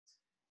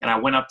And I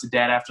went up to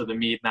Dad after the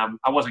meet, and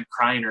I wasn't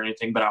crying or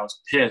anything, but I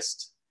was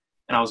pissed.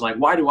 And I was like,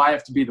 why do I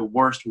have to be the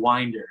worst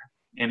winder?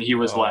 And he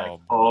was like,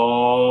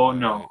 oh,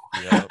 no.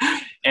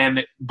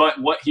 Yep.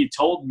 But what he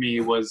told me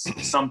was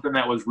something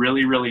that was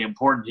really, really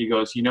important. He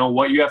goes, you know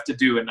what you have to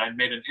do? And I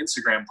made an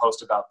Instagram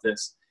post about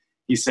this.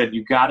 He said,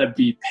 you got to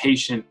be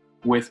patient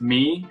with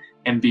me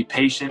and be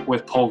patient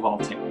with pole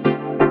vaulting.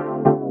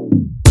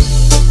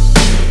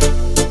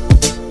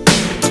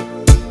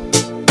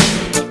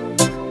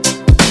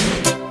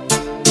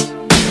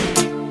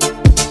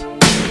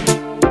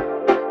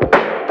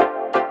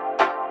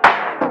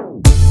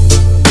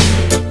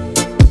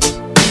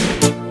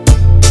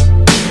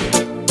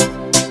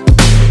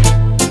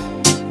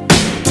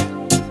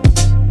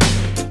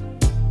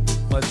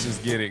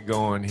 Get it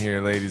going here,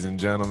 ladies and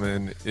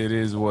gentlemen. It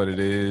is what it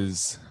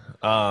is.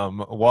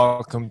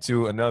 Welcome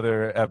to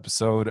another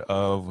episode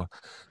of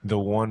the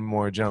One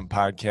More Jump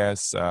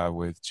podcast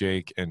with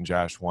Jake and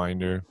Josh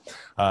Winder.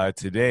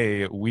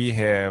 Today we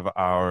have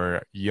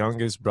our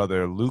youngest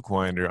brother, Luke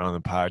Winder, on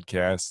the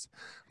podcast.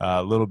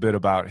 A little bit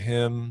about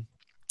him.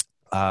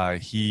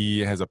 He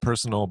has a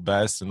personal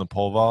best in the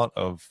pole vault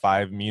of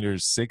 5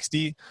 meters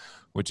 60,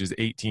 which is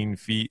 18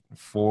 feet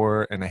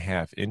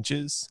 4.5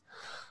 inches.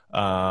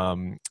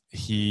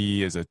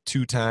 He is a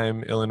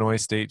 2-time Illinois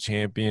state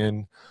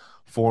champion,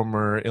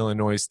 former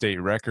Illinois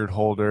state record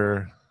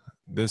holder.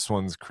 This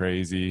one's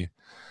crazy.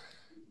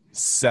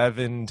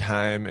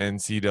 7-time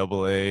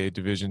NCAA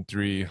Division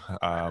III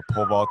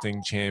pole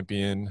vaulting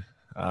champion,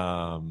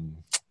 and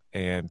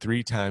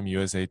 3-time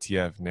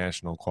USATF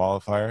national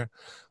qualifier.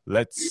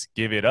 Let's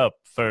give it up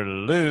for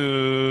Luke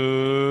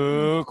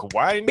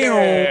Winder.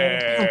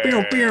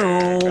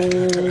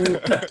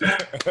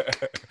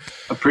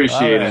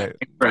 Appreciate it.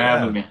 Thanks for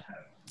having me.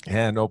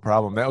 Yeah, no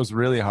problem. That was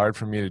really hard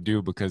for me to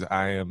do because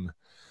I am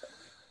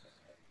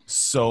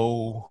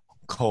so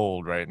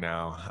cold right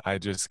now. I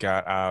just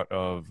got out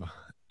of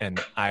an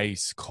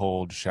ice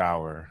cold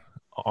shower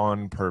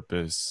on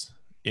purpose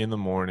in the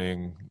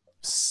morning,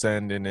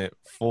 sending it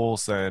full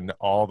send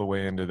all the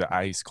way into the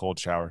ice cold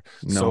shower.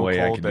 No way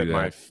cold I can do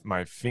that.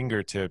 my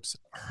fingertips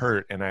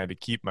hurt and I had to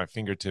keep my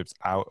fingertips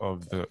out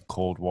of the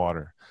cold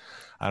water.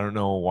 I don't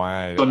know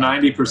why. So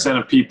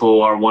 90% of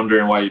people are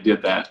wondering why you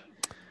did that.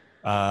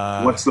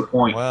 What's the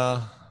point?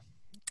 Well,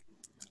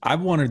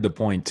 I've wondered the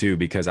point too,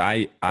 because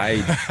I'll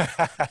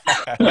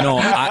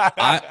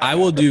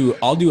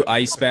do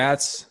ice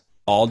baths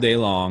all day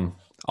long.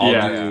 I'll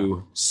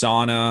do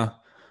sauna.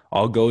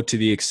 I'll go to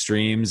the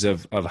extremes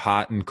of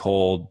hot and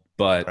cold,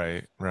 but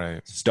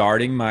right.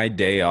 Starting my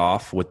day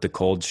off with the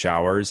cold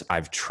showers,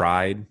 I've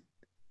tried.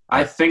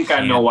 I think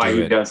I know why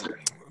he does it.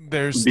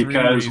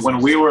 Because when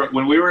we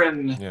were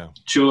in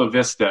Chula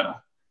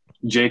Vista,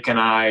 Jake and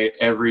I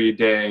every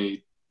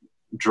day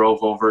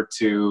drove over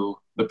to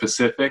the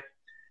Pacific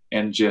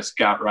and just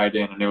got right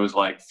in, and it was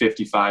like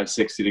 55,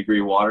 60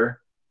 degree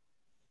water.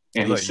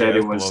 And he said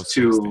it was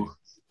too,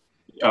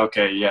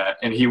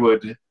 and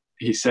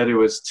he said it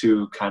was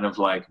to kind of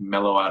like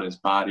mellow out his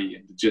body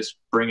and just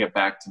bring it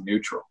back to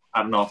neutral.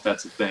 I don't know if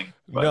that's a thing.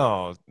 But.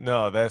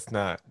 No, that's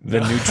not.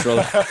 The neutral.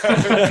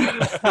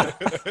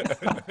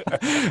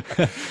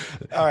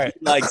 All right.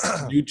 Like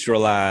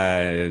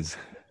neutralize.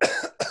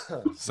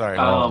 Sorry.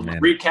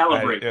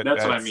 Recalibrate.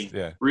 That's what I mean.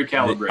 Yeah.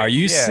 Recalibrate. Are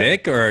you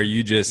sick or are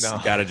you just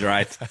got a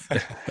dry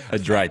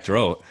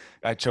throat?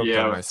 I choked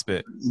on my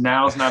spit.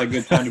 Now's not a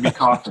good time to be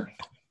coughing.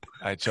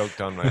 I choked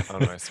on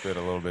my spit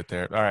a little bit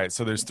there. All right.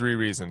 So there's 3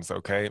 reasons.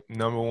 Okay.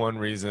 Number 1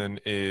 reason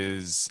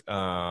is,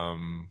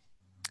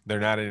 they're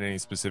not in any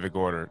specific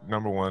order.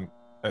 Number 1,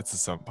 that's the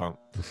sump pump.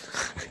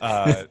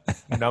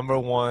 Number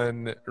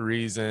 1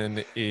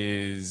 reason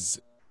is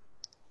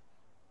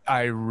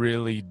I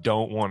really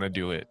don't want to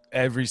do it.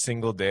 Every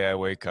single day I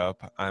wake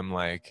up, I'm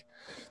like,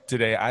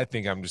 today I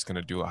think I'm just going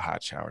to do a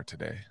hot shower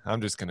today.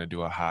 I'm just going to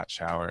do a hot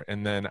shower.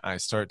 And then I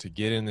start to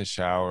get in the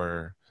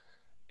shower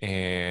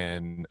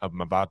and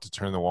I'm about to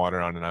turn the water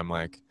on and I'm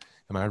like,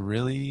 am I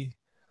really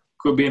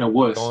quit being a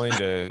wuss going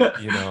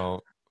to,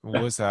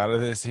 wuss out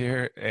of this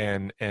here?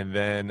 And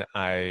then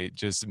I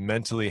just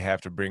mentally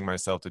have to bring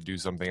myself to do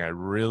something I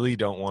really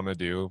don't want to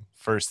do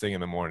first thing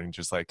in the morning,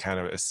 just like kind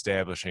of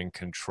establishing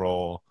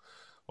control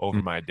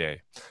over my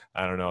day.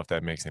 I don't know if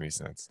that makes any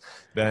sense.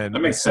 Then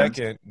the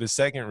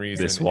second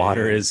reason, this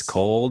water is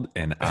cold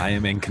and I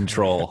am in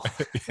control.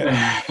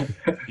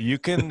 You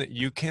can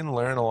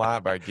learn a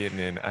lot by getting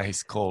in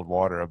ice cold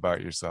water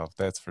about yourself.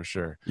 That's for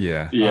sure.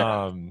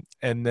 Yeah.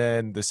 And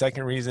then the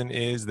second reason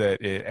is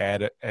that it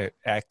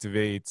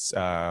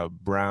activates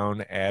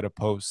brown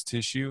adipose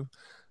tissue,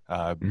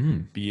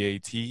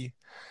 BAT.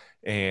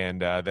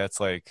 And that's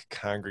like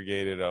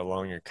congregated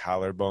along your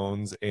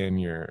collarbones and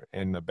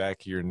in the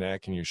back of your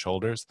neck and your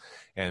shoulders.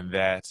 And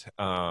that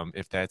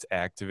if that's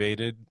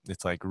activated,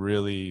 it's like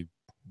really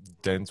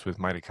dense with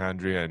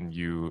mitochondria, and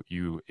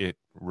it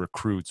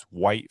recruits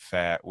white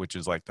fat, which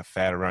is like the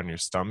fat around your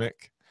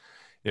stomach.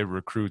 It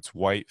recruits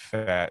white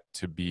fat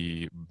to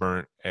be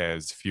burnt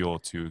as fuel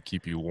to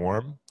keep you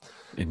warm.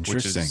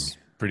 Interesting.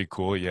 pretty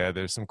cool. Yeah,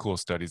 there's some cool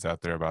studies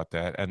out there about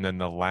that. And then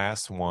the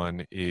last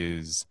one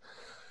is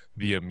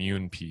the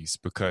immune piece,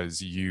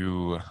 because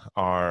anytime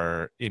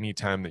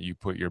that you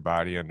put your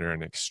body under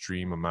an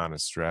extreme amount of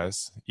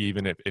stress,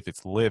 even if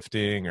it's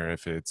lifting or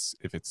if it's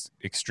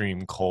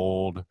extreme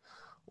cold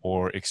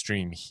or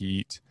extreme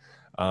heat,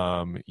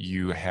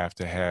 you have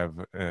to have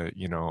a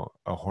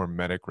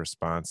hormetic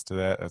response to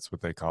that. That's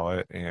what they call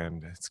it,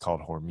 and it's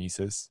called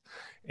hormesis.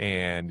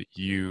 And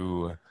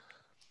your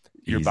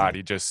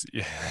body just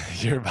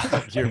your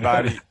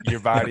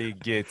body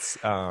gets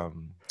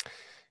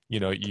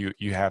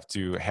you have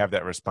to have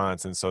that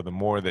response. And so the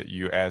more that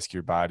you ask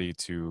your body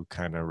to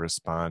kind of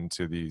respond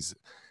to these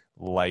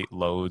light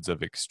loads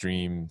of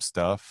extreme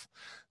stuff,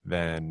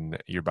 then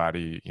your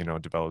body,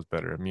 develops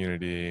better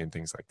immunity and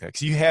things like that.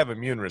 Because you have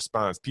immune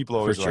response. People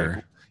always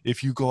like,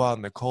 if you go out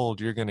in the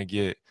cold, you're going to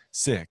get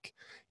sick.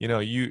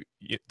 The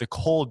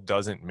cold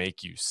doesn't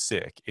make you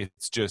sick.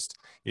 It's just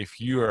if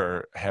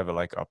you have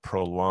like a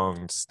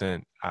prolonged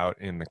stint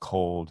out in the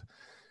cold,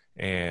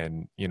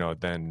 and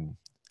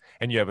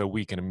and you have a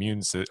weak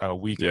immune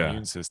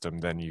system,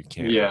 then you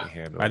can't really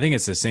handle it. I think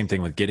it's the same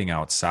thing with getting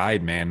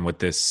outside, man, with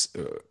this,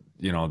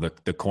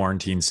 the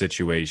quarantine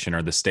situation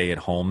or the stay at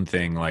home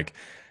thing. Like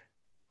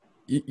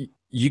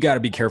you got to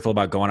be careful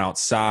about going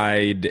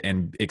outside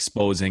and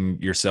exposing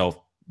yourself,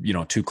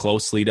 too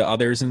closely to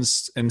others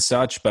and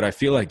such. But I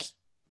feel like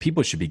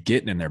people should be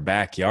getting in their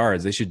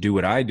backyards. They should do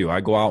what I do. I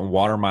go out and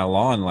water my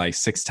lawn like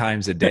 6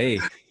 times a day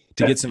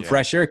to get some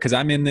fresh air. 'Cause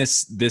I'm in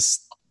this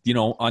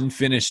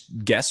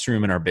unfinished guest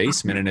room in our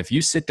basement. And if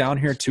you sit down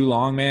here too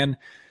long, man,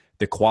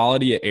 the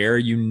quality of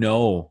air,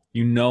 no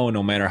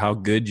matter how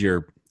good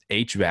your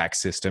HVAC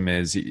system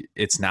is,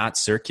 it's not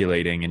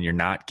circulating and you're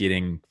not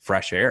getting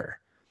fresh air.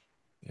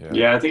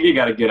 Yeah, I think you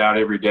got to get out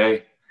every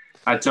day.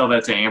 I tell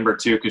that to Amber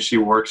too, because she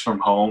works from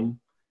home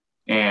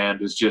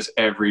and is just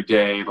every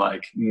day,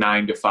 like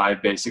 9 to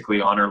 5, basically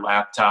on her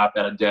laptop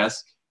at a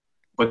desk.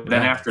 But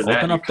then after that,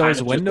 open up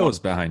those windows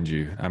behind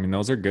you. I mean,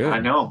 those are good. I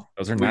know.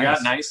 Those are nice. We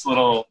got nice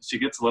little, she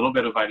gets a little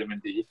bit of vitamin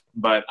D,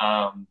 but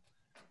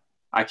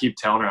I keep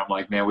telling her, I'm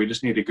like, man, we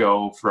just need to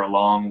go for a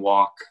long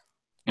walk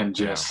and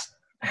just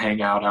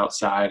hang out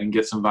outside and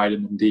get some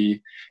vitamin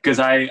D. Because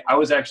I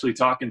was actually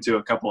talking to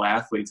a couple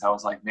athletes. I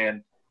was like,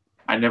 man,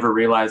 I never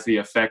realized the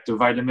effect of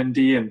vitamin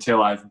D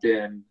until I've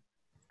been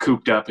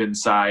cooped up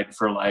inside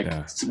for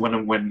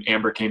when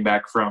Amber came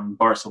back from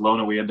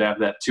Barcelona, we had to have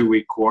that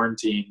 2-week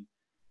quarantine.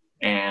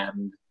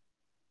 And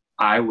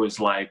I was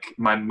like,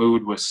 my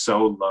mood was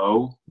so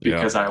low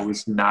because I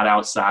was not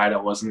outside.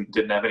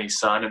 didn't have any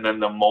sun. And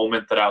then the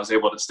moment that I was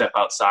able to step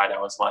outside,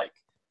 I was like,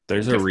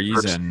 there's a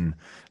reason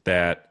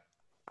that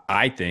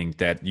I think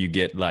that you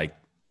get like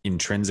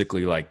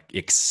intrinsically like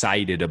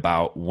excited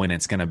about when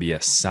it's going to be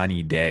a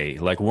sunny day.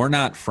 Like we're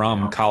not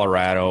from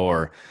Colorado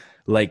or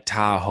Lake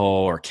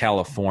Tahoe or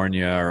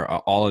California or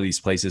all of these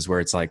places where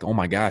it's like, oh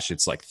my gosh,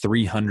 it's like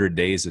 300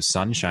 days of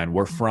sunshine.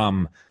 We're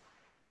from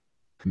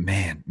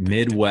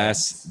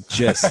Midwest,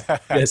 just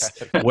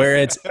where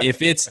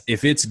if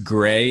it's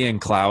gray and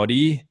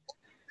cloudy,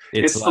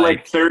 it's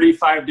like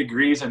 35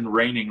 degrees and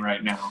raining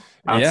right now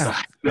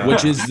outside.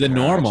 Which is the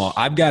normal.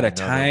 I've got a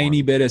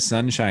tiny bit of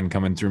sunshine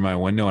coming through my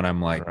window and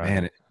I'm like,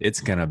 man,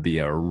 it's gonna be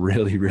a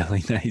really,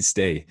 really nice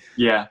day.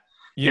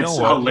 It's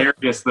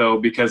hilarious though,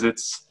 because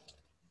it's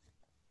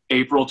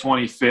April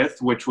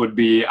 25th, which would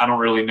be, I don't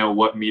really know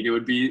what meet it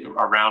would be,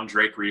 around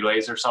Drake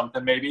Relays or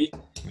something maybe.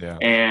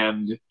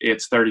 And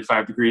it's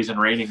 35 degrees and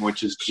raining,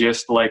 which is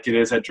just like it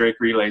is at Drake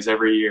Relays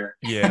every year.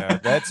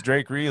 That's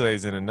Drake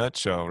Relays in a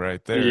nutshell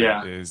right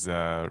there. Is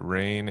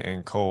rain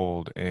and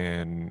cold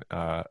and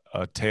a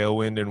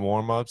tailwind in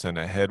warm-ups and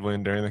a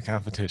headwind during the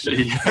competition.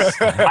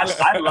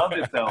 I love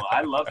it though.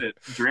 I love it.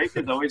 Drake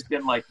has always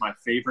been like my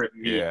favorite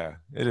meet. It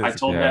is. I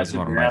told that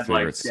to Dad,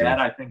 like Dad,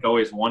 I think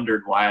always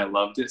wondered why I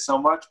loved it so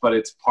much, but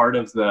it's part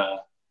of the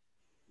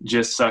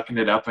just sucking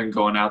it up and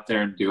going out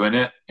there and doing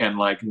it, and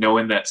like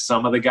knowing that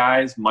some of the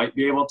guys might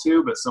be able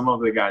to, but some of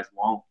the guys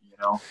won't,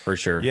 for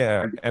sure.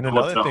 And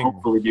another thing,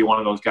 hopefully be one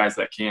of those guys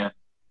that can.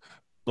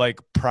 Like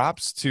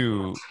props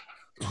to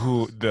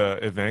who the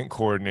event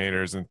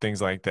coordinators and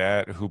things like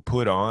that who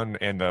put on,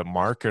 and the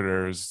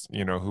marketers,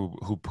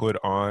 who put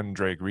on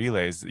Drake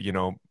Relays,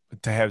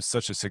 to have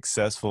such a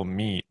successful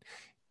meet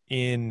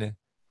in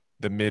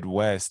the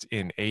Midwest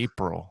in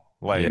April.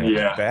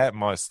 That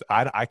must,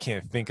 I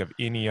can't think of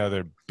any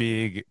other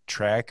big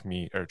track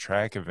meet or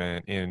track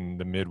event in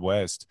the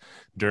Midwest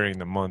during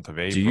the month of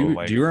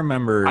April. Do you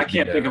remember? I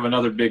can't think of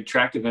another big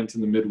track event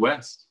in the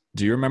Midwest.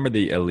 Do you remember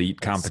the elite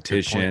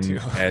competition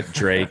at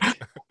Drake?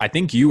 I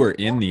think you were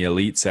in the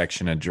elite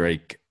section at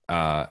Drake,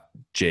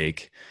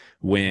 Jake,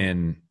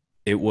 when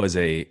it was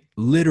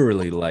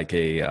literally like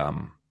a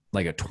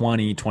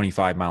 20,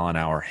 25 mile an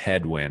hour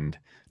headwind.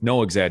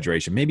 No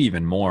exaggeration, maybe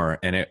even more.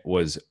 And it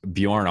was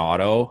Bjorn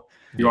Otto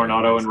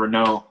and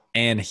Renault.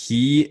 And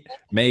he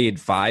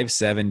made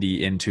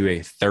 570 into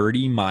a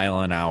 30 mile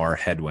an hour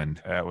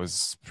headwind. That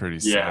was pretty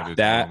savage.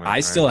 I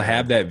still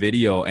have that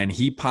video, and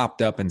he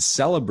popped up and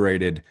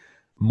celebrated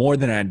more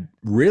than I'd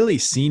really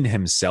seen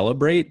him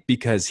celebrate,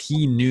 because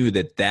he knew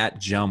that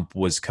jump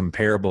was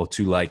comparable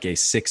to like a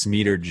 6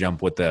 meter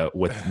jump with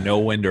no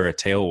wind or a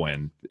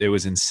tailwind. It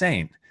was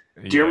insane.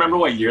 Do you remember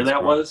what year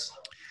that was?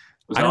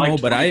 I don't know,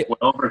 but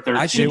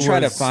I should try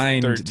to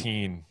find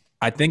 13.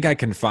 I think I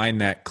can find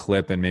that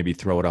clip and maybe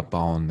throw it up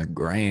on the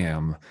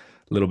gram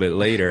a little bit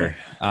later.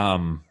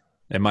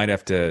 I might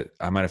have to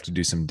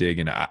do some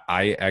digging.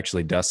 I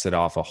actually dusted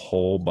off a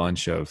whole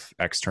bunch of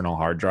external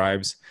hard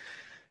drives,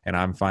 and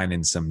I'm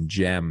finding some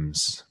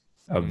gems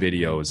of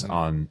videos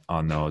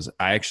on those.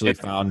 I actually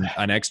found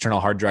an external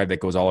hard drive that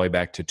goes all the way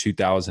back to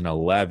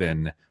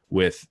 2011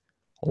 with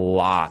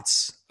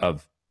lots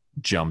of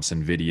jumps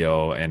and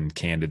video and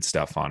candid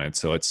stuff on it.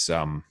 So it's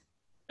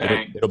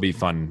it'll be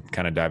fun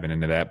kind of diving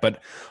into that.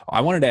 But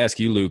I wanted to ask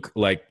you, Luke,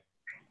 like,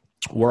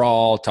 we're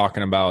all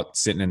talking about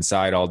sitting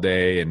inside all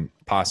day and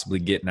possibly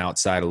getting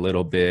outside a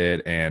little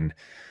bit, and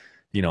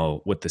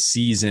with the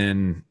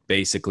season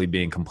basically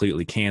being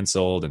completely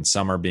canceled and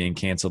summer being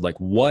canceled, like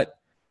what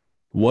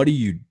do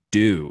you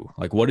do?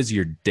 Like, what does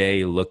your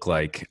day look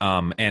like?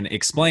 And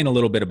explain a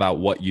little bit about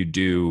what you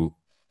do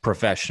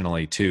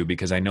professionally too,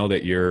 because I know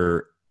that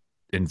you're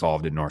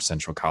involved in North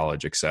Central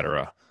College, et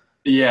cetera.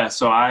 Yeah.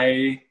 So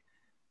I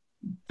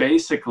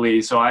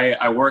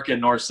work at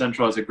North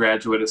Central as a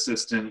graduate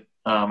assistant.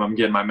 I'm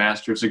getting my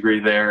master's degree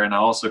there, and I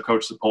also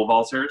coach the pole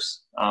vaulters.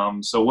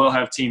 So we'll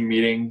have team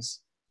meetings.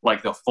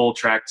 Like the full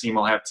track team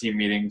will have team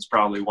meetings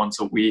probably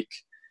once a week.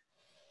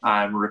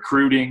 I'm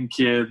recruiting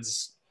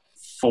kids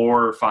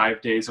 4 or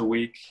 5 days a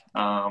week,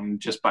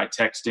 just by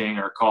texting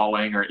or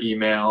calling or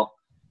email,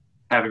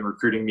 having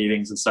recruiting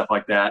meetings and stuff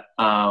like that.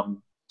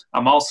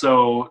 I'm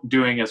also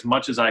doing as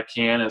much as I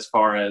can as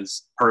far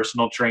as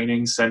personal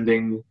training,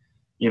 sending,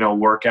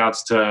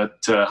 workouts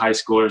to high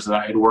schoolers that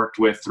I had worked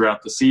with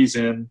throughout the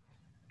season,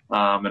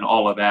 and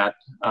all of that.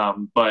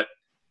 But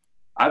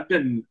I've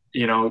been,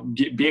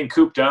 being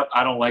cooped up.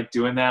 I don't like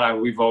doing that.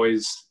 We've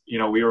always,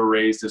 we were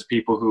raised as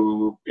people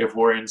who, if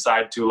we're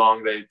inside too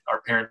long,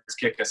 our parents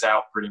kick us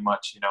out pretty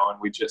much, and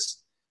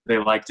they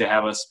like to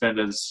have us spend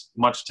as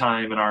much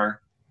time in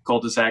our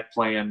cul-de-sac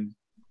playing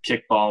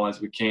kickball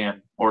as we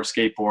can, or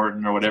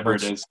skateboarding, or whatever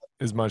it is.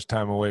 As much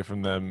time away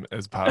from them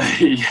as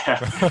possible.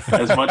 Yeah,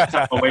 as much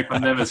time away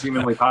from them as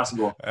humanly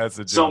possible. That's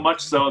a joke. So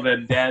much so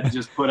that Dad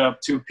just put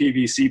up 2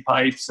 PVC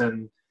pipes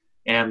and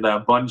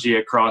bungee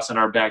across in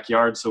our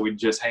backyard, so we'd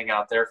just hang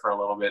out there for a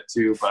little bit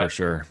too. But For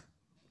sure.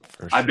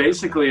 I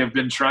basically have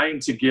been trying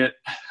to get,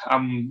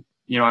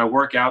 I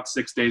work out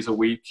 6 days a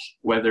week,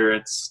 whether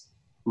it's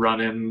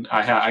running.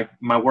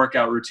 My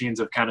workout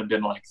routines have kind of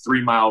been like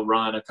 3-mile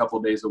run a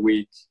couple days a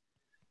week.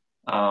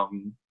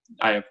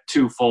 I have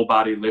 2 full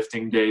body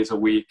lifting days a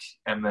week,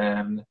 and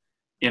then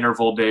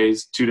interval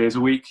days 2 days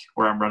a week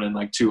where I'm running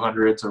like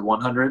 200s or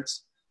 100s.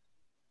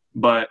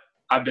 But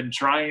I've been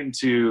trying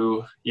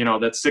to,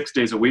 that's 6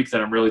 days a week that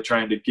I'm really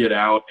trying to get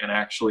out and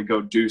actually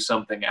go do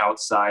something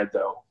outside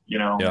though,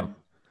 Yeah,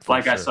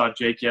 like sure. I saw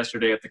Jake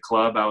yesterday at the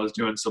club. I was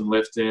doing some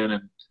lifting,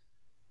 and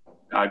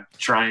I'm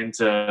trying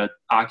to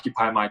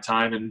occupy my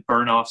time and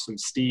burn off some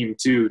steam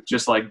too.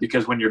 Just like,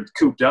 because when you're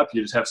cooped up,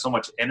 you just have so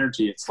much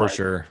energy. It's for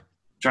sure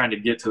trying to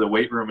get to the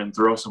weight room and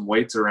throw some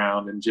weights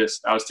around. And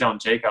I was telling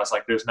Jake, I was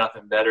like, there's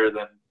nothing better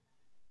than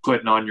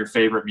putting on your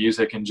favorite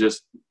music and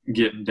just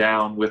getting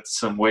down with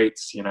some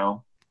weights,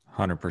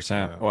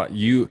 100%. Well,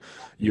 you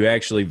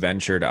actually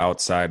ventured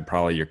outside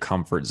probably your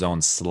comfort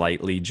zone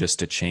slightly just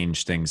to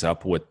change things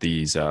up with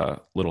these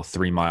little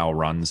 3-mile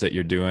runs that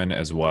you're doing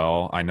as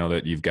well. I know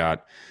that you've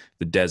got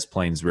the Des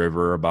Plaines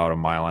River about 1.5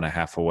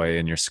 miles away,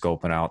 and you're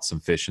scoping out some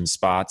fishing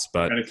spots,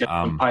 but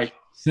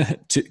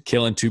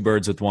killing 2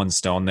 birds with 1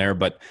 stone there.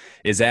 But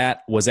was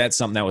that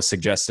something that was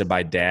suggested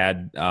by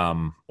Dad,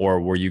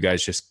 or were you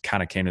guys just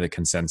kind of came to the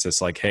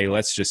consensus like, hey,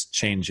 let's just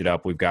change it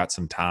up, we've got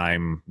some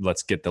time,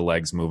 let's get the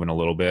legs moving a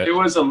little bit? It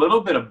was a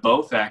little bit of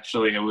both,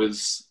 actually.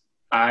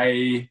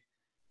 I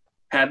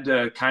had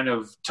to kind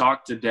of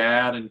talk to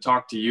Dad and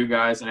talk to you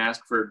guys and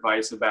ask for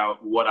advice about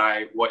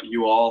what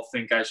you all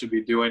think I should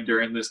be doing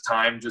during this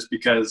time, just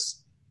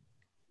because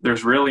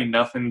there's really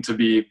nothing to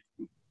be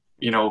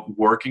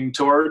working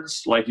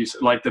towards. Like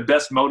the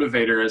best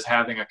motivator is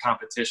having a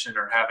competition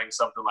or having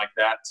something like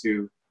that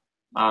to,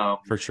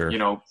 for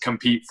sure,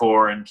 compete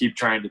for and keep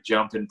trying to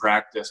jump in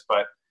practice.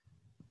 But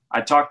I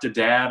talked to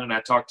Dad and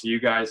I talked to you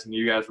guys, and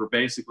you guys were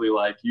basically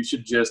like, you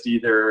should just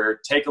either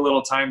take a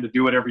little time to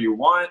do whatever you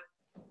want,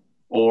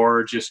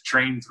 or just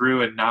train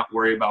through and not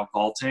worry about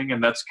vaulting.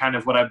 And that's kind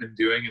of what I've been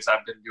doing. Is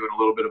I've been doing a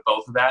little bit of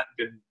both of that.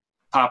 Been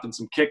popping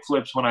some kick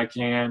flips when I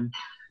can,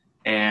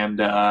 and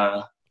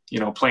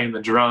playing the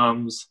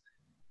drums.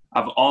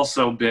 I've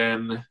also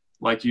been,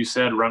 like you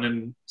said,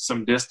 running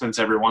some distance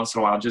every once in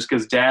a while, just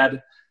because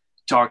Dad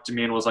talked to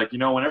me and was like,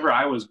 whenever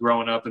I was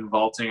growing up in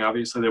vaulting,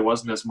 obviously there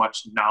wasn't as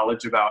much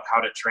knowledge about how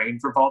to train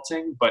for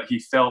vaulting, but he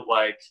felt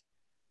like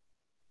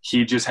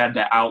he just had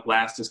to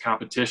outlast his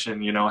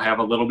competition, have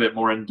a little bit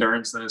more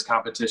endurance than his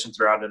competition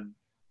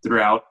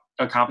throughout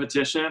a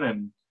competition,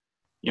 and,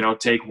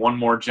 take one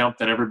more jump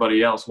than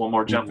everybody else, one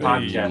more jump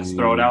podcast,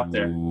 throw it out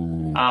there.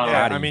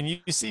 Yeah, I mean,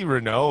 you see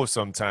Renault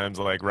sometimes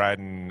like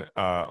riding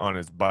on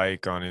his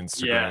bike on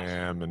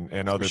Instagram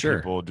and other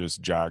people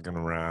just jogging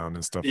around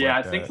and stuff like that. Yeah,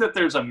 I think that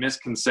there's a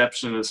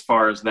misconception as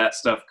far as that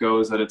stuff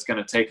goes, that it's going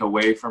to take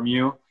away from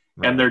you.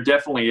 Right. And there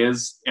definitely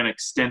is an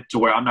extent to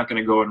where I'm not going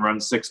to go and run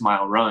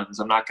 6-mile runs.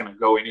 I'm not going to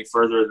go any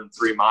further than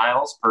 3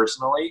 miles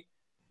personally.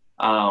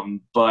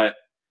 But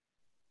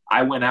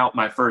I went out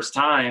my first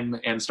time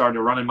and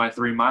started running my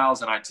 3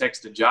 miles, and I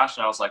texted Josh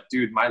and I was like,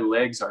 dude, my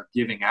legs are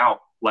giving out.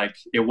 Like,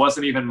 it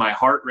wasn't even my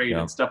heart rate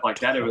and stuff like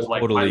that. It was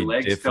like my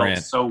legs felt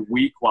so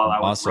weak while I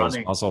was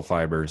running. Muscle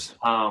fibers.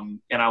 And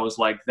I was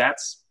like,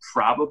 that's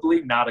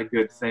probably not a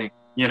good thing.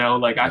 You know,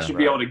 like I should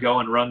be able to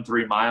go and run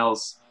 3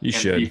 miles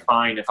be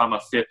fine if I'm a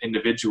fit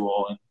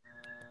individual. And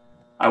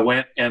I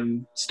went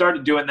and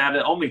started doing that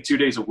only 2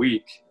 days a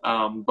week.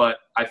 But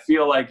I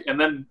feel like, and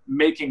then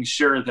making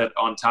sure that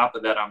on top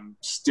of that, I'm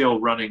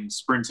still running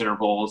sprint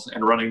intervals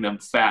and running them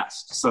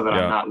fast so that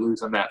I'm not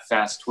losing that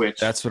fast twitch.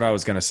 That's what I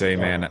was going to say,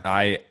 man.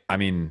 I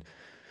mean,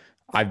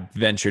 I've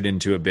ventured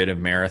into a bit of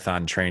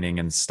marathon training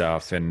and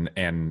stuff, and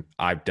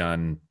I've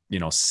done,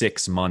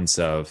 6 months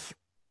of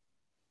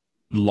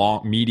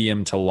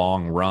medium to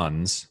long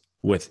runs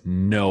with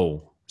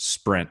no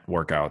sprint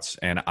workouts.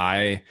 And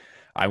I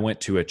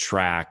went to a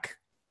track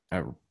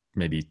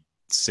maybe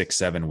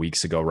 6-7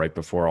 weeks ago, right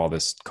before all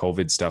this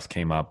COVID stuff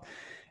came up.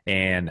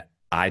 And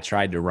I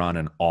tried to run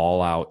an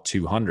all out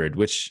 200,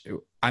 which,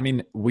 I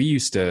mean, we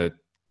used to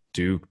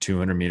do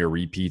 200 meter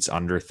repeats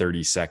under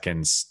 30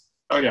 seconds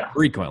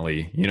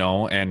frequently,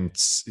 and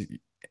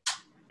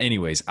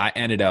anyways, I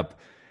ended up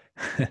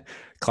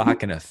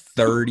clocking a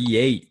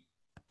 38.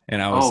 And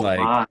I was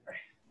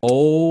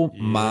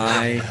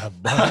my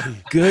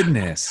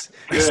goodness.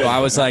 So I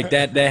was like,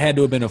 that had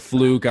to have been a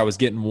fluke. I was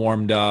getting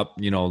warmed up,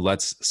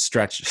 let's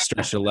stretch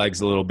the legs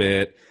a little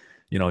bit,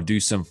 do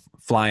some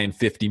flying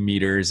 50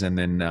 meters. And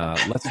then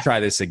let's try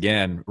this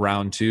again.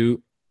 Round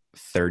 2,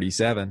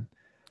 37.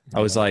 I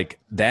was like,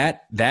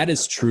 that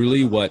is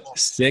truly what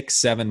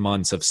 6-7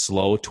 months of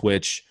slow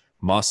twitch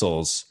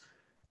muscles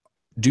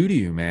do to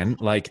you, man.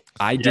 Like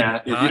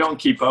if you don't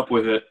keep up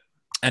with it.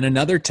 And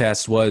another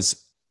test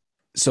was,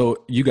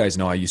 so you guys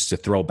know I used to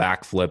throw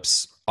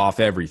backflips off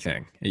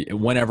everything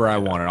whenever I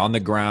wanted, on the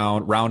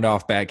ground, round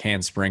off back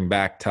handspring,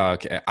 back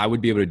tuck. I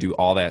would be able to do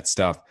all that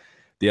stuff.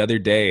 The other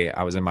day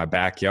I was in my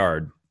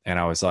backyard and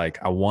I was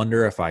like, I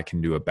wonder if I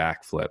can do a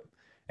backflip.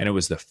 And it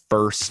was the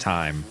first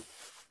time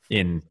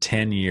in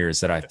 10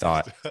 years that I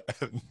thought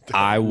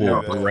I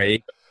will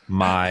break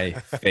my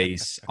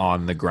face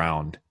on the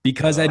ground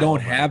because I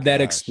don't have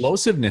that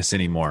explosiveness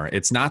anymore.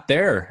 It's not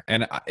there.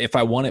 And if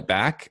I want it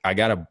back, I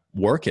got to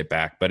work it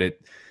back, but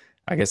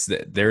I guess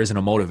there isn't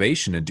a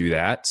motivation to do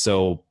that.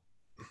 So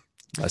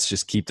let's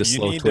just keep the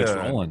slow twitch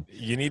rolling.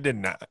 You need to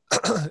not,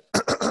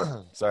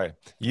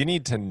 you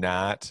need to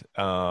not,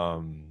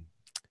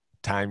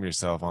 time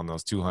yourself on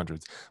those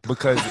 200s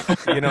because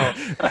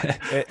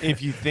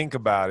if you think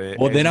about it,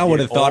 well, then I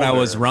would have thought I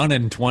was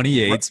running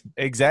 28s.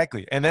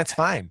 Exactly. And that's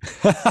fine.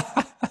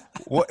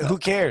 Who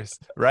cares,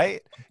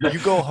 right? You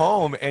go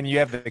home and you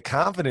have the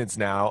confidence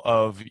now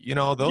of,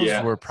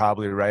 those were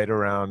probably right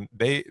around,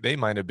 they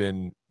might have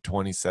been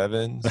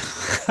 27s.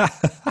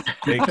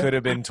 They could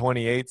have been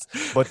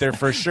 28s, but they're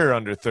for sure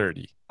under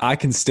 30. I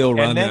can still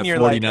run that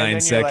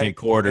 49-second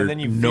quarter,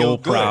 no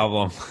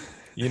problem.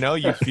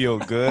 You feel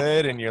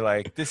good and you're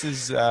like, this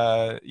is,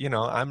 I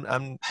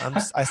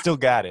still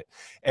got it.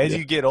 As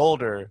you get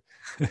older,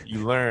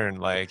 you learn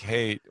like,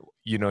 hey,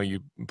 you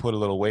put a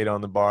little weight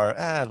on the bar.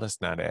 Let's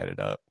not add it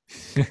up.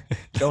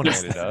 Don't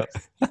add it up.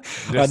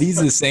 Are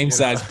these the same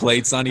size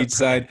plates on each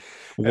side?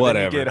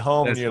 Whatever. You get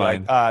home and you're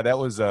fine. Like, that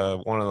was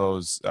one of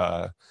those,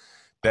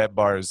 that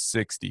bar is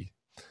 60.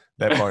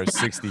 That bar is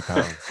 60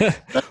 pounds.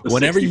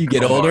 Whenever you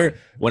get older,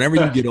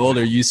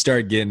 I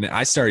started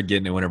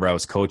getting it whenever I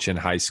was coaching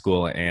high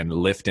school and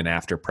lifting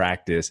after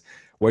practice,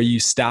 where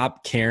you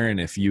stop caring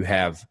if you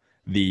have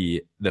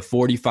the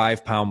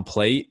 45-pound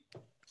plate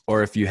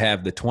or if you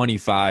have the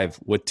 25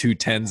 with 2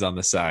 10s on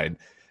the side.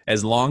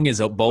 As long as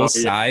both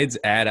sides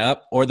add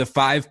up, or the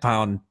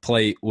 5-pound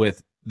plate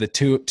with the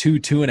two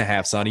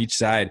 2.5s on each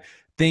side,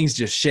 things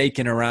just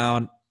shaking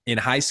around. In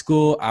high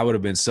school, I would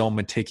have been so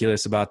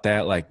meticulous about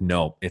that. Like,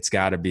 no, it's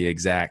got to be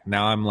exact.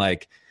 Now I'm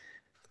like,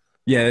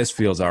 yeah, this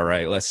feels all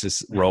right. Let's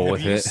just roll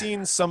with it. Have you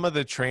seen some of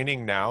the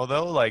training now,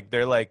 though? Like,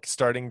 they're like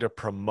starting to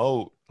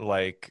promote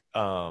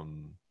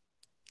offsetting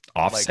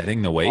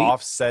the weight.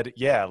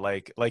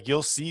 Like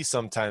you'll see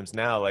sometimes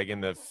now, like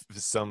in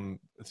some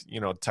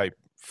type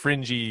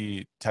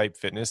fringy type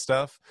fitness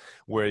stuff,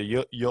 where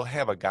you'll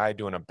have a guy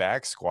doing a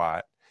back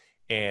squat,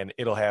 and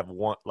it'll have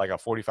one like a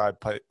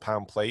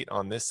 45-pound plate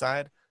on this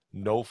side.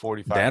 No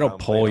 45. That'll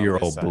pull your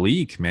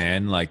oblique,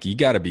 man. Like, you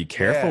got to be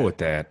careful with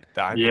that.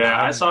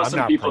 I saw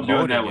some people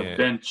doing that with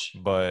bench,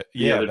 but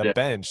the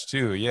bench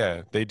too.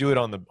 Yeah, they do it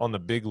on the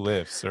big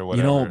lifts or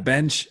whatever.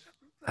 Bench.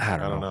 I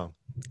don't know.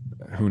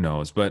 Who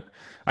knows? But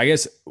I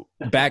guess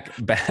back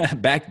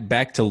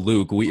to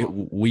Luke.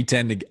 We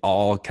tend to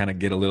all kind of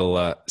get a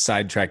little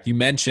sidetracked. You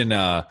mentioned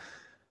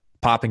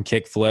popping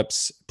kick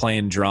flips,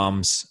 playing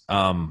drums.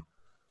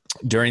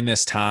 During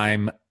this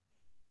time,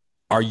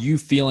 are you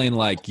feeling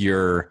like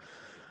you're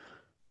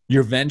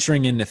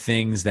venturing into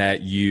things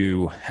that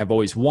you have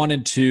always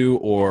wanted to,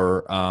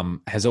 or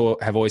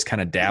have always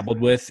kind of dabbled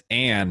with?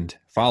 And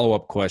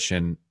follow-up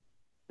question,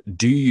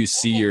 do you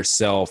see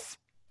yourself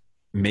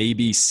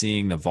maybe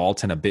seeing the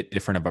vault in a bit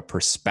different of a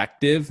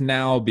perspective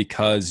now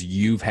because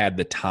you've had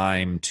the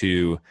time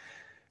to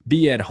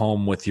be at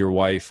home with your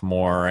wife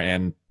more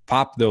and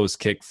pop those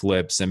kick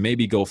flips and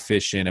maybe go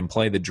fishing and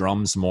play the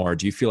drums more?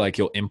 Do you feel like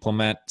you'll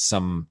implement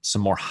some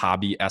more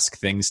hobby-esque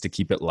things to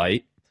keep it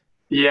light?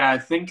 Yeah, I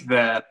think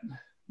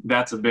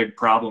that's a big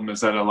problem,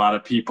 is that a lot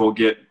of people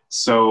get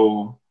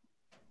so,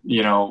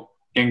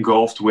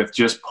 engulfed with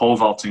just pole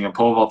vaulting and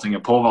pole vaulting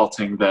and pole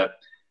vaulting that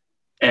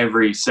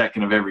every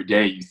second of every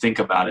day you think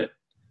about it.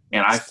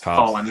 And I've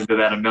fallen into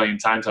that a million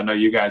times. I know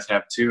you guys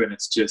have too. And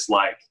it's just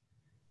like,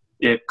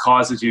 it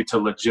causes you to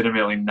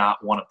legitimately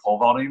not want to pole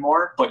vault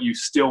anymore, but you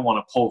still want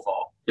to pole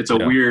vault. It's a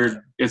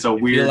weird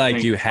feel like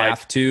thing. You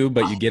have to,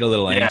 but you get a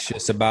little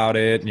anxious about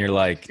it, and you're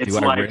like, it's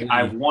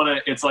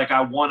like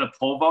I want to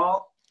pole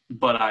vault,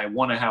 but I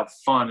want to have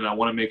fun, and I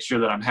want to make sure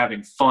that I'm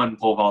having fun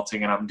pole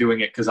vaulting, and I'm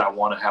doing it because I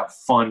want to have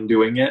fun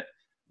doing it.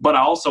 But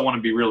I also want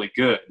to be really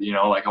good,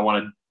 like I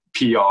want to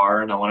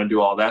PR and I want to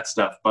do all that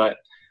stuff. But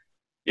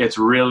it's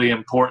really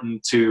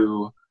important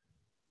to,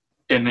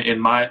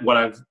 what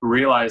I've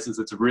realized is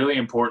it's really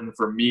important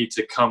for me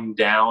to come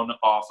down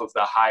off of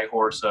the high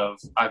horse of,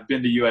 I've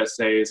been to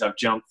USA's, I've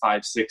jumped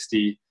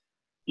 560,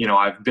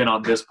 I've been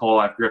on this pole,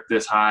 I've gripped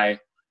this high.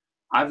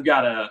 I've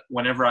got to,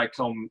 whenever I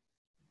come,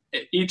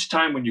 each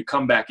time when you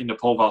come back into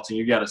pole vaulting,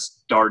 you got to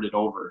start it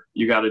over.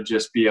 You got to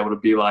just be able to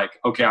be like,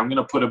 okay, I'm going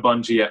to put a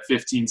bungee at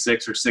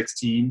 15.6 or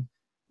 16,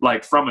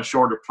 like from a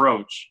short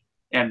approach,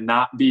 and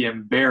not be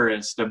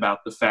embarrassed about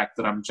the fact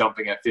that I'm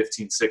jumping at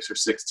 15.6 or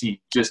 16.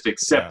 Just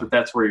accept that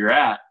that's where you're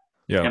at.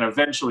 Yeah. And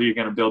eventually you're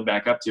going to build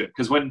back up to it.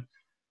 Because when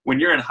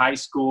you're in high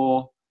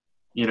school,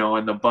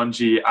 and the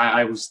bungee,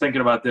 I was thinking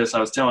about this. I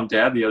was telling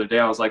Dad the other day,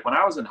 I was like, when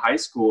I was in high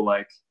school,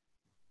 like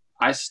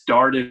I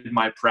started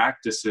my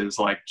practices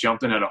like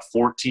jumping at a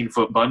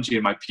 14-foot bungee,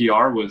 and my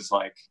PR was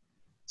like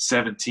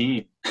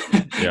 17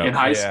 in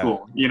high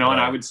school, and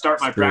I would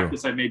start my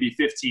practice at maybe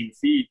 15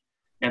 feet.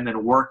 And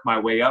then work my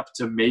way up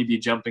to maybe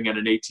jumping at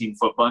an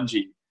 18-foot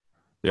bungee.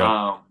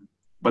 Yeah.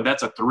 But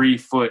that's a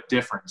 3-foot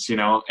difference,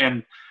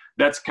 and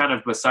that's kind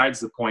of besides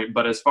the point.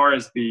 But as far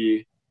as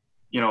the,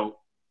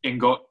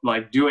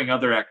 doing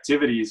other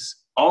activities,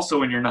 also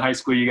when you're in high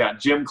school, you got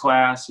gym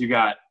class, you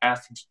got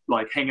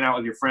hanging out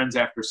with your friends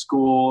after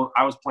school.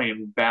 I was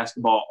playing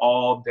basketball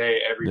all day,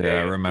 every day.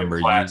 Yeah, I remember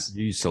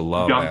you used to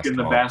love dunking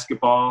the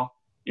basketball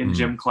in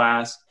gym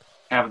class,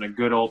 having a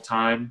good old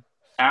time.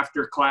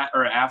 After class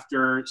or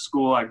after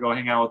school, I go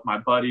hang out with my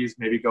buddies,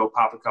 maybe go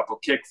pop a couple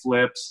kick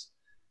flips.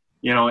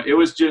 It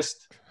was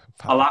just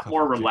a lot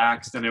more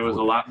relaxed, and it was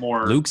a lot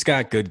more. Luke's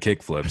got good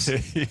kick flips.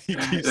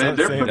 They're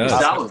pretty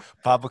solid.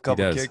 Pop a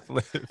couple kick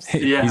flips.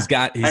 Yeah, he's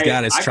got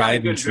his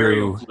tried and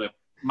true.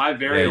 My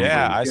varial.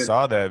 Yeah, I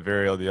saw that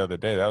varial the other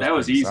day. That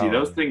was easy. Solid.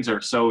 Those things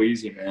are so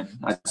easy, man.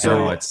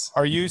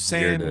 Are you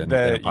saying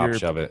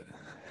that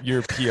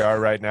your PR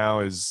right now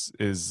is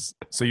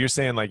so you're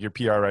saying like your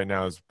PR right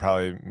now is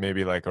probably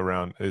maybe like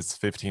around is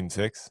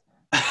 15.6?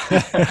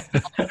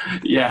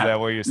 Yeah. Is that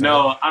what you're saying?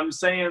 No, I'm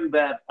saying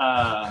that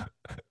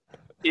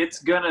it's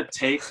gonna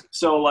take,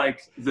 so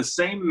like the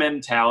same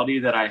mentality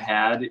that I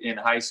had in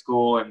high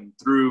school and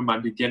through my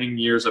beginning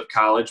years of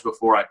college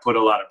before I put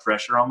a lot of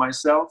pressure on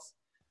myself,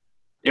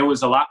 it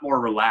was a lot more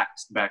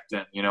relaxed back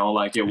then,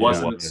 like it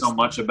wasn't so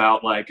much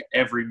about like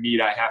every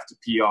meet I have to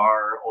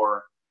PR,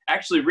 or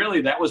actually,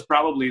 really, that was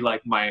probably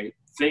like my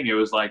thing. It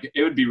was like,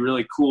 it would be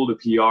really cool to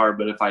PR,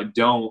 but if I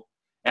don't,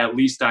 at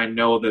least I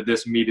know that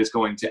this meet is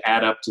going to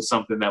add up to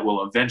something that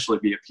will eventually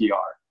be a PR.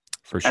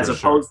 For sure. As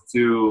opposed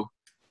to,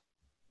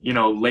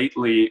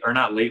 lately, or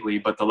not lately,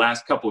 but the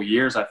last couple of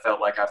years, I felt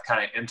like I've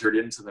kind of entered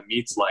into the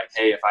meets like,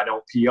 hey, if I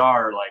don't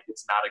PR, like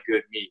it's not a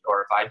good meet.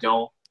 Or if I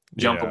don't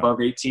jump above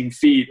 18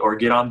 feet or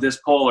get on this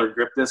pole or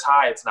grip this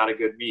high, it's not a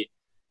good meet.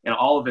 And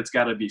all of it's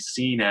got to be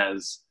seen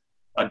as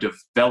a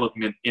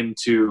development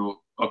into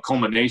a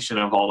culmination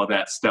of all of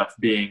that stuff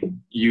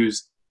being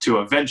used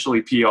to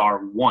eventually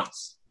PR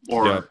once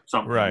or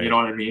something. Right. You know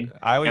what I mean?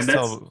 I always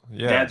tell,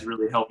 Dad's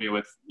really helped me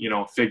with,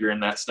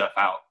 figuring that stuff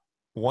out.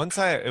 Once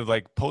I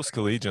like post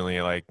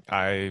collegiately, like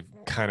I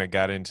kind of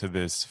got into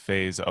this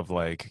phase of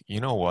like, you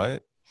know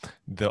what?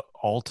 The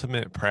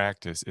ultimate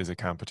practice is a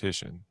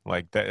competition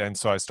like that. And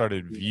so I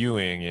started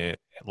viewing it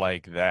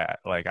like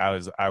that. Like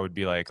I would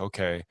be like,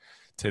 okay,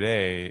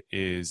 today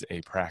is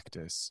a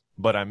practice,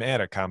 but I'm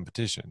at a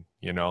competition,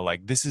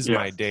 like this is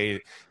my day,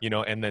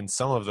 and then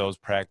some of those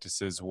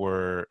practices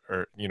were,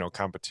 or,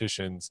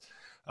 competitions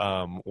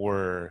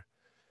were,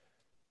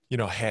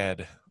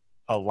 had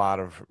a lot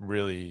of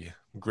really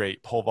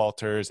great pole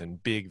vaulters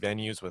and big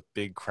venues with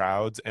big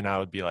crowds. And I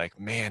would be like,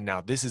 man,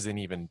 now this is an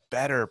even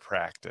better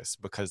practice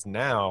because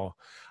now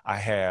I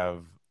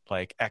have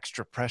like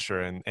extra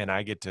pressure and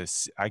I get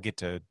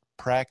to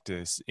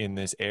practice in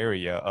this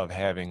area of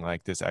having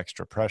like this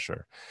extra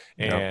pressure.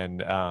 Yep.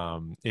 And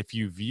if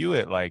you view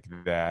it like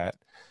that,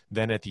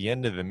 then at the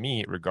end of the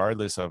meet,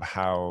 regardless of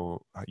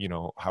how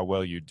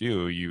well you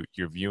do,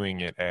 you're viewing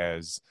it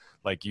as,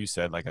 like you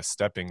said, like a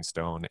stepping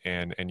stone,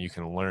 and you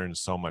can learn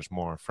so much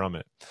more from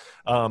it.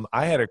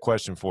 I had a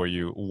question for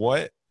you.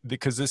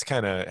 Because this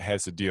kind of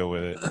has to deal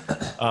with it.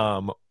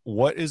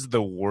 What is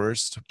the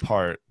worst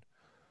part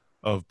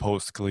of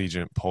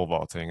post-collegiate pole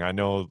vaulting? I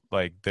know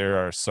like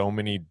there are so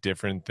many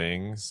different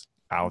things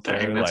out there.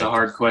 That's like, a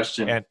hard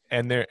question.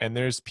 And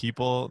there's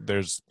people,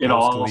 there's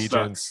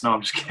post-collegiates. No,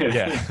 I'm just kidding.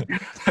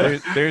 Yeah.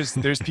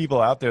 there's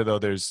people out there though.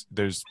 There's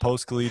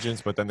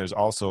post-collegiates, but then there's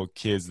also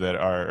kids that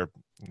are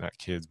not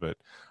kids, but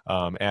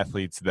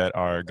athletes that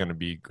are going to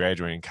be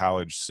graduating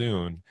college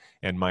soon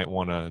and might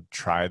want to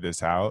try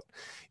this out.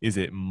 Is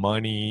it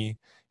money?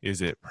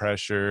 Is it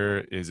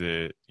pressure? Is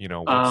it,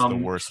 what's the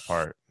worst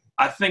part?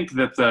 I think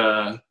it's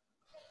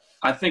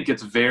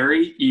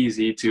very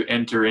easy to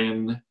enter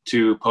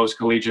into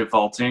post-collegiate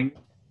vaulting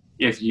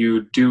if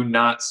you do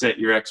not set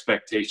your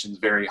expectations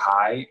very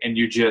high and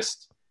you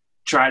just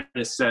try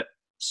to set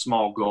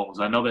small goals.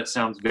 I know that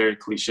sounds very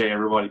cliche.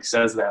 Everybody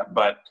says that,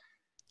 but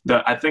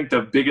I think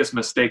the biggest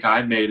mistake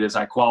I made is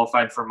I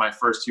qualified for my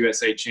first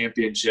USA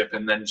championship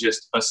and then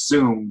just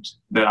assumed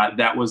that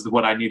that was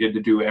what I needed to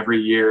do every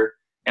year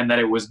and that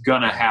it was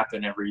going to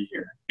happen every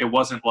year. It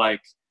wasn't like,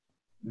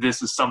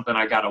 this is something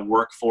I got to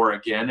work for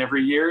again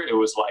every year. It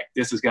was like,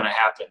 this is going to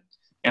happen.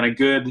 And a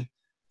good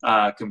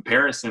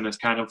comparison is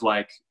kind of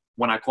like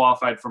when I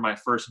qualified for my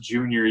first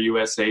junior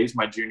USAs,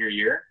 my junior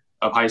year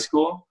of high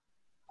school.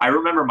 I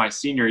remember my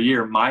senior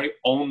year, my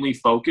only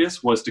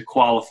focus was to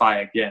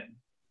qualify again.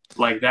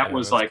 Like that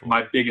was like cool.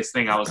 My biggest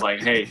thing. I was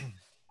like, hey,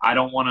 I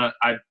don't want to,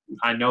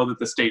 I know that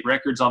the state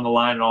record's on the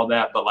line and all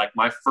that, but like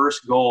my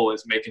first goal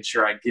is making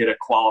sure I get a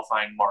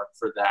qualifying mark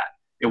for that.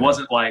 It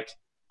wasn't like,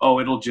 oh,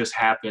 it'll just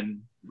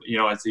happen,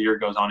 as the year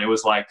goes on. It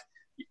was like,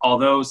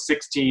 although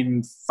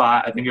 16.5,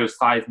 I think it was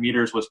 5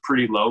 meters was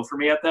pretty low for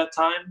me at that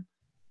time.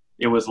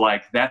 It was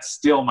like, that's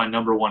still my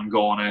number one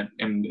goal. And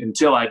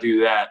until I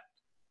do that,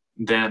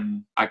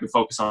 then I can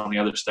focus on the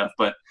other stuff.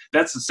 But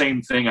that's the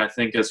same thing, I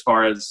think, as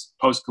far as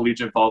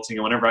post-collegiate vaulting.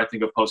 And whenever I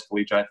think of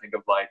post-collegiate, I think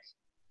of like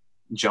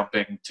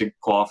jumping to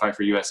qualify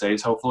for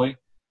USAs, hopefully.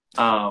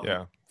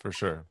 Yeah, for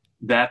sure.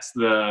 That's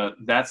the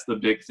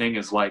big thing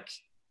is like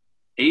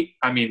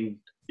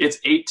it's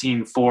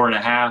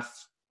 18.4.5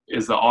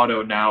 is the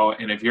auto now.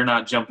 And if you're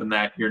not jumping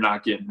that, you're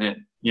not getting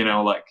in,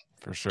 like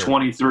for sure.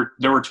 23,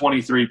 there were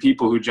 23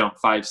 people who jumped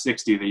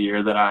 560 the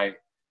year that I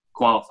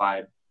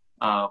qualified.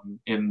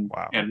 And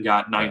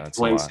got ninth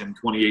place in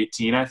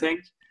 2018, I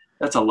think.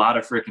 That's a lot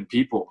of freaking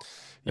people.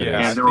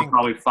 Yeah, and there were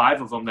probably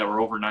 5 of them that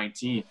were over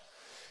 19.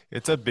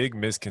 It's a big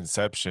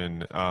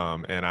misconception,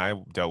 and I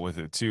dealt with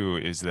it too,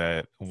 is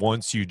that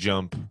once you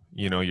jump,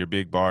 your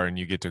big bar and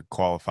you get to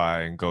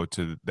qualify and go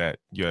to that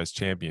U.S.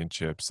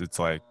 championships, it's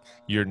like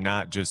you're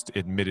not just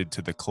admitted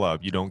to the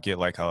club. You don't get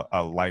like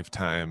a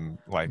lifetime,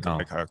 like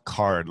a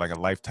card, like a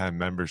lifetime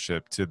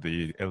membership to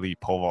the elite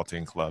pole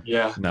vaulting club.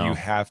 Yeah. No. You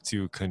have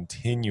to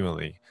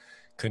continually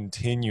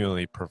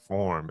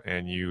perform,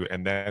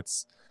 and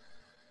that's,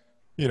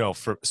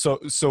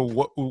 so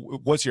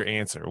what's your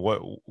answer?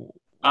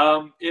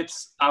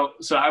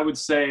 So I would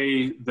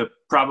say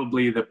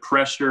probably the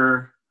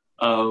pressure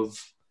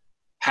of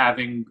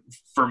having,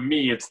 for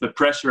me, it's the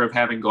pressure of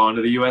having gone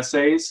to the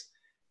USAs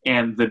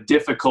and the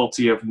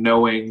difficulty of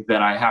knowing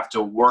that I have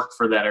to work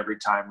for that every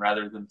time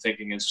rather than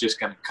thinking it's just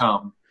going to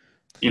come,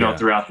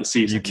 throughout the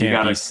season. You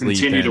got to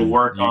continue to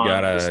work on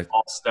the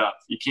small stuff.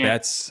 You can't.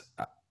 That's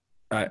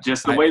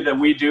just the way that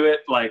we do it.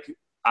 Like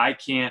I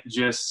can't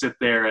just sit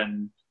there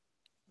and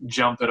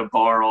jump at a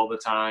bar all the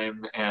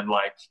time and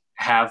like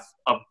have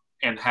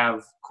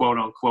quote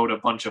unquote a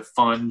bunch of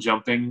fun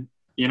jumping.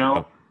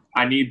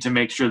 I need to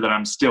make sure that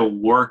I'm still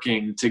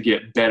working to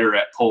get better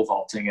at pole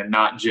vaulting and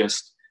not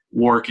just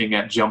working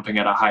at jumping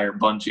at a higher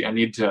bungee. I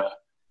need to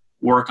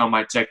work on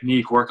my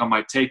technique, work on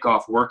my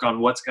takeoff, work on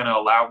what's going to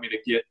allow me to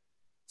get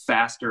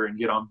faster and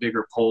get on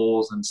bigger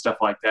poles and stuff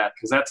like that.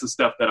 Because that's the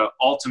stuff that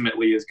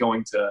ultimately is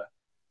going to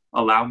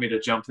allow me to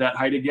jump that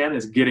height again,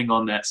 is getting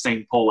on that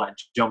same pole I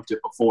jumped it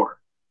before.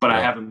 But I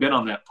haven't been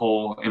on that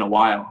pole in a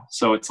while.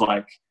 So it's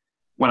like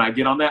when I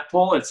get on that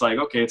pole, it's like,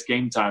 okay, it's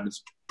game time.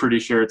 It's pretty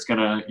sure it's going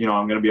to,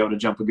 I'm going to be able to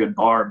jump a good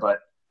bar. But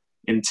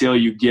until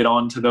you get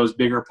onto those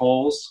bigger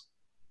poles,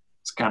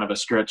 it's kind of a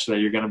stretch that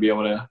you're going to be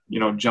able to,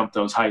 jump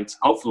those heights,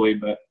 hopefully.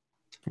 But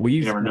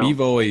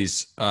we've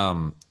always,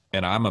 and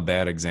I'm a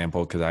bad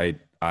example because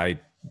I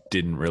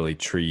didn't really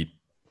treat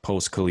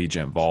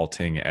post-collegiate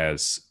vaulting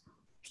as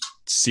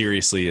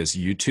seriously as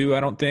you two,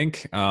 I don't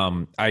think.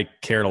 I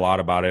cared a lot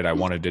about it. I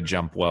wanted to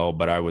jump well,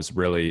 but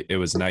it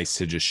was nice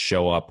to just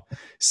show up,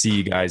 see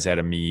you guys at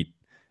a meet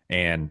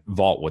and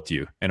vault with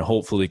you and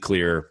hopefully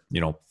clear,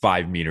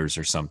 5 meters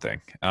or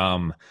something.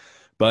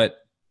 But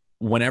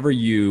whenever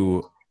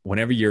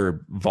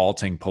you're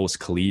vaulting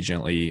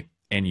post-collegiately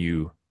and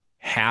you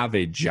have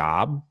a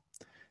job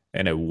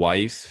and a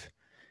wife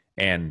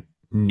and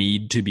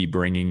need to be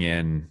bringing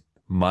in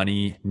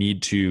money,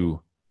 need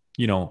to,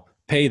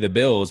 pay the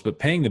bills, but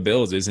paying the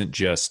bills isn't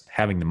just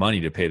having the money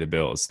to pay the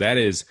bills. That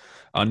is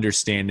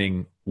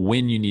understanding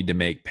when you need to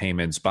make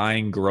payments,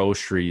 buying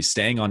groceries,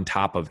 staying on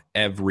top of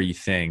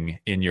everything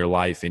in your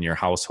life, in your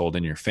household,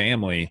 in your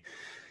family.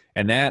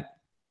 And that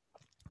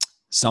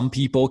some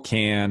people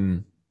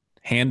can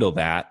handle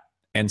that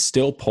and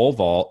still pole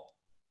vault,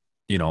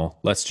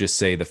 let's just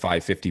say the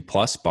 550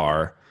 plus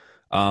bar.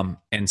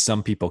 And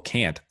some people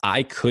can't.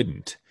 I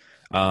couldn't.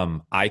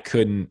 I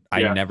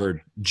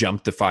never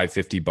jumped the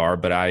 550 bar,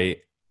 but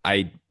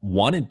I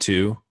wanted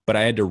to, but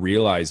I had to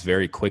realize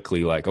very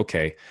quickly, like,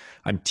 okay,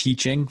 I'm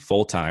teaching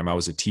full time. I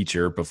was a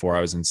teacher before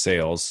I was in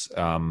sales.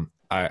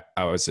 I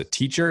was a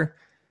teacher.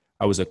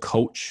 I was a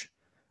coach.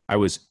 I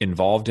was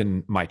involved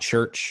in my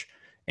church,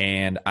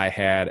 and I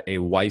had a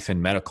wife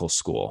in medical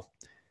school,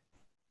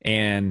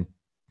 and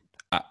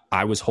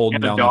I was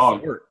holding down the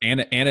fort, and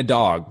a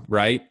dog.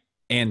 Right.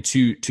 And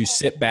to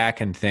sit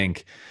back and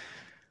think,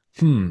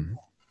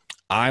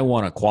 I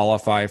want to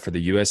qualify for the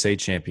USA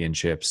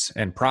Championships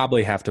and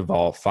probably have to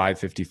vault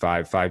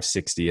 555,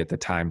 560 at the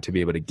time to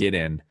be able to get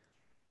in.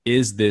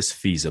 Is this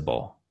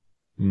feasible?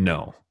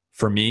 No.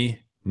 For me,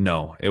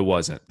 no, it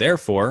wasn't.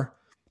 Therefore,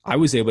 I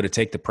was able to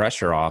take the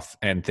pressure off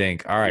and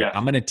think, all right,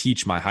 I'm going to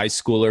teach my high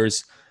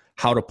schoolers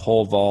how to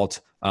pole vault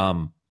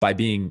by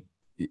being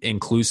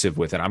inclusive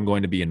with it. I'm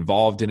going to be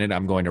involved in it.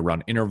 I'm going to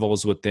run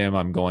intervals with them.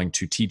 I'm going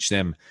to teach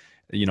them,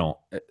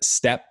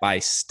 step by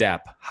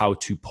step how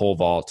to pole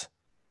vault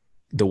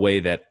the way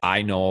that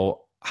I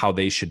know how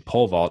they should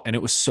pole vault. And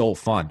it was so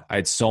fun. I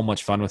had so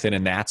much fun with it.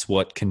 And that's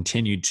what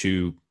continued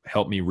to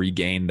help me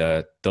regain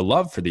the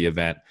love for the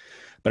event.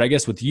 But I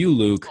guess with you,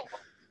 Luke,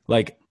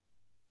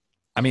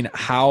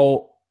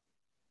 how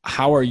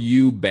are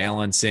you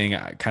balancing,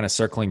 kind of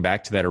circling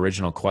back to that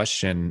original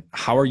question,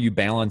 how are you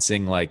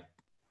balancing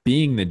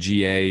being the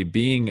GA,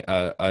 being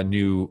a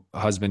new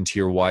husband to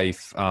your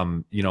wife,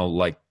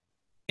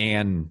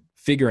 and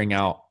figuring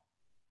out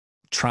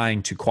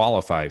trying to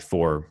qualify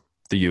for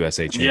the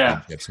USA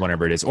Championships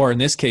whenever it is, or in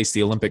this case,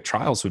 the Olympic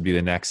trials would be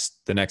the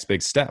next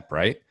big step,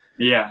 right?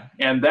 Yeah.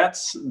 And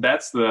that's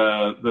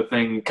the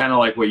thing, kind of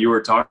like what you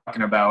were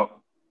talking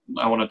about.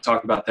 I want to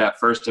talk about that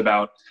first,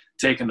 about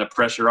taking the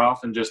pressure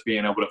off and just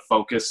being able to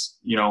focus,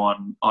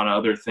 on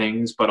other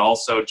things, but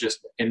also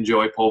just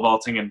enjoy pole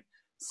vaulting and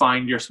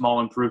find your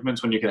small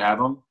improvements when you could have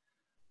them.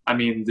 I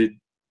mean, the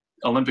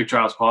Olympic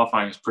trials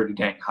qualifying is pretty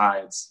dang high.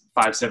 It's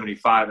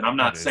 575. And I'm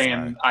not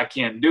saying I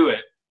can't do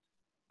it.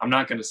 I'm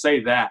not going to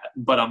say that,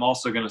 but I'm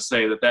also going to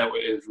say that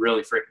is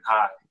really freaking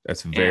high.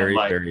 That's very,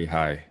 very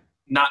high.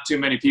 Not too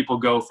many people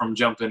go from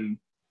jumping,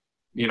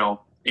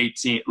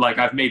 18,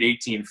 I've made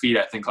 18 feet,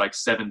 I think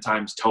 7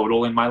 times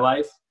total in my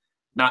life.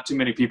 Not too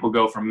many people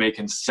go from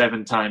making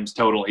 7 times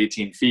total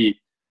 18 feet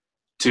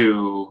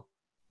to,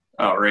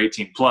 or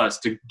 18 plus,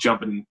 to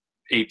jumping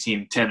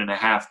 18, 10 and a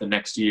half the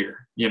next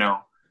year,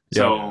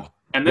 So,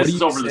 and this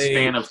is over the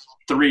span of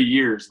 3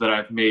 years that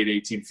I've made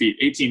 18 feet.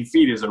 18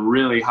 feet is a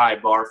really high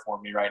bar for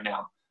me right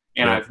now.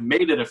 And I've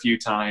made it a few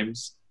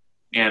times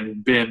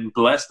and been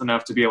blessed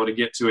enough to be able to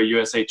get to a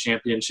USA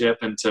Championship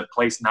and to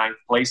place 9th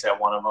place at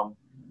one of them,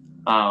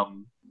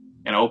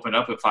 and open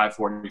up at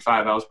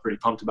 545. I was pretty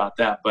pumped about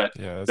that. But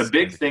the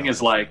big thing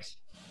is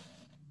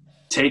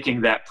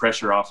taking that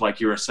pressure off, like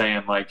you were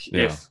saying,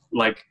 if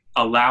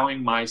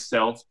allowing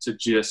myself to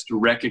just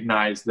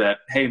recognize that,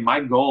 hey, my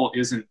goal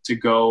isn't to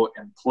go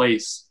and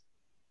place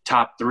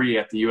top 3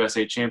 at the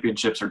USA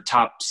Championships or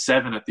top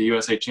 7 at the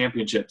USA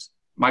Championships.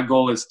 My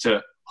goal is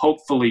to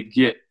hopefully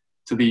get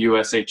to the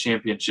USA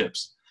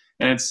Championships.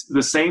 And it's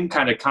the same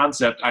kind of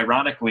concept.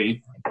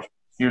 Ironically,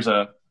 here's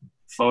a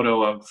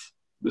photo of,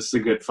 this is a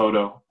good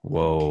photo.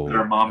 Whoa. That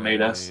our mom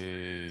made us.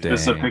 Dang.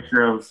 This is a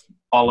picture of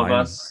all of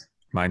us.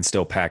 Mine's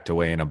still packed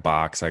away in a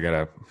box. I got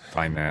to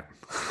find that.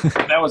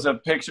 That was a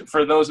picture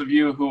for those of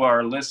you who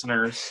are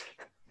listeners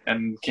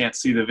and can't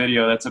see the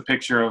video. That's a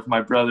picture of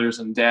my brothers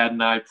and dad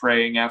and I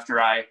praying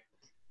after I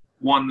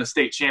won the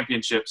state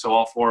championship. So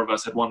all 4 of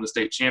us had won the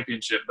state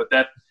championship. But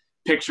that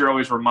picture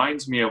always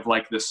reminds me of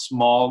the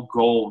small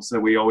goals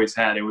that we always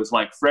had. It was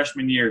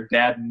freshman year,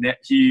 Dad,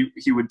 he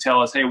would tell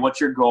us, hey,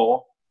 what's your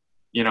goal?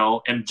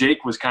 And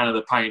Jake was kind of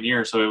the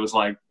pioneer. So it was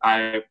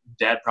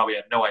Dad probably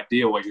had no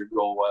idea what your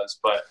goal was,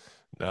 but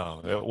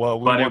no. Well,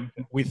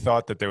 we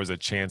thought that there was a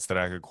chance that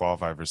I could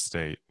qualify for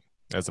state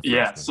as a freshman.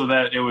 Yeah, so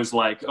that it was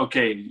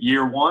okay,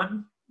 year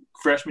 1,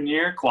 freshman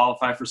year,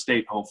 qualify for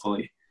state,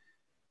 hopefully.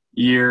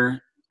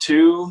 Year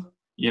 2,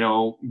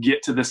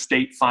 get to the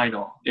state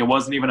final. It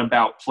wasn't even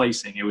about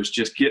placing. It was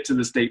just get to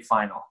the state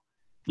final.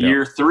 Yep.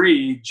 Year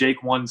 3,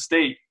 Jake won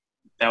state.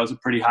 That was a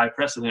pretty high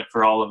precedent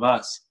for all of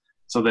us.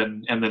 So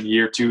then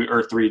year 2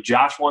 or 3,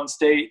 Josh won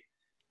state.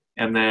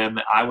 And then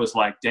I was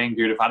dang,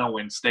 dude, if I don't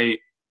win state,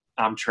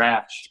 I'm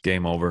trash.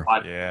 Game over.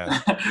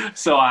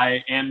 So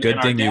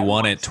good thing you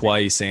won it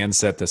twice and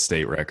set the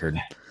state record.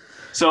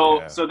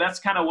 So that's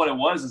kind of what it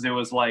was. Is it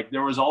was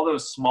there was all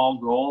those small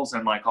goals,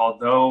 and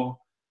although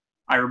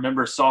I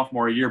remember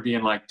sophomore year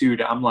being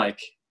dude, I'm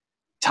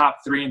top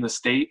 3 in the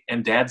state,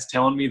 and dad's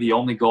telling me the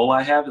only goal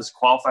I have is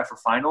qualify for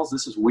finals.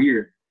 This is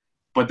weird.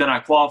 But then I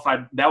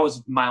qualified. That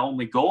was my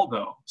only goal,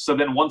 though. So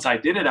then once I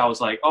did it, I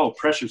was like, oh,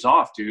 pressure's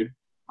off, dude.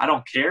 I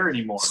don't care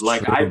anymore. It's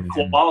like, true, I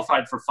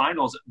qualified for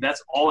finals.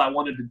 That's all I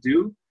wanted to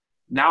do.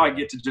 Now I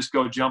get to just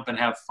go jump and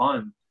have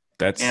fun.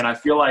 And I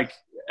feel like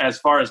as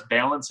far as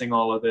balancing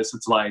all of this,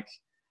 it's like,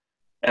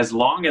 as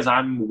long as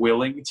I'm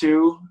willing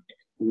to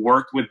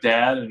work with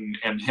dad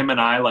and him and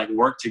I like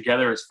work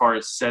together as far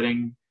as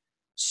setting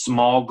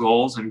small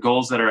goals and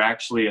goals that are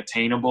actually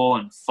attainable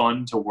and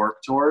fun to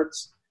work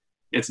towards,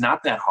 it's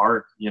not that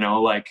hard.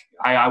 Like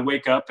I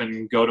wake up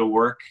and go to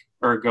work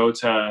or go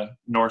to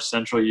North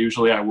Central.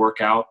 Usually I work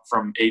out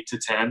from 8 to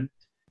 10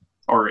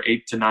 or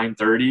 8 to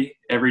 9:30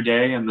 every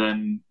day, and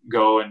then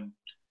go and,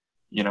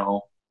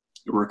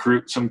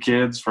 recruit some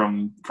kids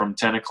from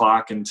 10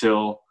 o'clock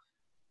until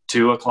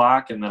 2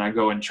 o'clock. And then I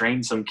go and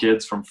train some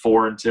kids from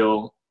 4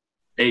 until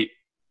 8,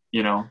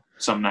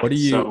 some nights.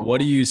 What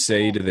do you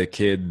say to the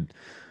kid,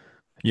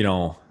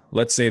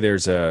 let's say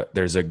there's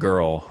a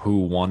girl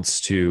who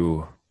wants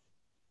to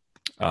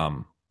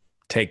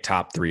take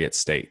top 3 at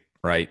state,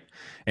 right?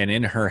 And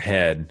in her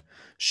head,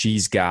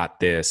 she's got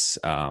this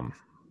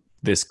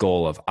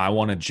goal of, I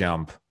want to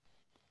jump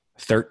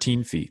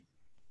 13 feet.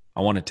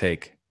 I want to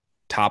take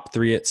top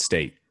 3 at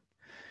state,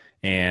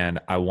 and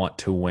I want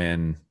to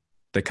win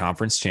the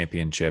conference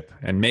championship.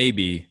 And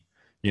maybe,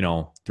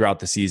 throughout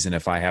the season,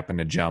 if I happen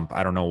to jump,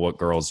 I don't know what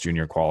girls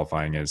junior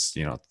qualifying is,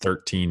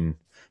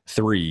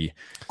 13.3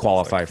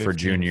 qualify like for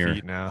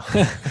junior now.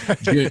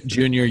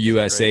 Junior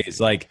USA is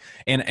like,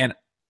 and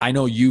I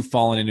know you've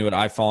fallen into it.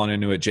 I've fallen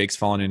into it. Jake's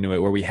fallen into it,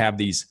 where we have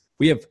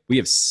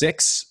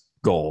 6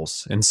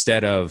 goals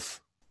instead of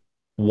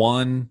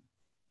one,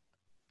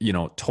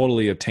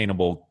 totally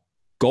obtainable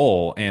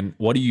goal. And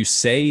what do you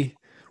say?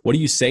 What do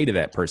you say to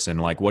that person?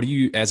 Like, what do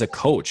you, as a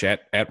coach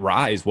at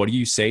Rise, what do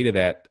you say to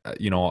that,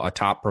 a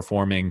top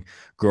performing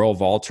girl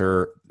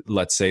vaulter,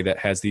 let's say, that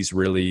has these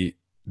really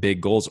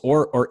big goals,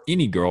 or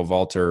any girl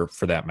vaulter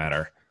for that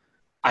matter?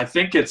 I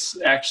think it's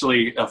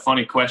actually a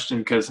funny question,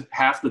 because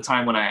half the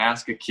time when I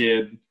ask a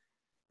kid,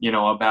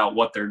 about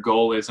what their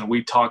goal is, and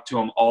we talk to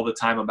them all the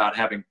time about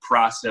having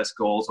process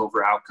goals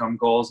over outcome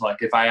goals. Like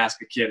if I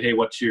ask a kid, hey,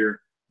 what's your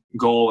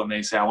goal? And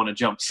they say, I want to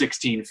jump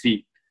 16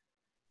 feet.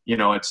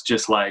 It's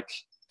just like,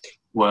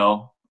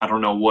 well, I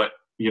don't know what,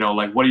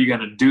 like, what are you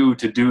going to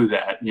do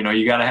that?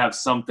 You got to have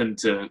something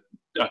to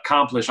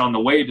accomplish on the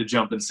way to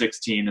jumping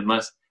 16,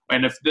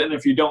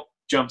 if you don't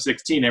jump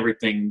 16,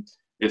 everything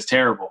is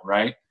terrible.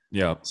 Right.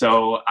 Yeah.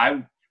 So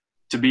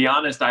to be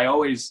honest,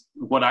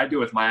 what I do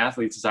with my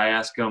athletes is I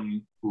ask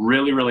them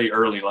really, really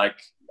early. Like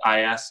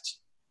I asked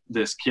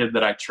this kid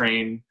that I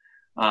train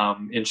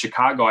in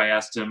Chicago, I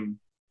asked him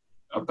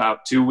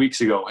about 2 weeks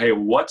ago, hey,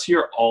 what's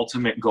your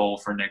ultimate goal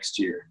for next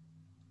year?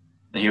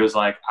 And he was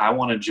like, I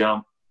want to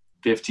jump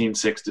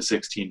 15.6 to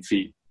 16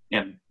 feet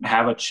and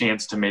have a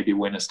chance to maybe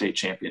win a state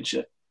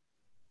championship.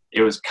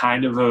 It was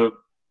kind of a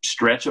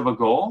stretch of a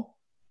goal,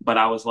 but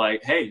I was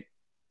like, hey,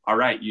 all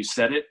right, you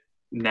said it.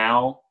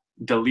 Now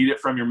delete it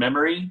from your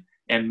memory.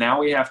 And now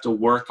we have to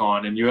work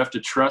on, and you have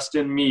to trust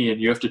in me, and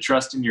you have to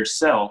trust in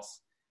yourself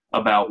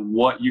about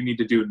what you need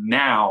to do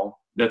now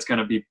that's going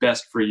to be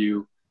best for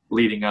you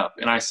leading up.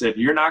 And I said,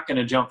 you're not going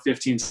to jump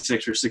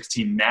 15.6 or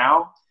 16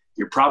 now.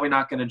 You're probably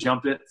not going to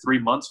jump it 3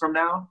 months from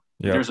now.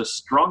 Yep. There's a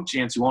strong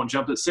chance you won't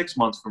jump it 6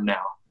 months from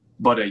now.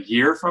 But a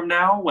year from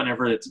now,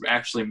 whenever it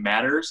actually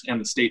matters and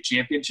the state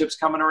championship's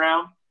coming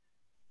around,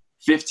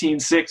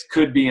 15.6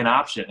 could be an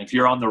option. If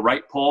you're on the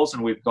right poles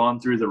and we've gone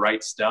through the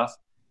right stuff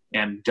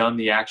and done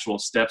the actual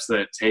steps that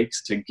it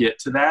takes to get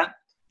to that,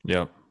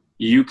 yep,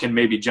 you can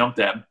maybe jump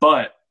that.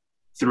 But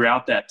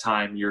throughout that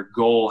time, your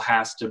goal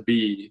has to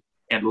be,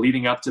 and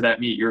leading up to that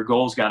meet, your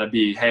goal's got to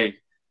be, hey,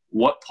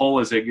 what pole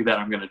is it that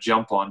I'm going to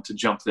jump on to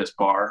jump this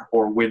bar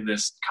or win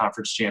this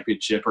conference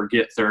championship or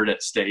get third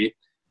at state?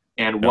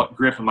 And what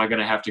grip am I going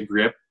to have to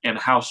grip? And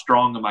how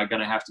strong am I going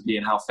to have to be?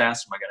 And how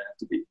fast am I going to have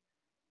to be?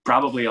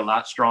 Probably a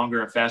lot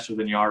stronger and faster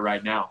than you are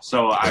right now.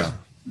 So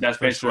that's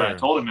basically what I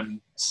told him.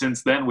 And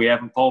since then, we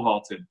haven't pole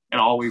vaulted. And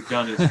all we've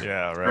done is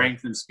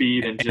strength and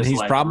speed. And just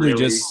he's probably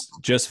really,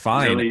 just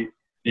fine. Really,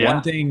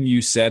 One thing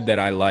you said that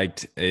I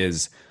liked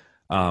is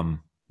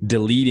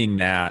deleting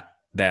that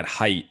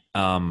height.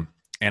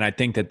 And I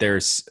think that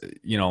there's,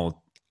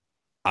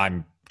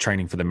 I'm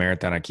training for the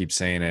marathon. I keep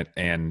saying it.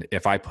 And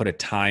if I put a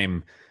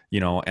time,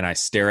 and I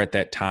stare at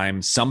that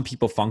time, some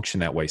people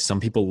function that way.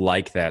 Some people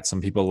like that. Some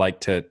people like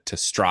to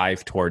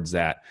strive towards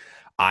that.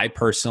 I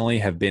personally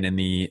have been in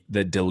the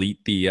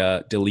delete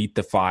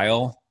the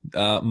file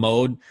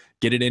mode.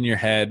 Get it in your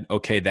head.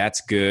 Okay,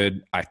 that's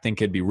good. I think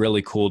it'd be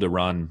really cool to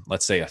run,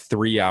 let's say, a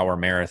 3-hour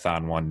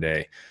marathon one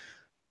day.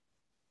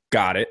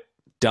 Got it.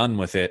 Done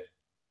with it.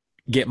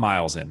 Get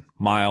miles in,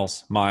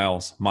 miles,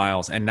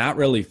 and not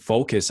really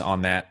focus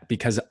on that,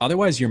 because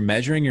otherwise you're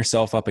measuring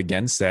yourself up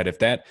against that. If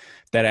that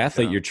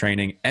athlete you're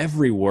training,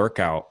 every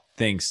workout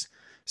thinks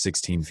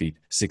 16 feet,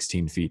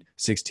 16 feet,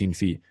 16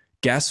 feet.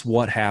 guess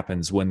what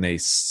happens when they,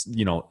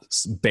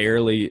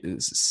 barely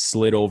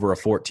slid over a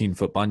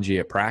 14-foot bungee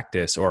at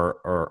practice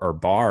or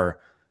bar?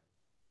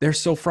 They're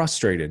so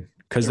frustrated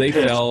because they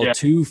fell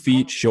 2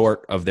 feet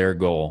short of their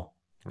goal.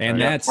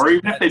 And or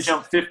even if they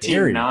jump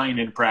 15.9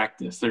 in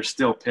practice, they're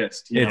still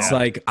pissed. It's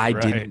like, I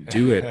didn't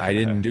do it. I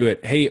didn't do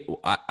it. Hey,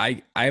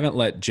 I haven't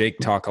let Jake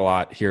talk a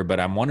lot here, but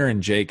I'm wondering,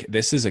 Jake,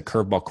 this is a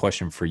curveball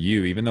question for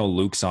you, even though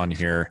Luke's on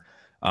here.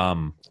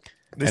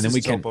 This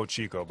is Topo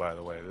Chico, by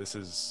the way. This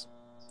is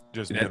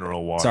just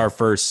mineral water. It's our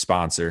first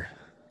sponsor.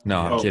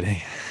 No, I'm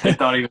kidding. I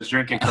thought he was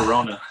drinking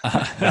Corona.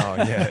 No,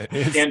 yeah.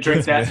 Can't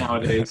drink that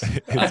nowadays.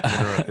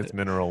 It's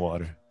mineral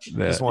water.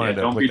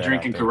 Don't be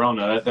drinking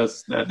Corona.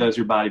 That does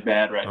your body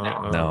bad right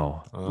now.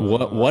 No.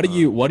 What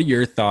are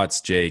your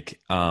thoughts, Jake?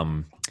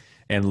 And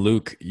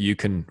Luke, you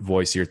can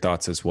voice your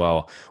thoughts as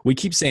well. We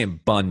keep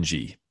saying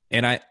bungee,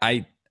 and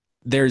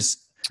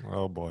there's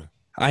oh boy.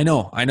 I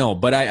know,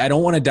 but I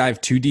don't want to dive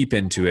too deep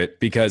into it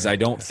because I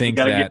don't think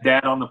you gotta get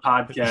Dad on the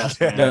podcast.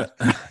 Man.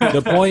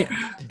 The point,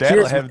 Dad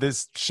will have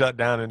this shut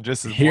down in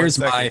just as here's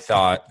my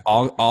thought.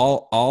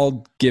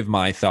 I'll give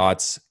my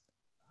thoughts,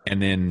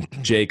 and then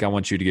Jake, I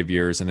want you to give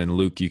yours, and then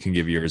Luke, you can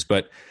give yours.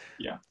 But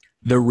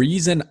the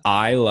reason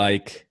I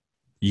like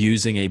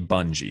using a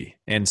bungee,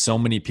 and so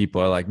many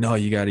people are like, no,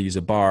 you got to use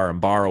a bar and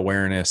bar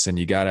awareness, and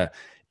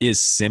is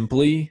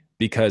simply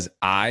because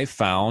I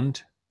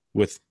found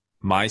with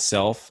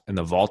myself and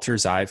the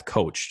vaulters I've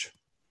coached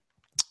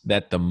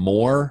that the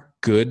more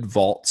good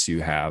vaults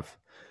you have,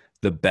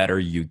 the better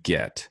you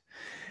get.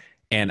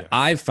 And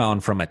I've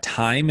found from a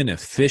time and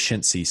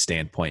efficiency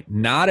standpoint,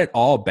 not at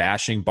all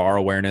bashing bar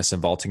awareness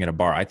and vaulting at a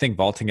bar. I think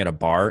vaulting at a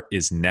bar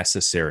is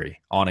necessary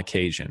on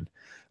occasion.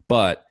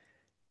 But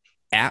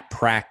at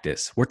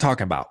practice, we're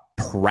talking about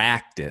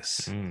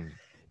practice.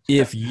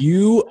 If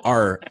you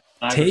are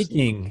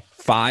taking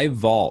 5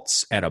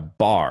 vaults at a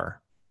bar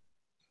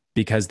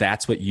because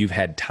that's what you've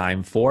had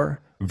time for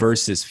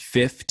versus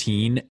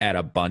 15 at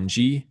a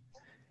bungee,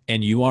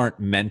 and you aren't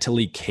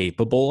mentally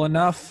capable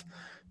enough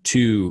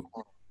to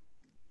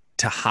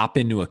hop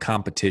into a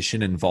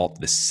competition and vault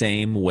the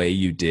same way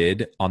you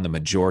did on the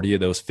majority of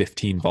those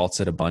 15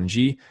 vaults at a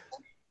bungee,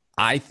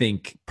 I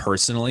think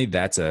personally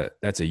that's a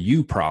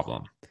you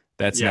problem.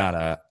 That's not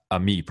a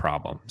me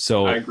problem.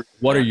 So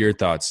what are your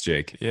thoughts,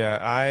 Jake? Yeah,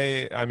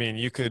 I mean,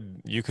 you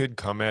could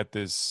come at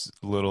this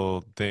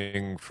little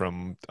thing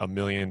from a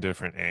million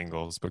different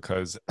angles,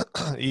 because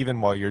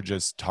even while you're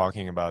just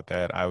talking about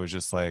that, I was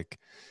just like,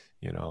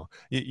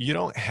 you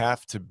don't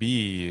have to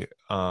be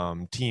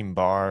team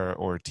bar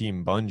or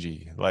team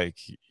bungee. Like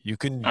you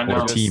can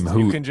team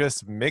hoot. You can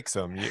just mix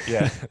them.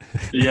 Yeah.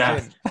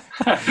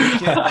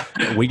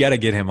 We got to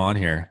get him on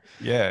here.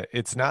 Yeah,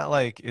 it's not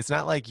like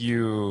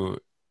you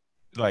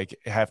like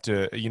have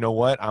to,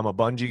 I'm a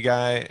bungee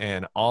guy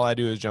and all I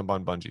do is jump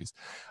on bungees,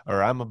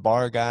 or I'm a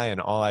bar guy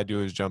and all I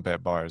do is jump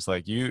at bars.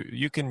 Like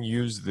you can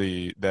use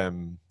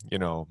them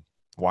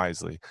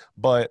wisely.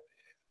 But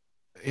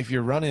if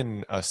you're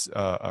running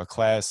a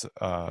class,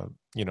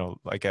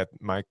 like at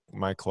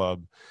my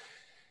club,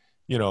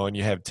 and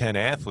you have 10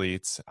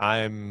 athletes,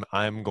 I'm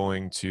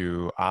going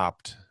to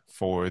opt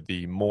for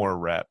the more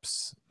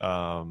reps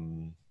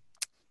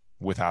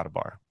without a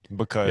bar.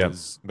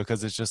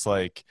 Because it's just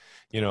like,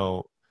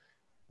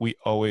 we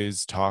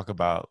always talk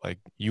about, like,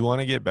 you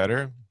want to get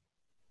better.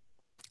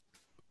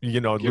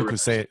 Luke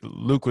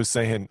was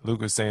saying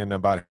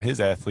about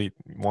his athlete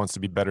wants to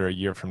be better a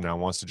year from now,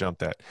 wants to jump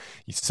that.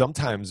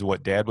 Sometimes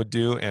what Dad would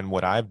do, and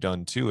what I've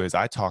done too, is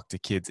I talk to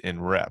kids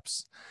in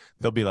reps.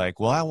 They'll be like,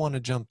 well, I want to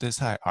jump this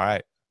high. All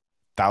right,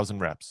 1,000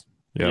 reps.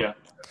 Yeah.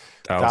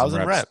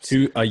 1,000 reps.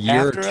 A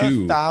year or two. After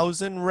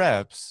 1,000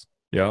 reps.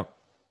 Yeah.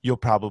 You'll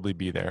probably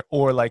be there.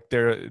 Or like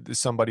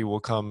somebody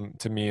will come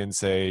to me and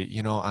say,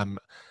 I'm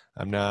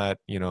not,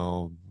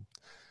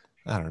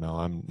 I don't know,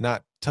 I'm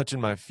not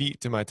touching my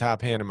feet to my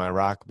top hand and my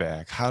rock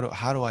back. How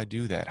do I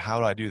do that? How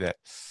do I do that?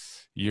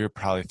 You're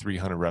probably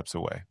 300 reps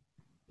away.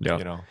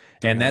 Yeah.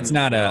 And that's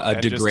not a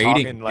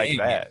degrading like thing.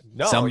 That.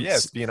 No,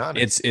 being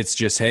honest. It's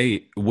just,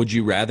 hey, would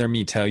you rather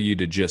me tell you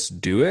to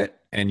just do it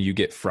and you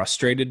get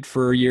frustrated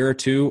for a year or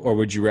two? Or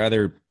would you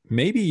rather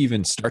maybe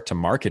even start to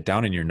mark it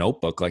down in your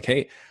notebook? Like,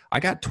 hey, I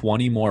got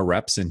 20 more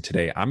reps in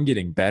today. I'm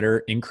getting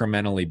better,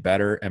 incrementally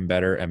better and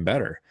better and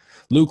better.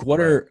 Luke,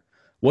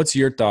 what's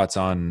your thoughts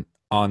on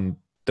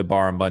the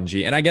bar and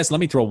bungee? And I guess let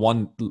me throw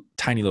one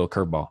tiny little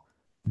curveball.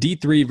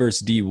 D3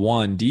 versus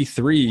D1.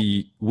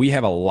 D3, we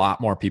have a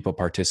lot more people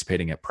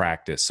participating at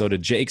practice. So to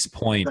Jake's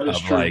point of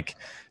true. Like,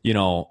 we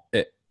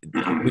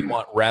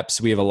want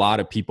reps. We have a lot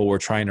of people. We're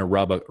trying to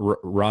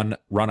run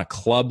a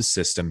club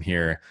system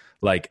here.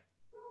 Like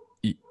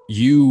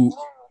you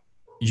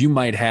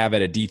might have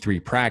at a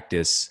D3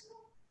 practice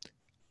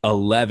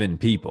 11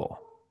 people.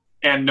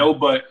 And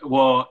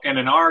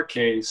in our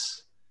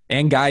case,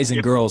 and guys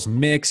and girls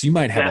mix, you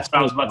might have. That's what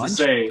I was about to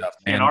say. Stuff,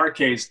 in our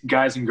case,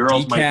 guys and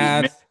girls might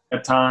be mixed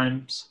at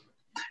times.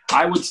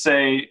 I would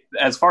say,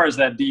 as far as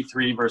that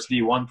D3 versus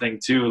D1 thing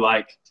too,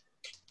 like,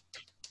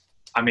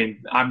 I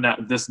mean,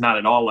 this is not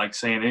at all like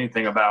saying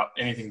anything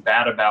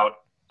bad about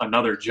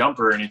another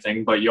jumper or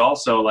anything, but you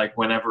also like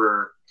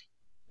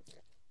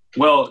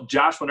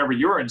Josh, whenever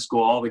you were in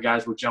school, all the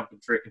guys were jumping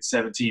freaking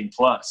 17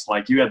 plus.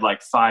 Like you had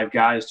like 5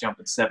 guys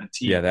jumping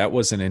 17. Yeah, that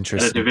was an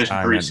interesting at a Division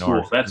time III at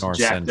school. That's North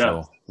jacked Central.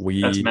 up.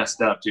 That's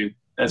messed up, dude.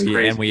 That's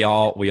crazy. And we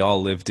all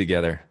lived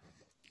together.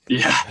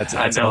 Yeah,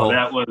 that's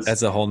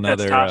a whole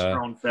nother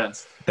testosterone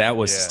fest. That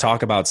was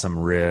talk about some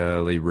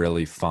really,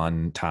 really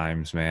fun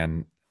times,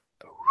 man.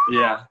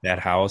 Yeah, that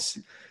house.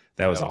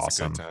 That was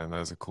awesome. A good time. That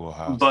was a cool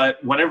house.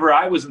 But whenever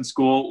I was in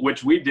school,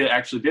 which we did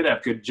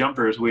have good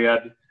jumpers.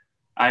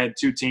 I had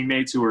 2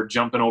 teammates who were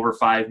jumping over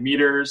 5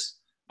 meters.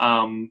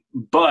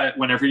 But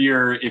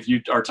if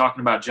you are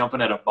talking about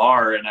jumping at a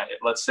bar, and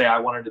let's say I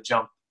wanted to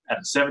jump at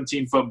a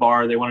 17-foot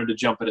bar, they wanted to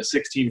jump at a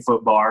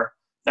 16-foot bar.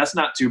 That's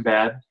not too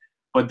bad.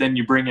 But then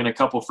you bring in a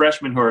couple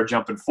freshmen who are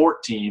jumping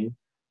 14.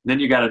 Then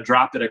you got to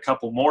drop it a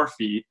couple more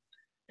feet.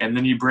 And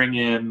then you bring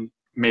in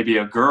maybe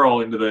a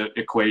girl into the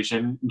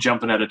equation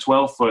jumping at a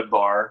 12-foot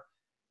bar.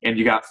 And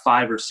you got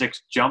 5 or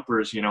 6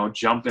 jumpers,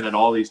 jumping at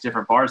all these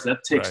different bars. That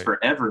takes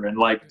forever. And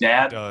like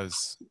Dad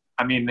does.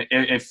 I mean,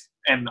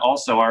 and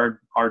also our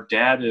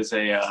dad is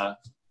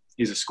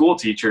he's a school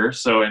teacher.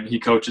 So, and he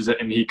coaches it,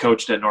 and he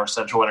coached at North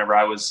Central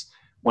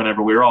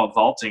whenever we were all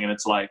vaulting. And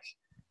it's like,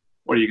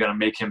 what are you going to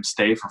make him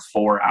stay for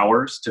 4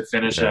 hours to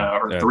finish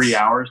 3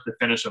 hours to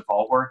finish a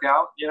vault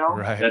workout?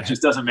 That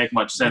just doesn't make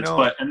much sense.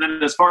 And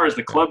then as far as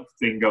the club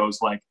thing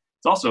goes, like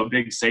it's also a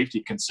big safety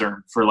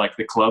concern for like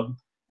the club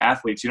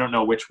athletes. You don't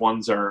know which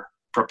ones are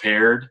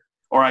prepared,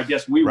 or I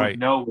guess we would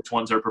know which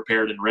ones are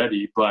prepared and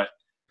ready, but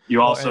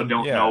you also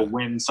don't know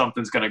when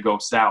something's going to go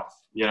south,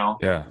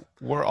 Yeah.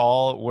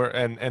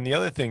 And the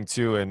other thing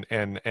too,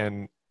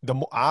 and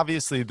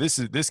obviously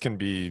this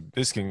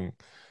can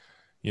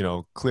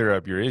clear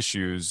up your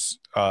issues.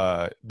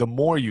 The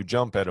more you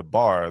jump at a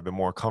bar, the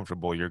more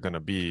comfortable you're going to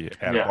be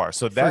at a bar.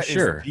 So that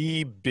is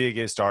the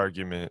biggest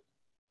argument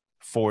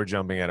for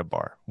jumping at a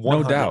bar. 100%.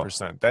 No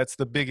doubt. That's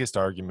the biggest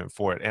argument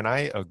for it. And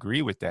I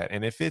agree with that.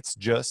 And if it's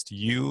just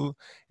you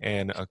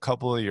and a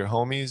couple of your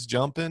homies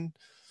jumping,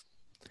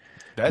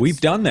 we've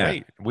done that.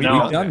 Great. We've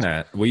done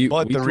that.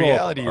 But the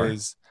reality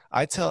is,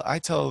 I tell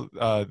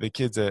the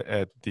kids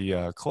at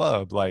the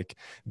club, like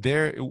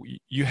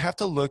you have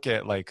to look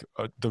at like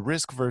the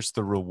risk versus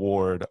the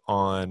reward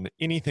on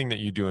anything that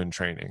you do in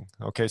training.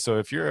 Okay, so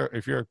if you're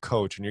a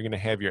coach and you're going to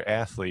have your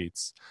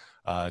athletes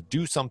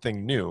do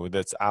something new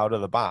that's out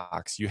of the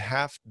box, you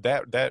have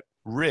that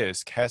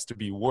risk has to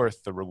be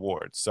worth the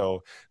reward.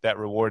 So that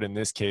reward in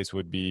this case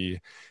would be,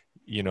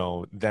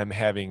 them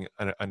having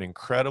an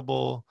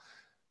incredible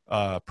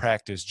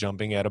practice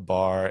jumping at a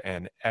bar,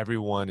 and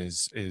everyone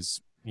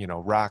is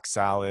rock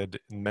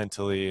solid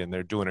mentally, and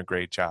they're doing a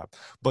great job.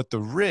 But the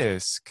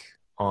risk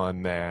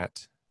on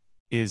that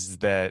is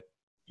that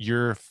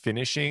you're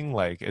finishing,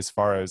 like as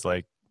far as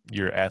like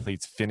your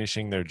athletes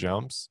finishing their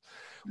jumps,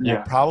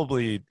 will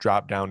probably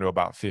drop down to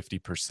about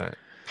 50%.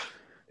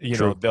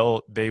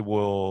 They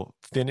will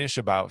finish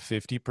about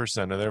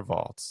 50% of their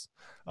vaults.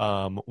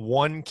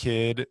 One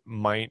kid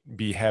might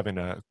be having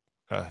the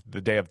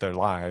day of their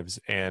lives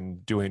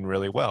and doing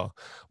really well,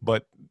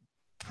 but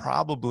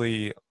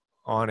probably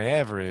on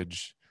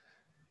average,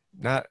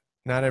 not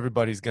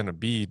everybody's going to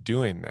be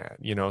doing that,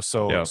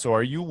 So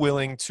are you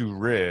willing to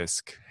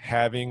risk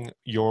having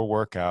your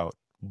workout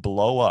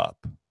blow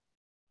up?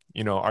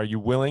 Are you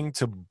willing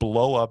to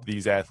blow up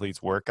these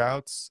athletes'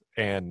 workouts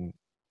and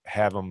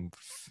have them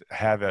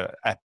have an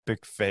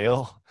epic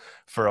fail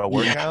for a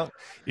workout?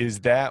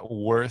 Is that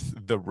worth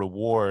the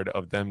reward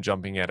of them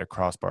jumping at a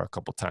crossbar a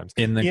couple times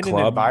in the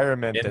club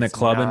environment?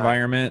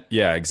 Environment,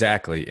 yeah,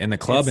 exactly. In the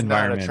club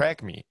environment, not a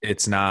track meet.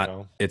 It's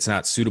not. It's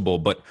not suitable.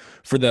 But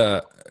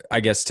for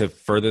I guess to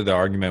further the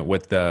argument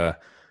with the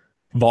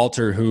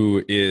vaulter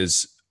who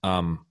is,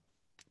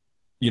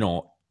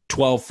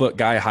 12-foot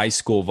guy, high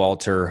school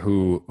vaulter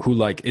who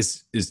like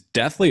is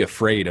deathly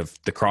afraid of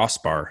the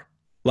crossbar,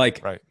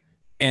 like. Right.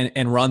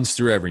 And runs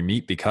through every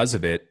meet because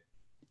of it.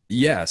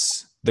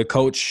 Yes, the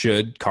coach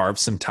should carve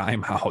some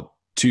time out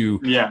to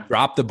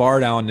drop the bar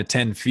down to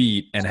 10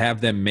 feet and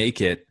have them make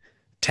it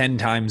 10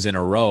 times in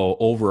a row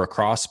over a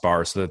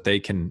crossbar so that they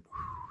can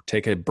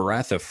take a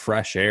breath of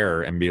fresh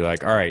air and be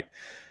like, all right,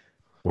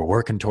 we're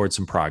working towards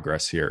some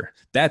progress here.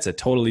 That's a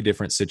totally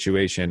different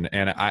situation.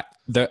 And I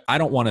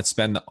don't want to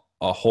spend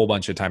a whole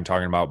bunch of time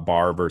talking about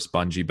bar versus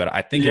bungee, but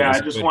I think I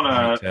just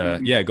want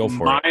to go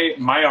for it.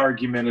 My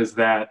argument is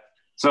that,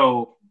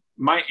 so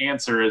my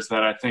answer is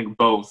that I think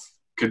both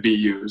could be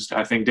used.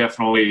 I think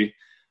bungee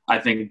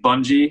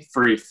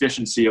for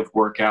efficiency of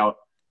workout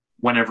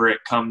whenever it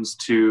comes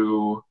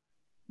to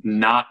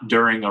not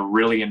during a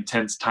really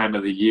intense time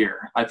of the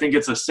year. I think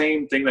it's the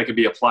same thing that could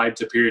be applied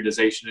to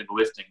periodization in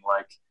lifting.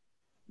 Like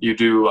you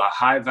do a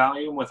high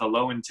volume with a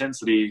low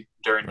intensity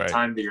during the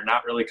time that you're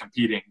not really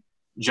competing.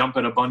 Jump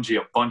at a bungee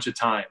a bunch of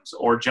times,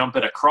 or jump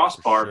at a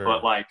crossbar,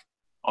 but like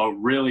a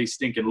really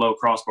stinking low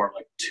crossbar,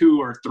 like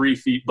 2 or 3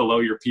 feet below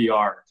your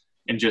PR,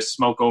 and just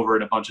smoke over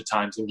it a bunch of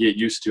times and get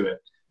used to it.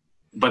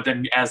 But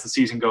then as the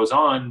season goes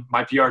on,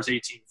 my PR is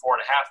 18.4.5.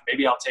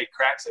 Maybe I'll take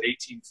cracks at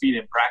 18 feet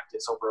in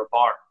practice over a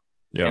bar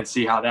and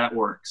see how that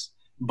works.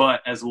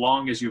 But as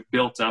long as you've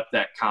built up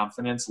that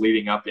confidence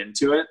leading up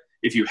into it,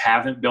 if you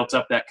haven't built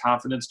up that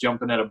confidence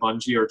jumping at a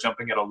bungee or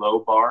jumping at a low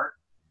bar,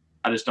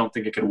 I just don't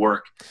think it could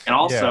work. And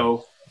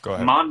also,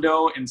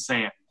 Mondo and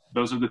Sam,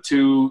 those are the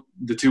two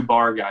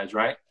bar guys,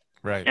 right?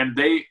 Right. And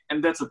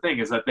that's the thing,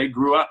 is that they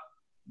grew up,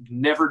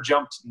 never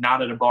jumped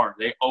not at a bar.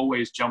 They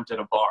always jumped at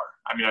a bar.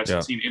 I mean,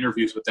 I've seen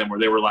interviews with them where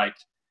they were like,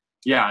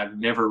 yeah, I've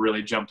never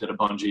really jumped at a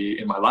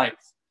bungee in my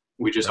life.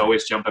 We just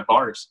always jump at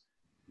bars.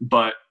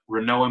 But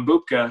Renaud and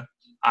Bubka,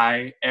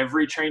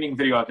 every training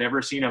video I've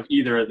ever seen of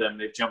either of them,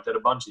 they've jumped at a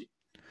bungee.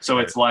 So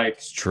it's like,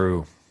 it's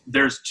true.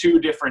 There's two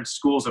different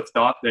schools of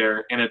thought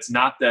there. And it's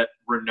not that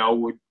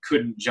Renaud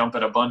couldn't jump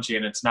at a bungee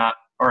and it's not,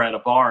 or at a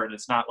bar, and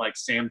it's not like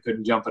Sam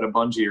couldn't jump at a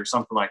bungee or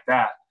something like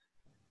that.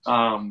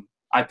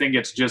 I think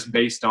it's just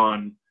based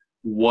on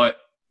what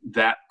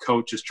that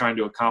coach is trying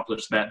to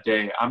accomplish that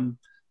day. I'm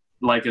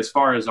like, as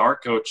far as our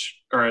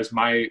coach, or as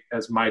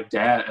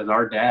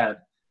our dad,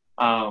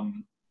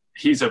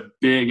 he's a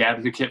big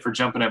advocate for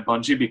jumping at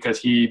bungee because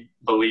he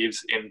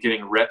believes in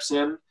getting reps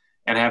in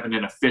and having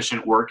an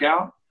efficient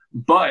workout.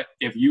 But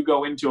if you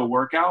go into a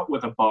workout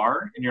with a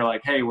bar and you're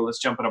like, hey, well, let's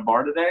jump at a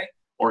bar today,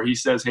 or he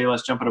says, hey,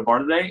 let's jump at a bar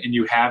today, and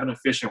you have an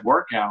efficient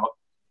workout,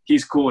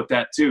 he's cool with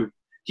that too.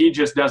 He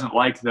just doesn't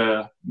like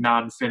the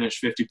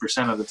non-finish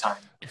 50% of the time.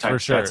 For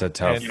sure. That's a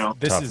tough,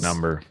 tough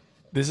number.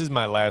 This is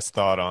my last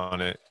thought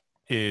on it,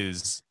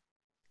 is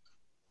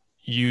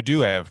you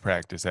do have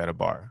practice at a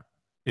bar.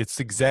 It's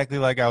exactly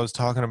like I was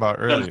talking about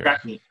earlier.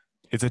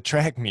 It's a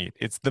track meet.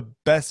 It's the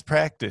best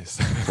practice.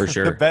 For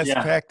sure. The best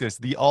practice.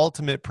 The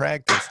ultimate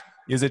practice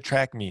is a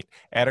track meet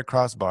at a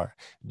crossbar.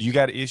 Do you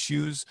got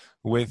issues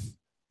with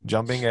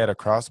jumping at a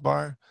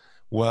crossbar?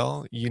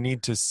 Well, you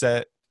need to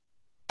set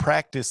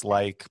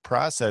practice-like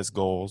process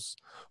goals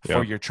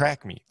for your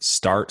track meet.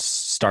 Start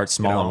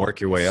small and work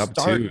your way up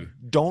too.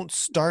 Don't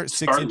start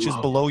 6 inches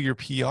below your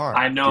PR.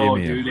 I know,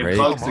 dude. It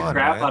bugs the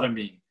crap out of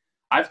me.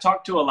 I've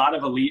talked to a lot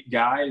of elite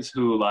guys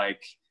who,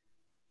 like,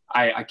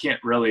 I can't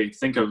really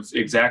think of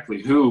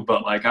exactly who,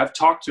 but like I've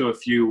talked to a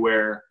few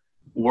where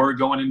we're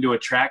going into a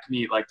track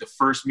meet, like the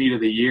first meet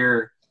of the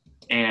year,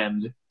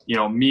 and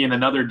me and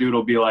another dude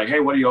will be like, hey,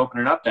 what are you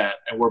opening up at?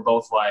 And we're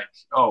both like,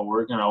 oh,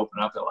 we're going to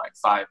open up at like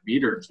 5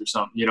 meters or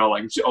something,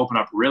 like just open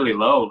up really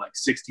low, like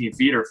 16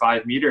 feet or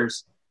 5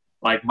 meters.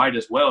 Like, might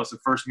as well, it's the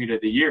first meet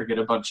of the year, get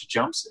a bunch of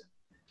jumps in.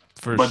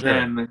 But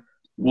then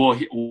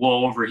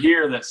we'll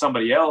overhear that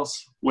somebody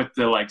else with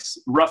the like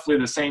roughly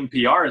the same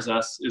PR as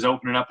us is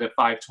opening up at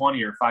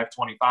 520 or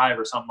 525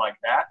 or something like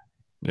that.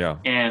 Yeah.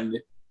 And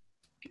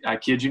I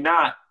kid you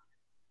not,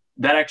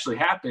 that actually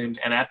happened.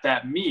 And at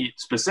that meet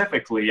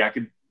specifically, I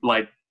could,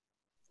 like,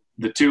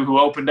 the two who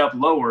opened up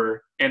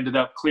lower ended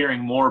up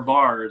clearing more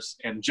bars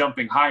and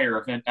jumping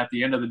higher at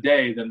the end of the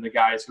day than the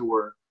guys who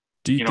were,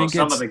 do you think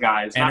some of the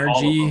guys, energy not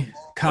all of them,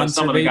 but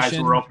some of the guys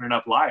who were conservation? opening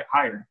up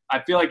higher. I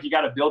feel like you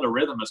got to build a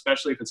rhythm,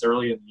 especially if it's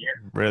early in the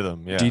year.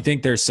 Rhythm, yeah. Do you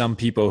think there's some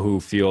people who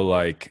feel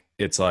like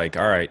it's like,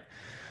 all right,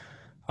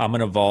 I'm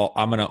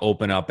gonna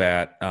open up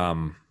at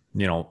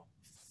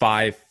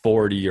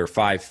 540 or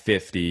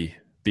 550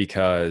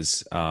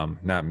 because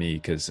not me,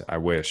 because I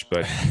wish,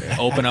 but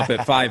open up at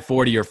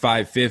 540 or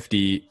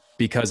 550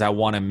 because I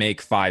want to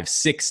make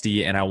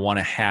 560 and I want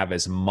to have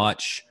as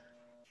much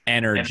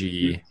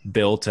energy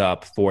built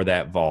up for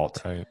that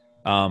vault. Right.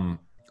 I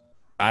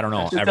don't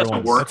know.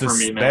 Doesn't work for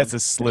me, man. That's a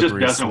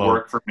slippery It just doesn't slope.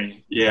 work for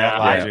me.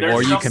 Yeah.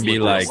 Or you can be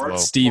like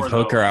Steve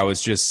Hooker. Though. I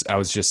was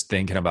just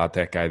thinking about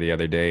that guy the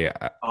other day. He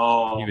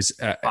was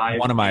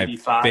one of my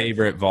 585.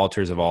 favorite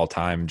vaulters of all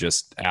time.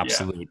 Just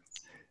absolute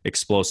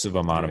explosive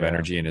amount of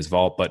energy in his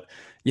vault. But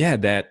yeah,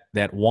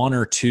 that 1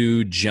 or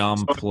 2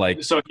 jump,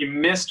 so he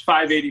missed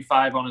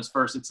 585 on his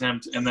first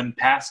attempt, and then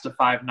passed to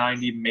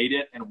 590, made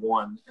it, and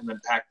won, and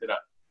then packed it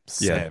up.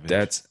 Savage.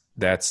 Yeah,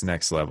 that's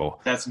next level.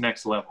 That's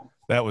next level.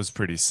 That was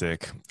pretty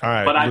sick. All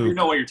right, but Luke. I do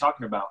know what you're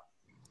talking about,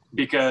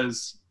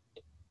 because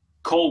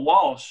Cole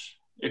Walsh,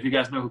 if you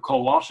guys know who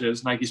Cole Walsh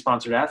is, Nike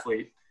sponsored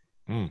athlete.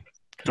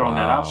 Throwing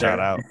that out there. Shout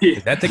out.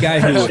 Is that the guy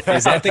who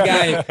is that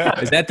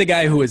the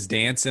guy who was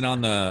dancing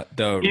on the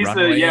He's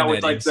runway in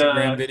with that like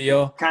Instagram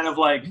video? Kind of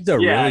like he's a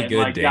really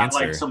good and dancer.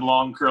 Got like some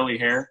long curly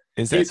hair.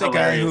 Is that He's the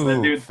guy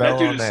hilarious. who fell that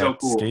dude on is that so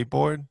cool.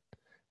 skateboard?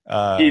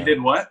 He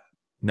did what?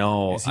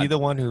 No, is he the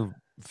one who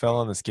fell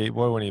on the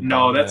skateboard when he?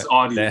 No, that's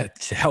Audie. That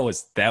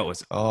was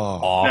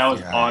awful. That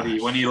was Audie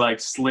when he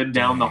like slid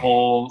down the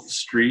whole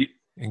street.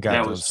 And got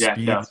that was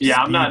jacked up.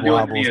 Yeah, I'm not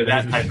doing any of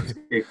that type of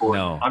skateboard.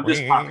 No, I'm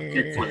just popping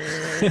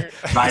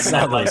kickflips. Riding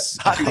that like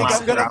I think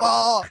I'm gonna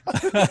fall.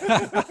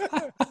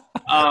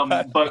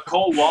 But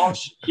Cole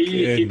Walsh,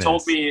 he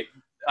told me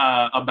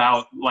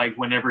about like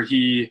whenever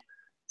he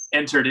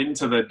entered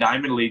into the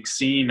Diamond League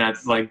scene, that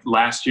like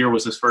last year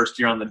was his first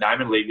year on the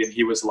Diamond League, and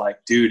he was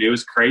like, dude, it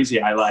was crazy.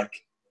 I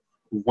like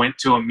went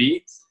to a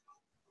meet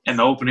and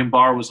the opening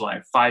bar was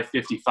like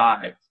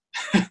 555.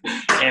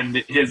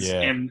 and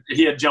and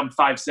he had jumped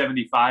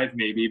 575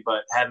 maybe,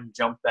 but hadn't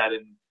jumped that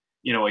in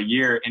a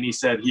year. And he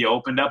said he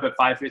opened up at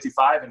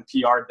 555 and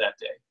PR'd that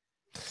day.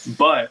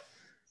 But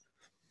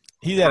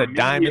he's at a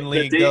diamond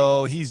league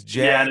though. He's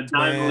jacked. Yeah, at a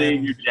diamond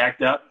league, you're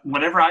jacked up.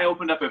 Whenever I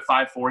opened up at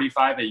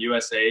 545 at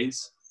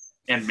USA's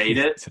and made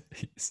it,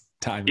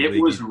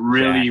 it was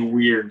really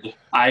weird.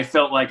 I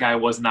felt like I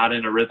was not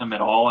in a rhythm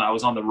at all. I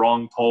was on the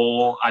wrong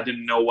pole. I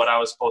didn't know what I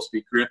was supposed to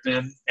be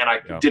gripping, and I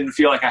didn't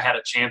feel like I had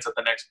a chance at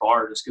the next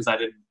bar just because I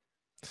didn't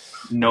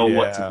know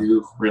what to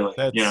do. Really,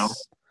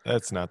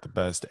 That's not the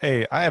best.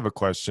 Hey, I have a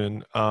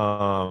question.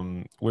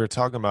 We were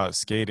talking about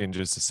skating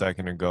just a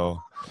second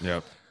ago.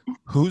 Yep.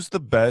 Who's the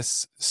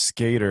best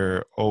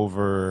skater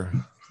over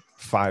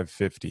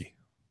 550?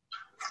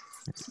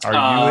 Are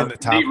you in the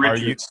top?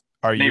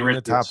 Are you in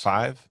the top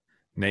 5?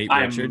 Nate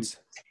Richards.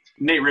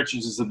 Nate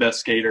Richards is the best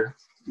skater.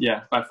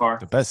 Yeah, by far.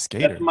 The best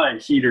skater. That's my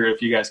heater.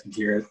 If you guys can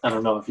hear it, I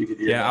don't know if you could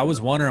hear it. Yeah, I was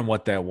wondering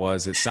what that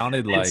was. It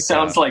sounded like it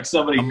sounds like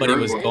somebody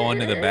was going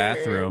to the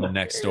bathroom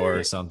next door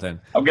or something.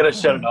 I'm gonna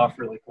shut it off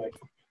really quick.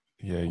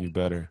 Yeah, you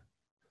better.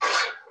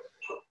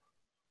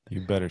 You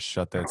better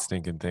shut that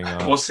stinking thing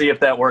off. We'll see if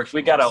that works.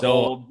 We got an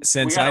old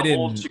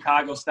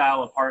Chicago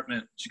style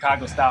apartment,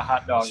 Chicago style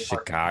hot dog.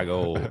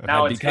 Chicago.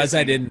 Now because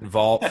I didn't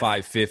vault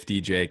 550,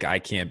 Jake, I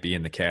can't be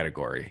in the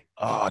category.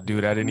 Oh,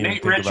 dude, I didn't even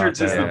think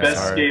Richards about that. is the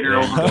best skater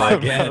over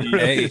 550.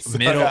 Hey,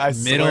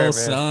 middle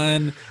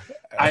son.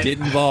 I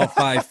didn't vault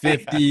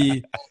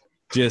 550.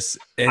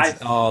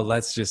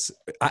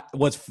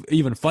 What's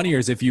even funnier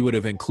is if you would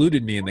have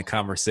included me in the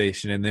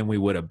conversation and then we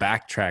would have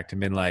backtracked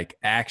and been like,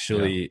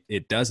 actually,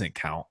 it doesn't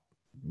count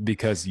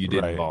because you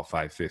didn't vault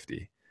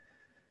 550.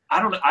 I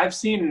don't know. I've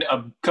seen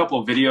a couple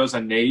of videos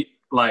of Nate.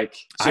 Like,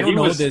 so I don't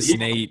know this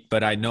Nate,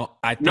 but I think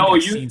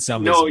I've seen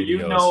some of his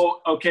videos.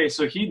 Okay,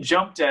 so he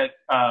jumped at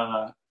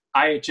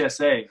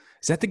IHSA.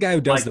 Is that the guy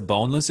who does the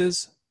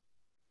bonelesses?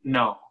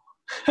 No.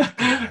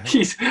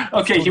 He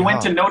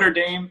went to Notre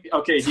Dame.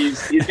 Okay,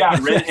 he's got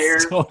red hair.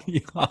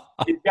 He's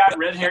got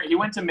red hair. He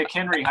went to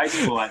McHenry High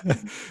School, I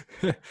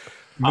think.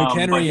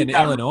 McHenry in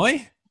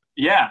Illinois?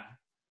 Yeah.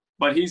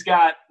 But he's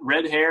got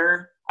red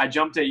hair. I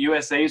jumped at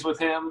USA's with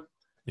him.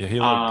 Yeah, he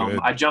looked good.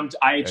 I jumped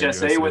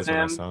IHSA with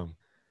him.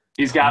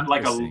 He's got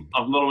like a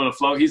little bit of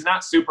flow. He's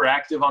not super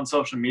active on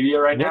social media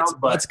right now,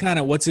 but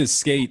what's his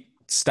skate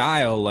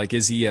style? Like,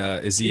 he's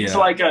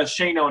like a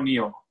Shane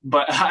O'Neill,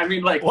 but I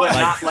mean, like, what?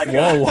 Not like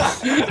whoa.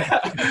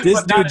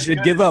 This dude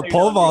should give up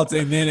pole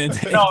vaulting then and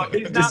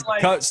he's just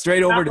cut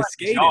straight over to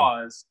skating.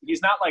 Jaws.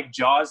 He's not like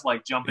Jaws,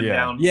 like jumping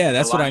down. Yeah,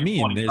 that's what I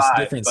mean. There's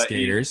different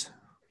skaters.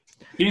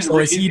 Can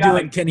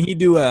he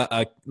do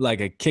a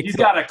kick? He's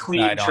got a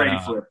clean tray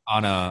flip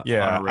on a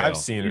rail. I've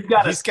seen it.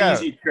 He's got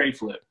a easy tray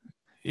flip.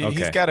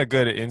 He's got a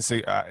good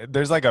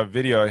there's like a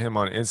video of him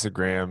on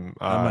Instagram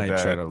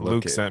that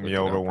Luke sent me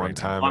over one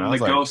time on the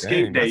Go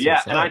Skate Day.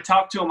 Yeah, and I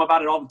talked to him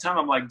about it all the time.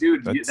 I'm like,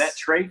 dude, that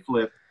tray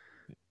flip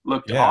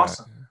looked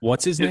awesome.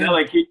 What's his name?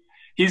 Like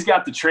he's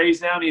got the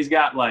trays down. He's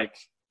got like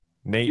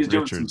Nate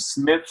doing some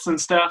Smiths and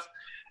stuff.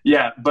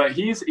 Yeah, but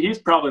he's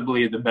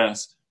probably the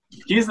best.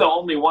 He's the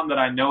only one that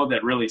I know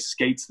that really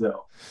skates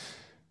though.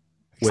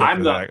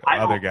 I'm the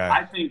other guy.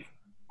 I think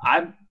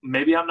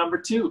maybe I'm number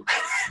 2.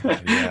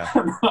 Yeah.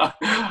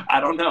 I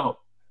don't know.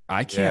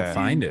 I can't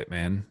find it,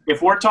 man.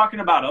 If we're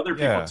talking about other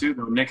people too,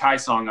 though, Nick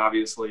Highsong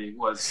obviously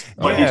was,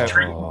 but he's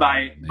trained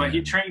but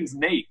he trains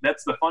Nate.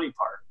 That's the funny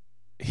part.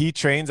 He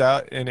trains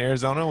out in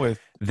Arizona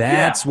with.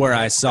 That's where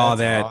I saw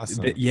that.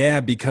 Awesome. Yeah,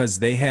 because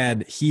he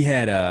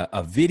had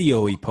a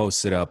video he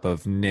posted up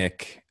of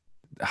Nick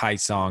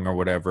Highsong or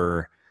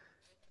whatever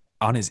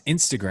on his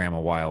Instagram a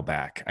while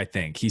back, I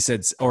think. He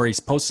said, or he's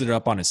posted it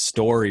up on his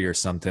story or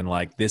something,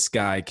 like this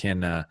guy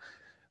can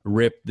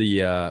rip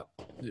the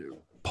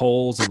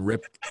poles and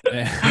rip. I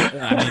mean,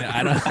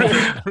 I don't.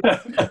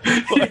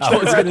 I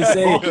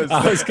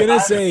was gonna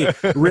say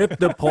rip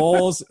the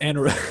poles and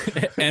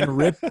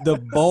rip the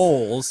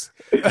bowls,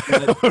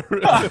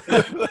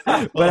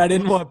 but I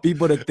didn't want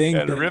people to think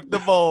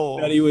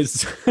that he was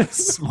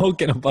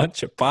smoking a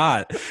bunch of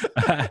pot.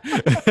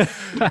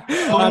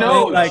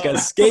 Like a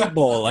skate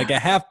bowl, like a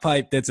half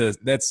pipe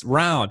that's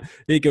round.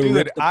 He can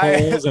rip the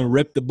poles and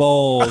rip the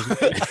bowls.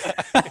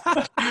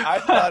 I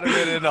thought of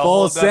it in a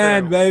full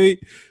send, baby.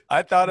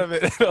 I thought of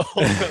it in a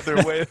whole other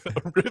way.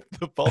 Rip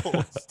the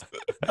bowls.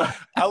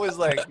 I was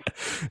like,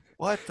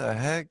 what the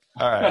heck?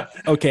 All right.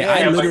 Okay,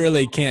 I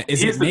literally can't.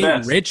 Is it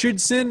Nate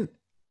Richardson?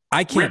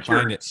 I can't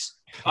find it.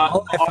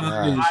 All I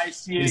found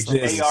is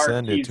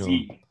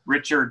RICHARTZ.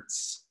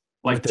 Richards.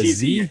 Like with a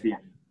Z?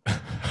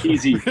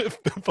 Easy.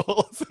 Rip the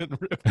balls and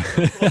rip the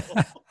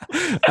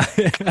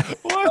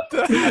balls. What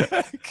the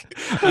heck?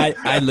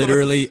 I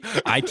literally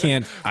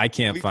can't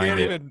find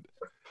it.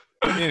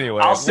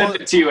 Anyway, I'll send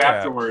it to you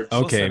afterwards.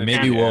 Okay,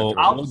 maybe we'll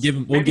give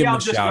him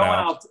a shout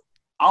out.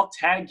 I'll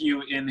tag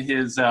you in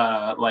his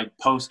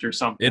post or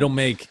something. It'll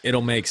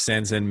make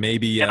sense, and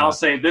maybe I'll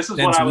say this is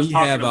what I was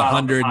talking about. We have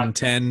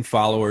 110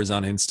 followers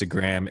on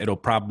Instagram. It'll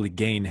probably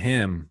gain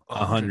him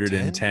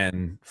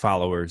 110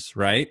 followers,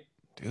 right?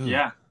 Dude.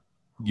 Yeah.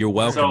 You're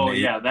welcome. So mate.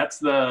 yeah, that's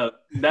the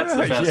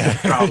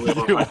best. Probably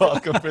You're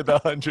welcome for the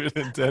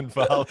 110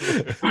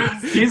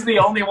 followers. He's the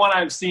only one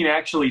I've seen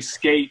actually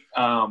skate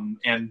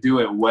and do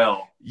it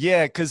well.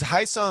 Yeah, because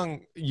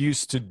Haisung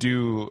used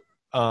to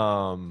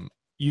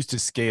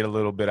skate a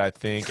little bit, I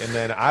think, and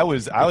then I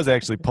was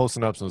actually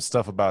posting up some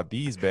stuff about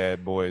these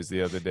bad boys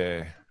the other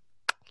day.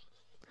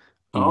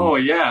 Oh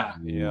yeah.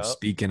 Yep.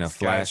 Speaking of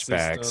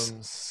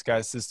flashbacks,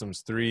 Sky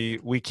Systems 3.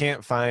 We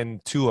can't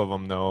find two of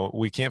them though.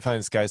 We can't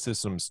find Sky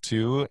Systems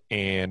 2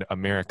 and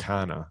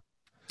Americana.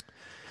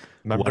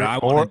 Remember,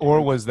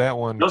 or was that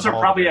one? Those are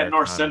probably Americana at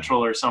North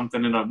Central or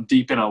something,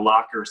 deep in a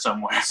locker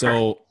somewhere.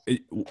 So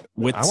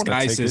with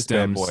Sky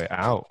Systems, boy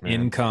out, man.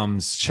 in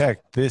comes,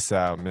 check this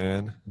out,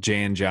 man.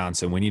 Jan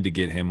Johnson. We need to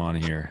get him on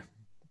here.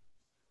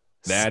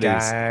 That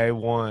Sky is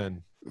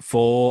One.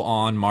 Full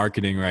on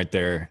marketing right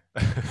there.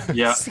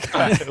 Yeah.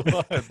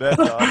 That's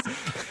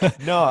awesome.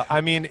 No,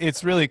 I mean,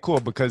 it's really cool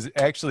because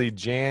actually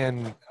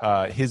Jan,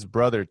 his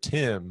brother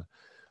Tim,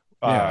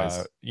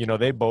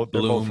 they're both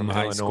from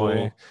High Illinois.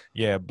 School.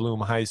 Yeah,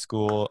 Bloom High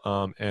School.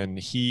 And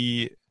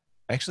he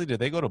actually, did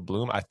they go to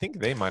Bloom? I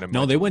think they might have.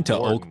 No, they went to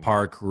Oak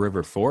Park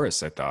River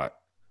Forest, I thought.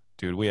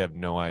 Dude, we have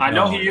no idea. I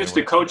know he used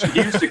to coach.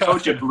 He used to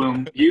coach at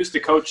Bloom. He used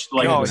to coach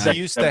he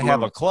used to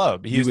have a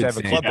club. He used to have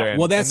a club there.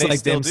 Well, that's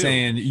like them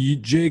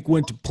saying Jake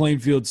went to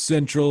Plainfield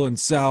Central and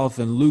South,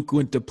 and Luke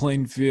went to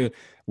Plainfield.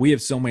 We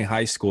have so many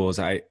high schools.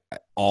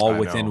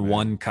 Within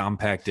one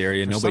compact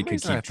area. Nobody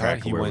could keep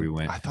track of where we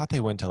went. I thought they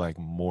went to like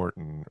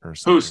Morton or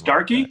something. Who,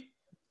 Starkey? Like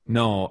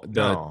no,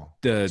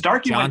 the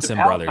Starkey Johnson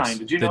went to brothers. Palatine.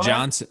 Did you know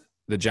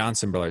the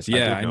Johnson brothers.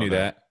 Yeah, I knew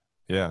that.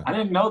 Yeah, I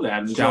didn't know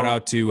that. Shout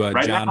out to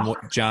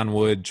John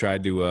Wood.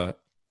 Tried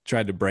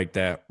to break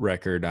that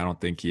record. I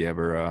don't think he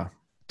ever.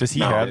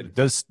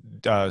 Does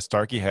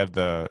Starkey have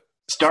the?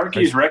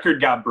 Starkey's record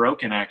got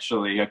broken.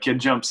 Actually, a kid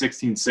jumped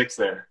 16.6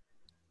 there,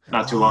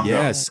 not too long ago.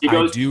 Yes, he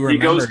goes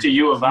to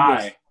U of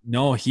I.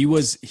 No, he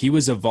was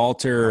a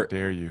vaulter. How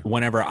dare you?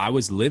 Whenever I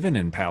was living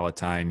in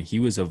Palatine,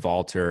 he was a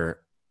vaulter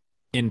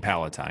in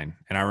Palatine,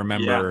 and I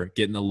remember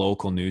getting the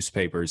local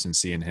newspapers and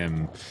seeing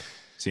him.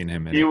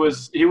 He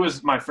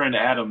was my friend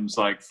Adam's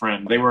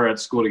friend. They were at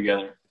school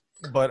together.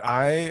 But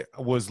I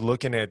was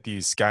looking at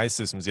these Sky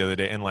Systems the other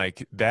day, and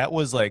that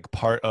was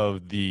part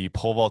of the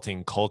pole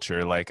vaulting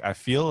culture. I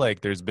feel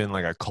like there's been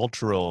a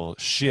cultural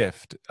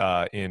shift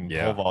in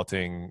pole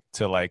vaulting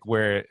to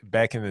where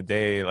back in the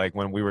day,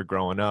 when we were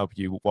growing up,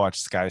 you watch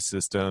Sky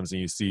Systems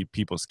and you see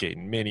people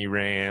skating mini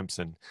ramps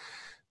and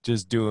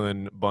just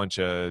doing a bunch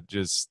of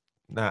just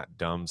not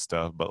dumb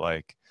stuff, but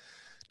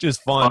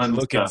just fun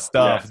looking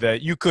stuff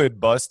that you could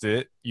bust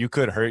it, you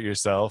could hurt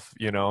yourself,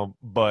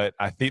 but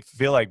I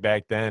feel like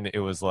back then it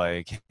was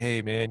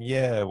hey man,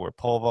 we're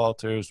pole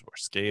vaulters, we're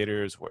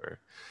skaters, we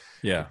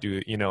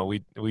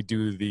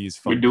do these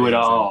fun we do it things.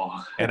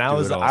 all. And I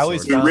always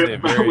found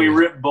it very, we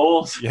rip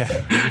bowls.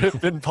 Yeah,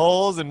 ripping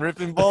poles and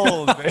ripping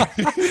bowls.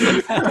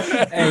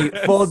 Hey,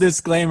 full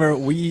disclaimer,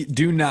 we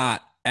do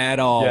not at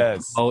all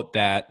promote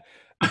that,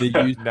 the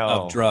use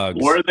of drugs.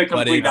 We're the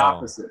complete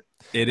opposite.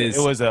 It is.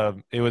 It was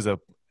a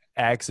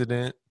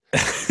accident.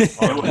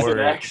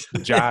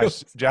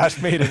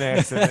 Josh made an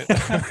accident.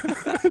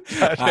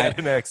 Josh had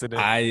an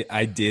accident.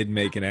 I did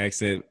make an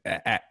accident.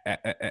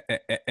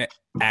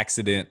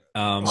 Accident.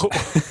 What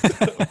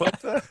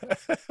the?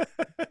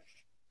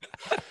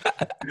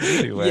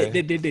 Anyway,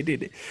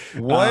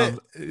 what?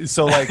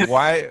 So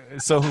why?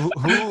 So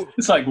who?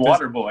 It's like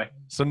Waterboy.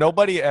 So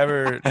nobody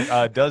ever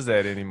does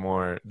that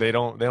anymore. They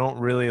don't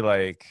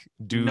really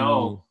do.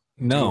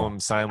 No, them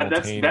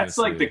simultaneously. That's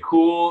the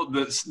cool.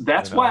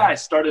 That's why I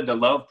started to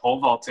love pole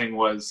vaulting.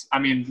 Was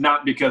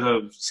not because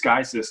of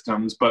Sky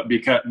Systems, but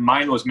because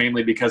mine was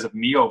mainly because of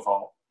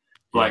NeoVault.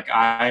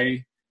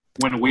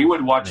 When we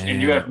would watch, and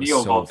you have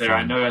NeoVault there.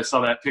 I know I saw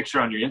that picture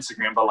on your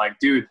Instagram, but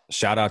dude,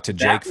 shout out to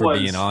Jake for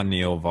being on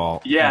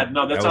NeoVault. Yeah,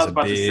 no, that's what I was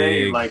about to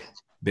say.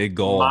 Big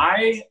goal.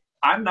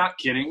 I'm not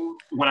kidding.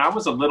 When I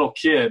was a little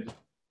kid,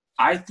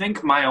 I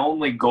think my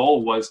only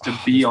goal was to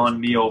be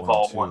on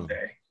NeoVault one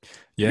day.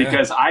 Yeah.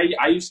 Because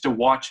I used to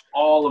watch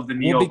all of the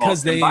NeoVault. Well,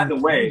 because they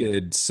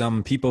included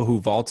some people who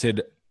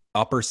vaulted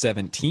upper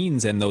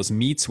 17s and those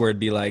meets where it'd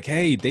be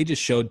hey, they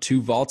just showed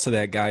 2 vaults of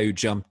that guy who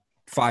jumped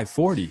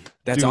 540.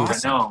 That's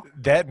awesome. I know.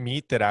 That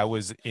meet that I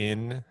was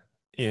in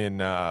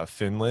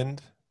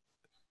Finland,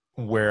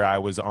 where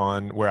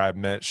I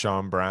met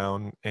Sean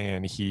Brown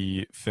and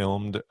he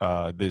filmed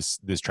this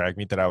track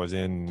meet that I was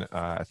in.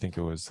 I think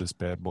it was this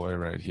bad boy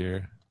right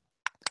here,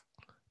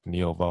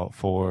 NeoVault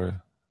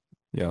 4.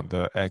 Yeah,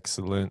 the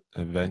excellent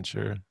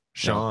adventure.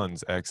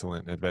 Sean's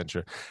excellent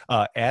adventure.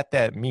 At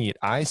that meet,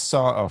 I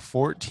saw a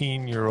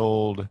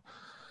 14-year-old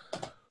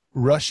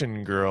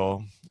Russian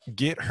girl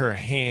get her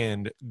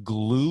hand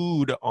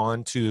glued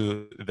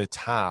onto the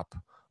top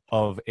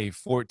of a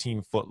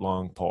 14-foot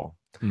long pole.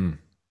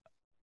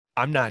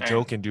 I'm not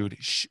joking, dude.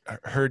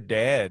 Her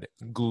dad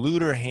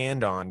glued her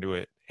hand onto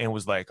it and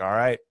was all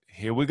right,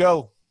 here we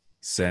go.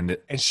 Send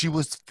it. And she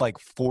was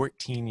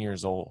 14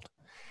 years old.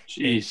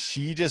 Jeez. And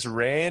she just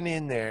ran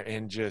in there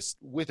and just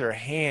with her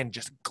hand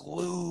just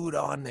glued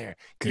on there.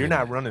 You're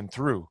not running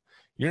through.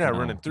 You're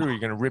going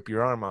to rip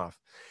your arm off.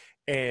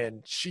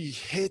 And she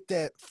hit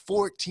that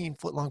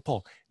 14-foot long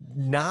pole,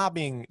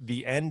 knobbing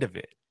the end of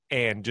it,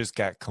 and just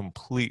got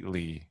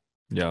completely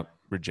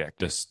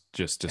rejected.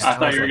 Just I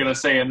thought you were going to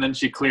say, and then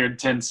she cleared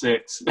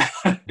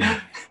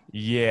 10-6.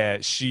 Yeah,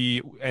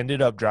 she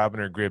ended up dropping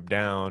her grip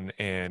down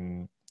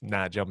and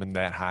not jumping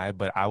that high.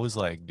 But I was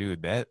like,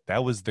 dude, that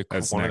was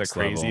one of the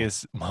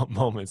craziest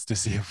moments to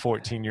see a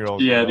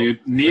 14-year-old. Yeah,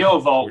 dude.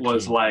 Neovault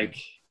was like,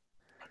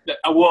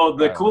 well,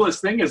 the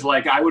coolest thing is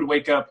like I would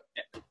wake up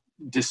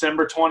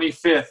December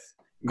 25th,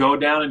 go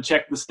down and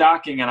check the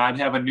stocking, and I'd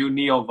have a new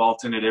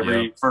Neovault in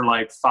it for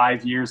like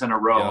 5 years in a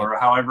row or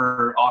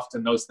however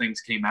often those things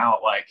came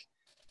out. Like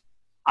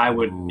I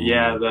would,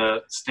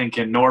 the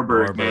stinking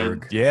Norberg,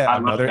 man. Yeah,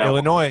 another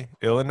Illinois.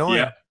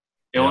 Yeah.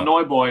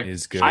 Illinois boy.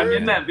 Is good. I'm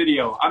in that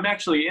video. I'm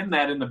actually in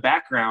that in the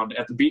background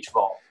at the beach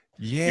vault.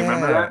 Yeah. You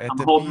remember that? I'm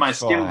holding my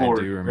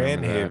skimboard.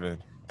 Grand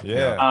Haven.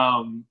 Yeah.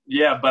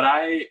 But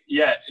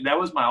that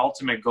was my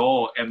ultimate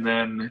goal. And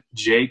then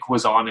Jake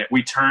was on it.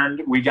 We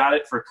got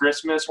it for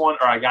Christmas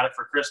I got it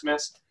for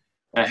Christmas.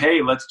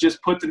 Hey, let's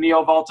just put the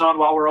Neovault on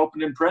while we're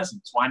opening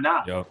presents. Why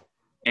not? Yep.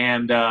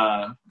 And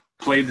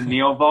played the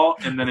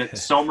Neovault. And then at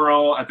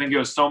Somero, I think it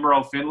was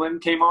Somero,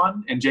 Finland came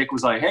on. And Jake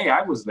was like, hey,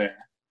 I was there.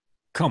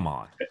 Come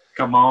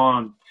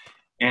on.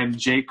 And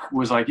Jake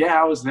was like, yeah,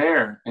 I was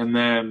there. And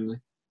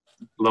then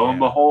lo and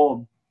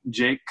behold,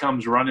 Jake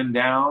comes running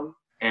down.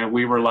 And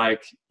we were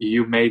like,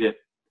 you made it.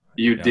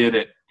 You did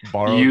it.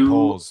 Borrowed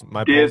poles.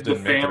 My poles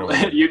didn't make it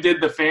over. You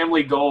did the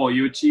family goal.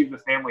 You achieved the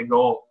family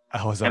goal.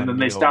 And then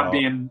they stopped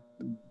having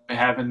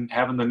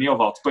the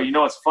Neovaults. But you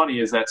know what's funny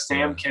is that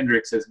Sam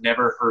Kendricks has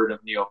never heard of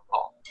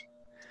Neovault.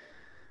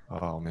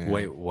 Oh, man.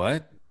 Wait,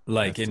 what?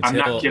 Like I'm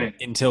not kidding.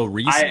 Until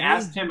recently? I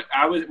asked him.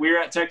 We were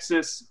at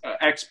Texas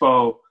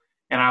Expo.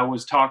 And I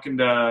was talking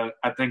to,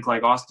 I think,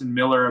 like Austin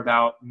Miller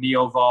about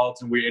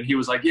Neovault, and he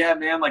was like, yeah,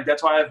 man, like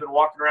that's why I've been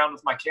walking around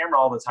with my camera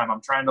all the time. I'm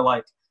trying to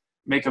like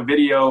make a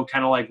video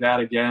kind of like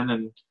that again.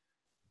 And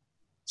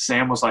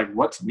Sam was like,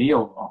 what's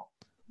Neovault?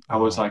 I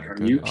was like,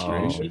 are you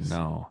kidding?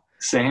 No.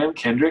 Sam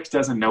Kendricks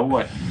doesn't know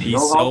what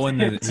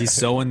Neovault is. He's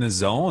so in the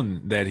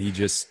zone that he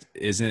just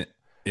isn't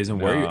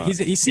where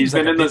he's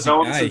been in the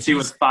zone since he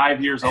was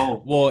 5 years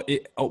old. Well,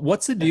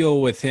 what's the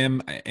deal with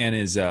him and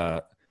his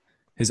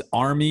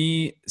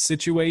Army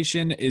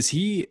situation? Is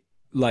he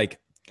like,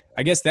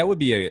 I guess that would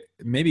be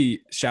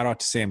maybe shout out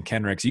to Sam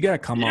Kendricks. You got to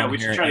come on here. Yeah, we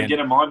should try to get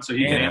him on so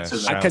he can answer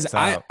that. Because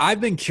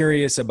I've been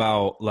curious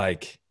about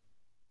like,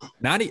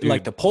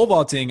 like the pole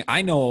vaulting.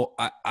 I know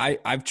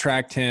I've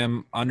tracked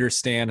him,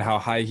 understand how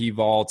high he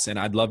vaults, and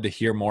I'd love to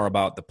hear more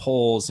about the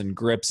poles and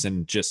grips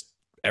and just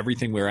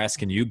everything we were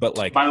asking you. But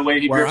like, by the way,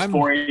 he grips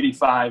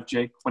 485,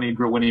 Jake,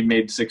 when he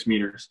made 6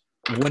 meters.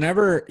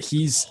 Whenever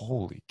he's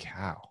holy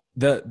cow.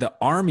 The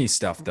Army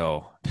stuff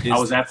though. I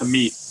was at the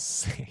meet.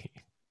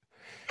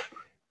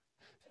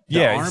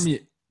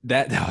 Army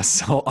that was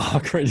so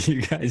awkward.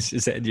 You guys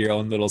just had your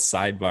own little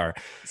sidebar.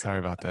 Sorry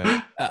about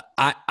that.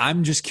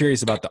 I'm just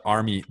curious about the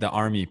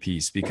Army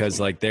piece because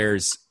like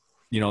there's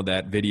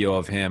that video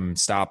of him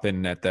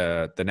stopping at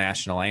the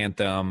national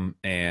anthem,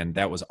 and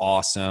that was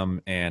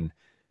awesome. And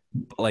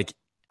like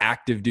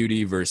active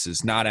duty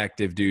versus not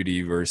active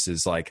duty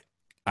versus like,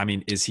 I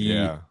mean, is he?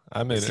 Yeah,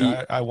 I mean,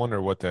 I wonder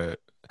what the.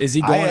 Is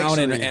he going out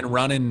and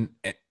running,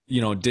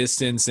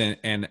 distance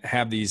and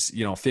have these,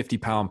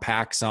 50-pound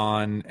packs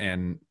on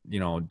and,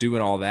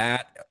 doing all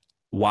that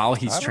while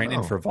he's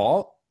training for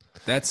vault?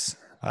 I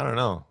don't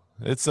know.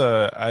 It's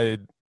I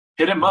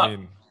hit him up.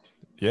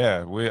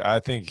 Yeah, I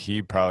think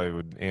he probably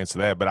would answer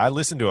that. But I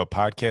listened to a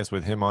podcast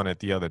with him on it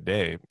the other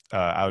day.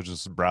 I was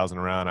just browsing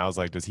around. I was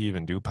like, does he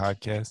even do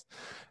podcasts?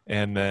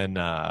 And then,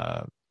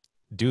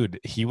 dude,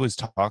 he was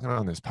talking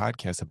on this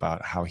podcast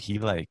about how he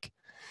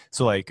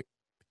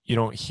you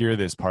don't hear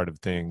this part of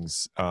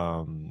things,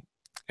 and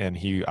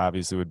he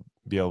obviously would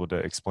be able to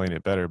explain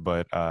it better,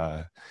 but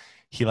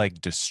he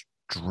like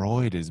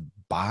destroyed his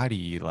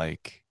body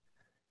like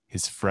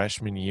his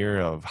freshman year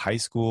of high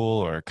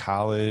school or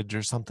college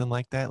or something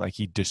like that. Like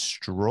he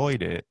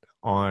destroyed it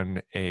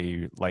on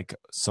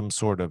some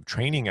sort of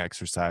training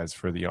exercise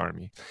for the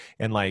Army,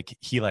 and like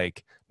he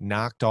like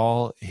knocked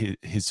all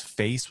his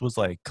face was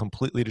like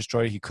completely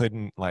destroyed. He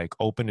couldn't like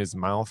open his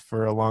mouth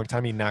for a long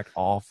time. He knocked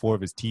all 4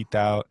 of his teeth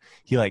out.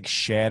 He like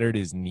shattered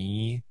his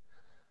knee.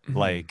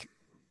 Like,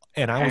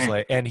 and I was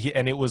like, and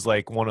it was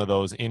like one of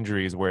those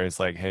injuries where it's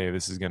like, hey,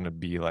 this is going to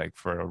be like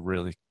for a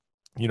really,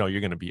 you're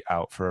going to be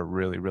out for a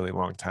really, really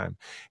long time.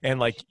 And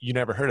like, you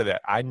never heard of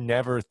that. I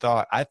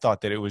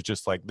thought that it was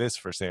just like this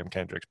for Sam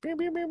Kendricks,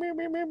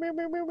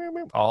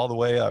 all the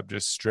way up,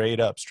 just straight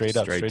up to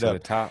the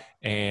top.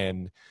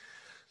 And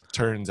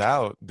turns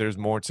out there's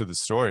more to the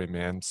story,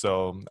 man.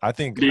 So I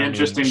think it'd be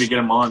interesting to get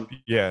him on.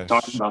 Yeah,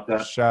 talking about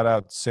that. Shout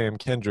out Sam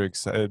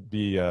Kendricks. It'd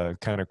be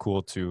kind of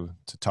cool to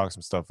talk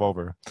some stuff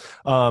over.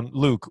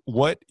 Luke,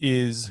 what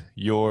is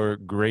your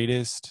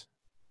greatest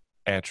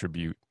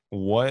attribute?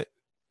 What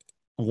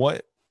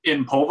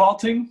In pole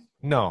vaulting?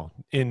 No,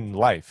 in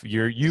life.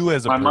 You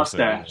as a person.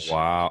 Mustache.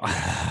 Wow.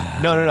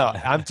 No.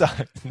 I'm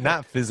talking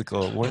not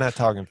physical. We're not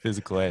talking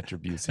physical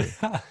attributes here.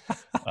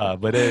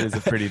 But it is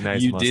a pretty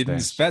nice mustache. You didn't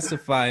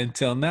specify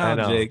until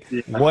now, Jake.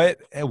 Yeah.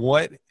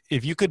 What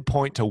if you could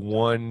point to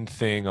one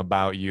thing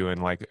about you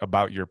and like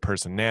about your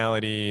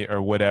personality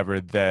or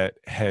whatever that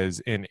has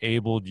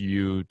enabled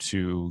you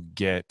to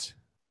get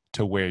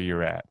to where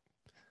you're at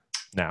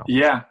now?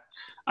 Yeah.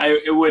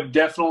 It would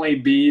definitely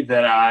be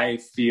that I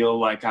feel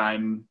like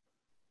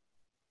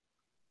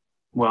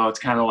it's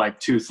kind of like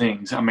two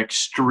things. I'm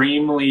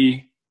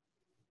extremely,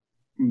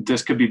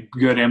 this could be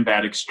good and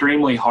bad,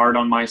 extremely hard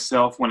on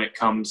myself when it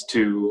comes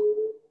to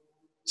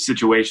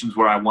situations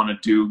where I want to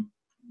do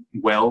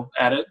well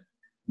at it.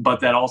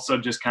 But that also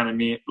just kind of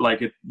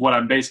what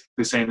I'm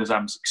basically saying is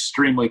I'm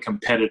extremely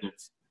competitive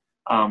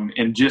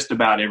in just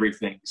about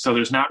everything. So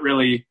there's not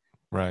really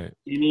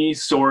any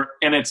sort,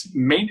 and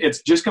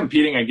it's just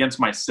competing against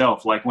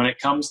myself. Like when it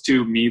comes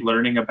to me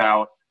learning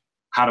about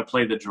how to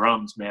play the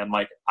drums, man,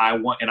 like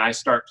I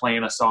start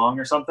playing a song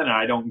or something and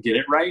I don't get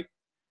it right,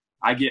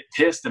 I get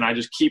pissed and I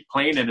just keep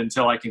playing it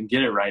until I can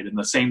get it right. And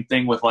the same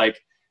thing with like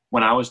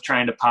when I was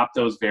trying to pop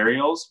those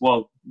varials,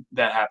 well,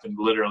 that happened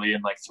literally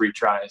in like 3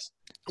 tries.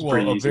 Well,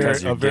 a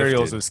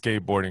varial is a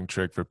skateboarding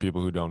trick for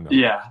people who don't know.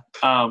 Yeah.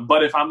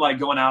 But if I'm like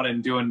going out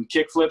and doing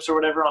kick flips or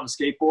whatever on the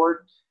skateboard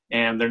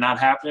and they're not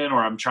happening,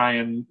 or I'm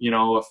trying,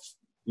 a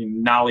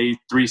nollie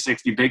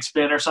 360 big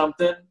spin or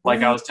something,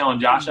 like I was telling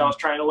Josh I was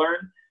trying to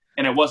learn,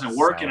 and it wasn't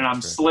working, and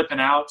I'm slipping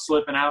out.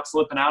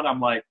 I'm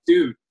like,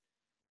 dude,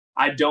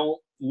 I don't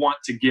want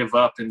to give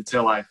up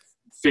until I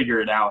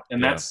figure it out.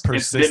 And it's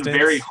been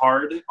very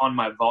hard on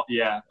my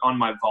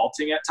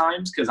vaulting at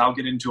times, because I'll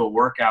get into a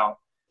workout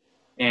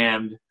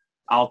and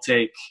I'll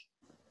take,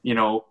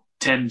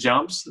 10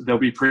 jumps. They'll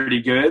be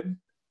pretty good,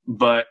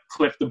 but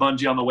clip the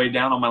bungee on the way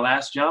down on my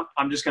last jump.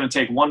 I'm just going to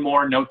take one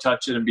more, no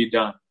touch it, and be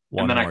done.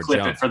 And then I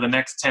clip it for the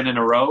next 10 in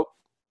a row.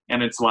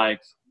 And it's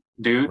like,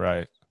 dude,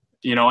 right.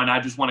 And I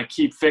just want to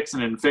keep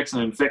fixing it.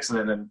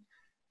 And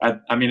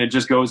I mean, it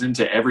just goes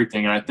into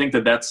everything. And I think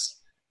that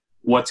that's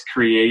what's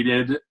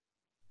created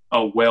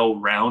a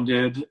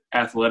well-rounded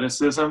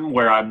athleticism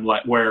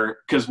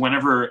because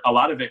whenever a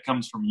lot of it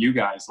comes from you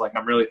guys, like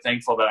I'm really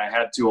thankful that I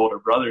had 2 older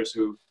brothers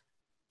who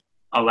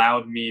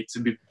allowed me to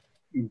be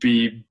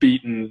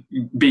beaten.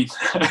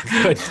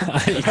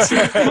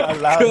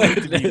 Allowed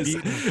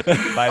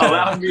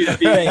me to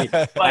be. Hey,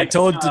 I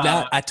told you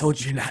not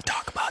to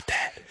talk about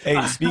that. Hey,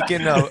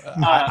 speaking of,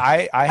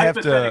 I have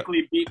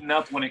hypothetically beaten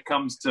up when it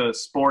comes to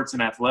sports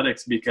and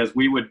athletics, because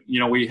we would,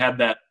 we had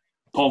that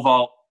pole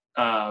vault,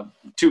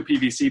 2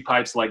 PVC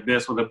pipes like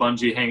this with a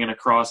bungee hanging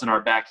across in our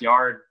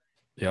backyard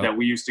that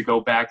we used to go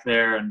back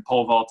there and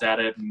pole vault at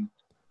it. And,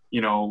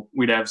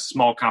 we'd have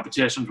small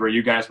competitions where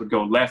you guys would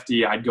go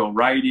lefty, I'd go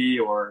righty,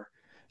 or,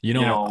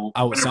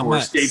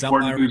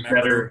 skateboarding who's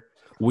better.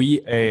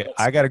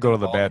 I got to go to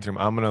the bathroom.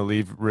 I'm going to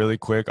leave really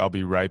quick. I'll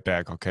be right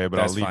back. Okay. But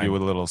I'll leave you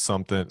with a little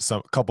something,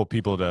 couple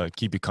people to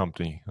keep you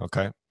company.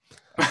 Okay.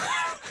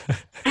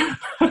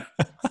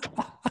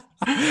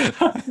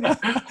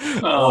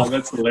 Oh,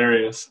 that's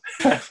hilarious.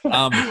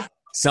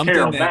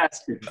 Something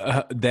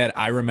that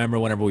I remember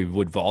whenever we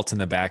would vault in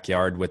the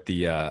backyard with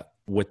the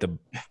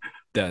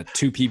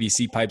 2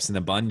 PVC pipes and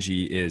the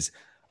bungee is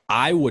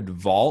I would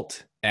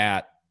vault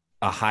at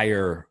a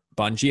higher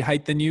bungee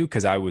height than you,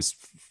 because I was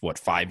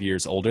 5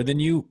 years older than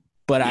you,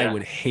 but I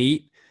would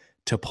hate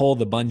to pull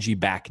the bungee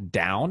back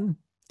down.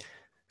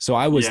 So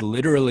I was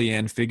literally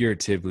and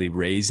figuratively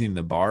raising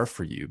the bar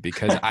for you,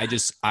 because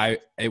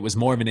it was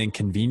more of an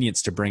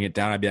inconvenience to bring it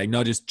down. I'd be like,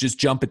 no, just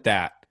jump at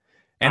that.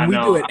 And we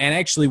do it. And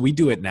actually we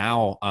do it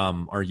now,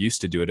 or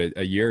used to do it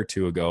a year or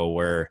 2 ago,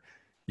 where,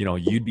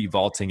 you'd be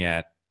vaulting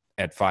at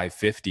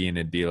 550 and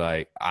it'd be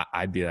like,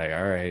 I'd be like,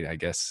 all right, I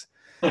guess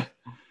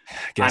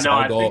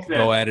I'll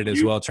go at it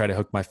as well. Try to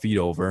hook my feet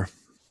over.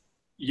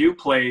 You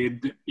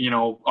played,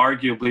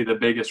 arguably the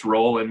biggest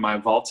role in my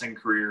vaulting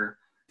career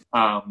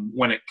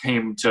when it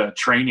came to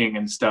training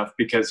and stuff,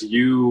 because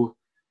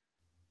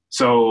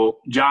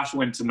Josh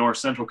went to North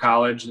Central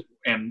College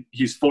and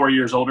he's 4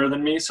 years older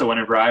than me. So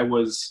whenever I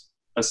was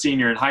a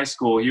senior in high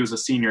school, he was a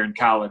senior in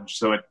college.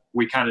 So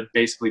we kind of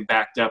basically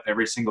backed up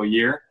every single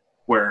year,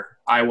 where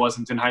I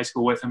wasn't in high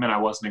school with him and I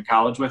wasn't in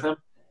college with him.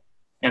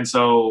 And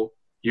so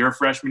your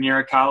freshman year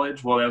of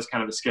college, well, that was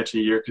kind of a sketchy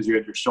year because you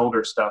had your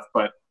shoulder stuff,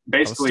 but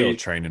basically I was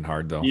still training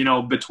hard though.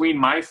 Between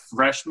my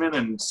freshman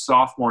and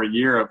sophomore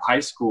year of high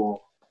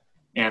school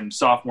and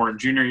sophomore and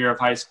junior year of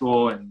high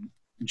school and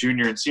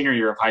junior and senior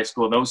year of high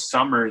school, those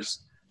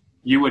summers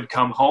you would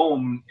come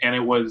home and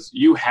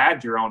you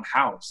had your own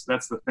house.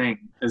 That's the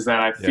thing, is that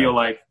I feel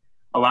like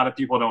a lot of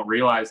people don't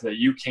realize that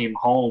you came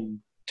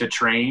home to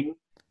train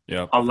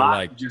a lot,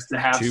 like just to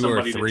have 2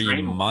 or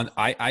 3 months.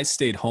 I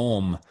stayed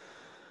home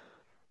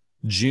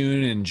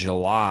June and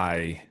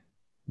July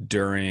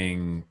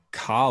during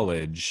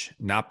college,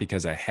 not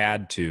because I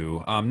had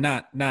to,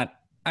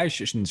 I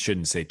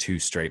shouldn't say 2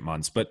 straight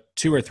months, but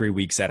 2 or 3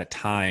 weeks at a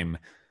time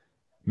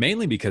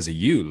Mainly because of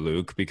you,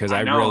 Luke, because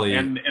I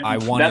wanted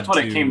that's what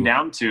it came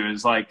down to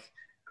is like,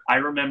 I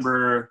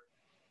remember,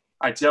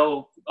 I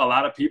tell a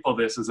lot of people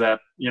this is that,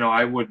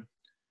 I would,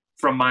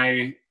 from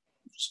my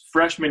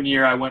freshman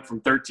year, I went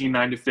from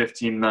 13.9 to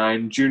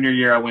 15.9. Junior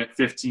year, I went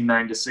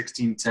 15.9 to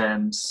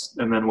 16.10,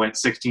 and then went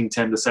 16.10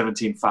 to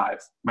 17.5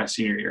 my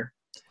senior year.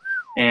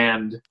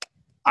 And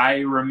I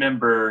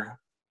remember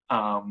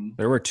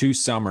there were 2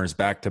 summers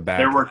back to back.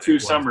 There were 2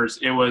 summers.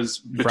 It was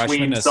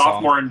between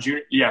sophomore and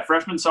junior. Yeah,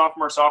 freshman,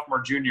 sophomore,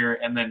 junior,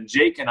 and then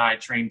Jake and I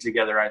trained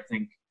together. I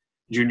think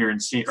junior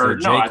and senior. So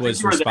Jake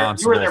was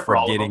responsible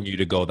for getting you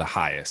to go the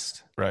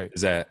highest, right?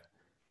 Is that?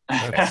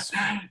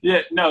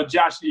 Yeah, no,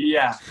 Josh.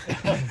 Yeah,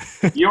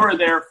 you were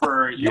there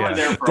for. Were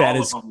there for that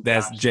all is, of them.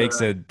 That's Josh, Jake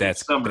said.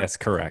 That's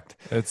correct.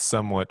 It's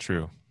somewhat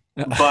true.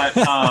 But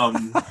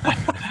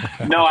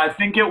no, I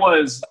think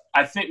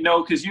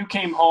because you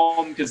came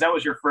home because that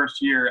was your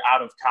first year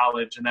out of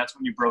college, and that's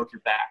when you broke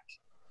your back.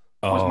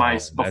 Before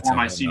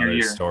my senior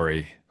year.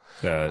 Story.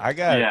 So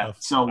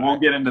we'll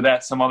get into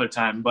that some other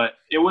time. But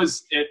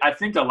I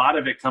think a lot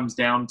of it comes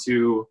down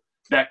to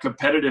that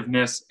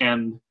competitiveness,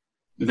 and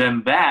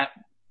then that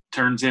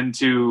turns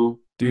into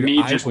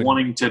me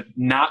wanting to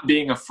not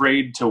being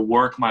afraid to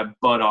work my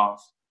butt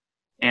off.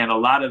 And a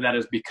lot of that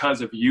is because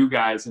of you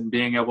guys and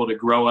being able to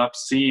grow up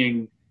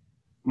seeing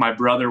my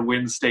brother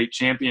win state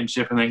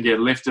championship and then get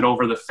lifted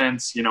over the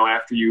fence,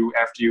 after you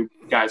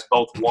guys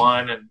both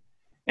won,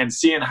 and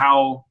seeing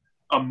how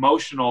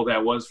emotional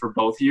that was for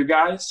both of you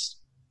guys,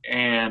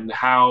 and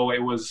how it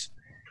was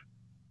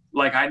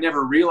like, I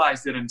never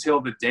realized it until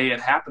the day it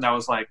happened. I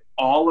was like,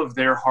 all of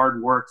their hard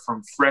work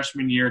from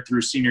freshman year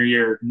through senior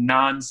year,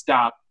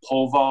 nonstop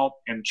pole vault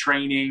and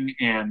training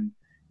and,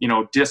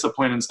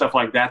 discipline and stuff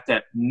like that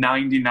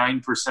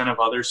 99% of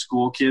other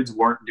school kids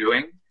weren't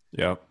doing.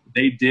 Yep.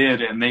 They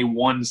did, and they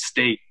won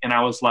state. And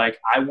I was like,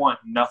 I want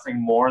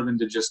nothing more than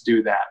to just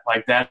do that.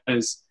 Like, that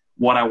is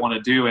what I want to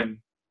do. And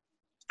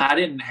I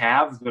didn't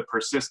have the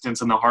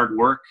persistence and the hard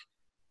work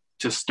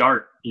to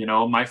start.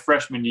 My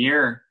freshman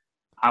year,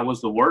 I was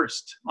the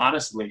worst,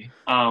 honestly.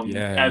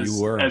 You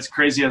were. As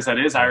crazy as that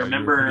is, I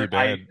remember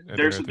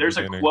there's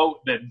a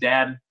quote that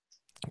Dad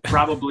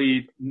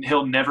probably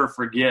he'll never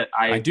forget.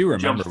 I do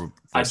remember.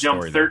 I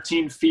jumped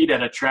 13 feet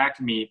at a track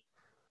meet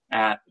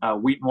at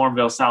Wheaton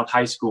Warrenville South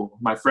High School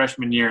my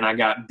freshman year, and I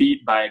got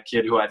beat by a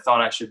kid who I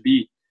thought I should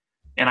beat.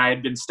 And I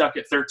had been stuck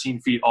at 13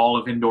 feet all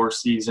of indoor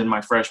season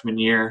my freshman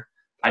year.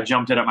 I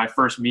jumped it at my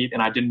first meet,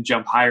 and I didn't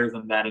jump higher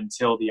than that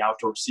until the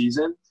outdoor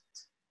season.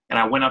 And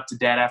I went up to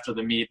Dad after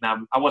the meet,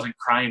 and I wasn't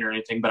crying or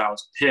anything, but I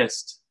was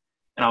pissed.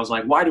 And I was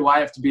like, why do I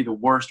have to be the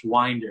worst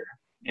winder?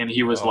 And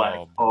he was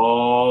no.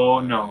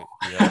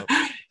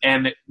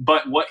 Yep.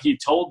 But what he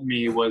told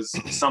me was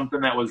something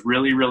that was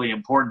really, really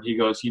important. He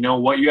goes,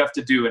 what you have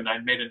to do, and I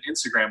made an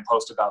Instagram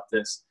post about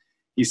this.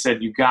 He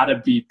said, you got to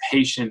be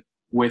patient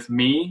with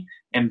me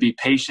and be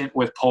patient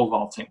with pole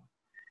vaulting.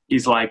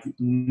 He's like,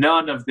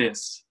 none of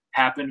this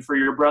happened for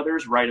your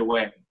brothers right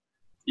away.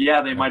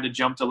 Yeah, they might have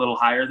jumped a little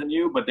higher than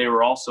you, but they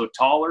were also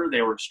taller.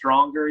 They were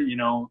stronger.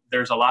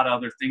 There's a lot of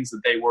other things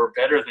that they were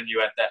better than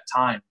you at that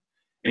time.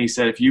 And he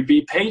said, if you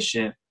be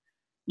patient,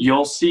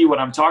 you'll see what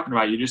I'm talking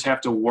about. You just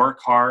have to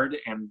work hard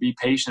and be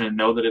patient and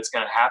know that it's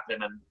going to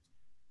happen. And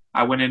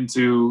I went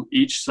into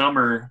each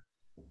summer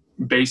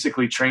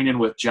basically training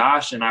with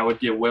Josh, and I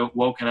would get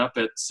woken up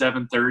at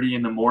 7:30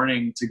 in the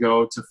morning to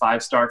go to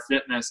 5 Star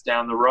Fitness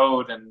down the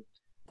road. And,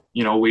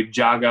 we'd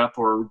jog up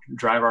or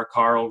drive our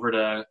car over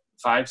to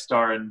 5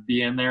 Star and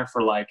be in there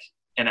for like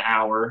an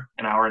hour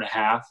and a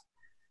half.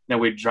 Then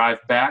we'd drive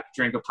back,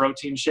 drink a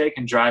protein shake,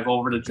 and drive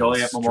over to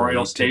Joliet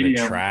Memorial Stadium.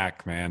 To the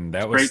track, man.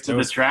 That was straight to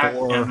the track,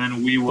 and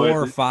then we would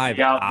 4 or 5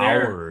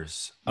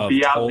 hours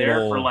be out there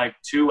for like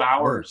 2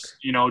 hours,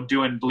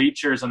 doing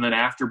bleachers, and then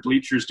after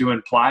bleachers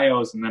doing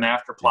plyos, and then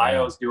after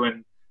plyos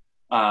doing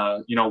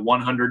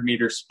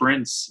 100-meter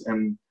sprints.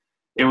 And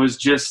it was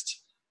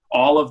just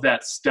all of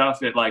that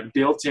stuff. It like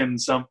built in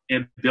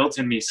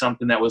me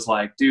something that was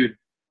like, dude,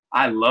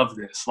 I love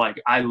this.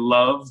 Like, I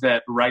love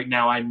that right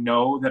now I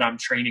know that I'm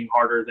training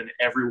harder than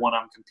everyone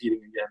I'm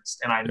competing against.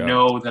 And I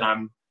know that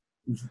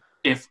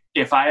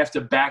if I have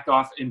to back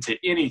off into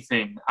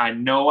anything, I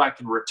know I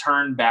can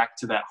return back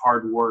to that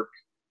hard work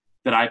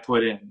that I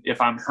put in.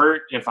 If I'm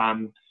hurt,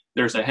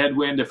 there's a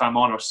headwind, if I'm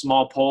on a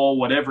small pole,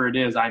 whatever it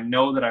is, I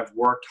know that I've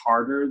worked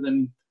harder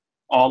than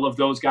all of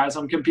those guys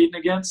I'm competing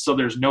against. So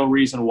there's no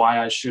reason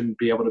why I shouldn't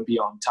be able to be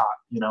on top,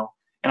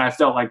 And I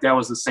felt like that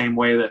was the same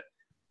way that,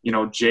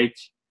 Jake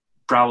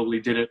probably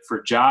did it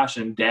for Josh,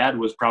 and Dad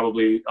was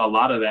probably a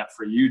lot of that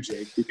for you,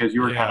 Jake, because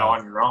you were kind of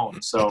on your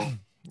own. So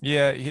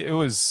yeah, it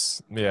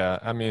was. Yeah,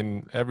 I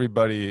mean,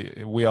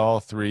 we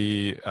all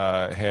three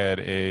had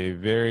a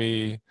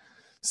very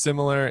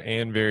similar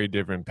and very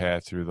different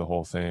path through the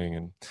whole thing.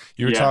 And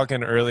you were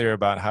talking earlier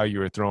about how you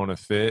were throwing a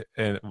fit,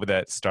 and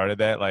that started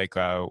that, like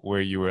where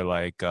you were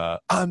like,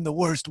 I'm the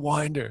worst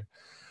winder.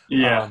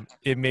 Yeah.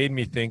 It made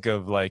me think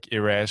of like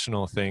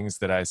irrational things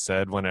that I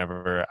said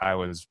whenever I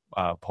was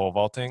pole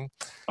vaulting.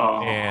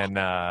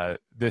 And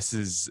this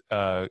is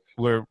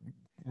where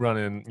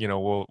running,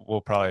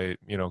 we'll probably,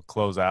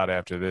 close out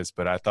after this,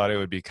 but I thought it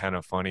would be kind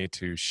of funny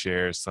to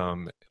share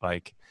some,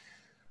 like,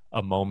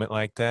 a moment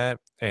like that.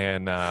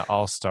 And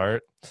I'll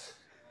start.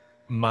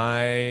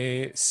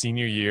 My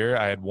senior year,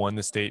 I had won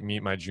the state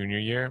meet my junior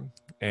year,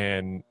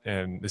 and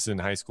this is in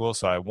high school.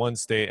 So I won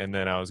state, and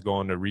then I was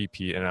going to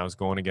repeat, and I was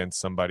going against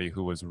somebody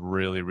who was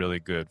really, really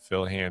good,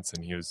 Phil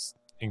Hansen. He was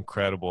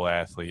incredible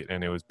athlete,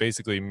 and it was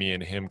basically me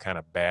and him kind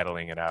of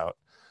battling it out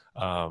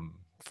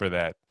for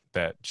that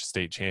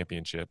state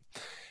championship.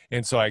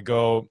 And so I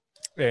go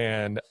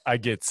and I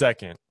get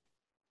second,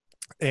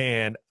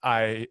 and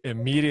I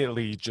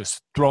immediately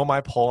just throw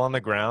my pole on the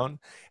ground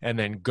and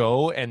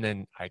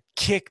then I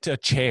kicked a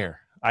chair.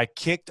 I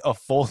kicked a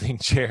folding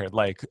chair,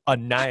 like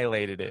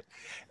annihilated it.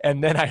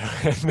 And then I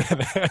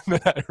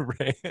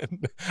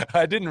ran.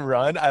 I didn't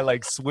run. I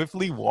like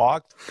swiftly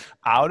walked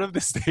out of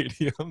the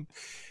stadium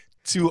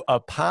to a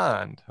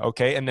pond.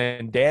 Okay. And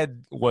then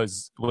Dad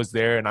was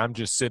there, and I'm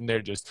just sitting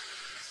there just,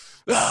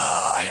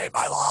 I hate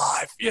my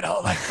life,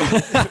 like,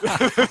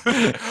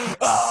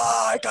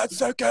 I got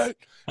second.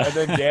 And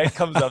then Dad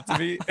comes up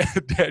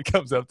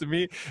to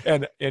me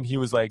and he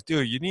was like,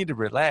 dude, you need to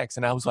relax.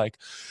 And I was like,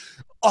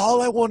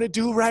 all I want to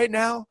do right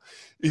now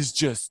is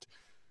just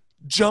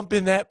jump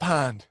in that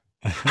pond.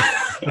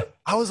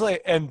 I was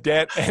like, and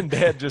Dad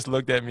just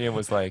looked at me and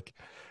was like,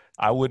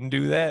 I wouldn't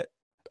do that.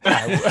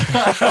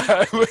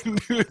 I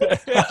wouldn't do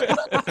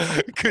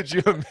that. Could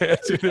you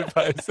imagine if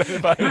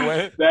I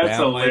went? That's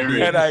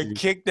hilarious. And I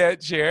kicked that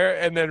chair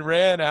and then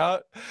ran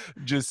out,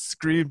 just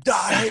screamed,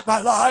 I hate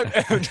my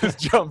life, and just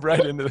jumped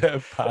right into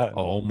that pond.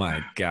 Oh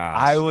my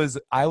gosh.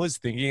 I was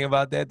thinking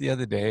about that the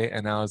other day,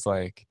 and I was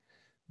like,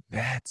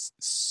 that's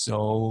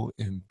so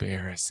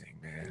embarrassing,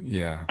 man.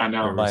 Yeah. I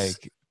know.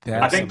 Like,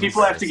 I think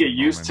people have to get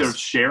used to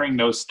sharing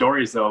those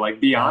stories, though.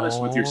 Like, be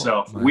honest with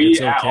yourself. We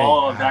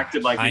all have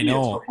acted like idiots. I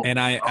know. And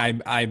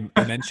I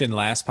mentioned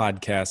last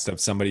podcast of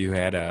somebody who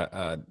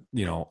had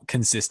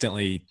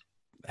consistently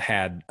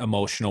had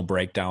emotional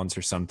breakdowns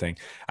or something.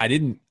 I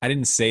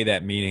didn't say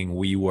that meaning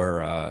we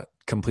were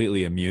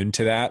completely immune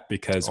to that,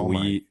 because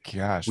we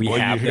have you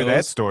hear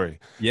that story.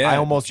 Yeah. I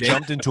almost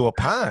jumped into a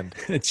pond.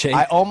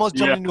 I almost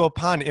jumped into a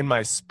pond in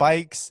my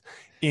spikes,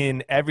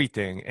 in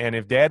everything. And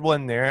if Dad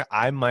wasn't there,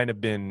 I might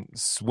have been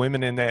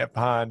swimming in that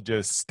pond,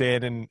 just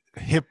standing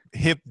hip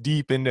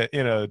deep in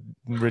a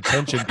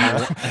retention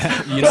pond.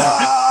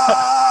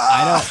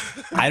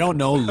 I don't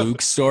know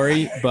Luke's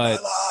story, but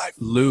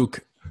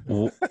Luke,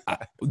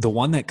 the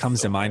one that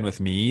comes to mind with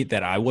me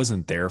that I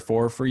wasn't there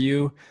for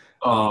you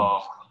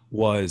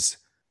was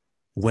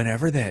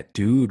whenever that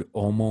dude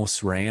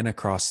almost ran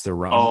across the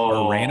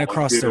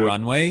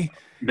runway.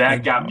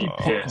 That got me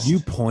pissed. You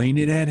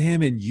pointed at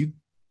him and you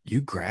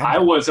grabbed him. I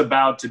was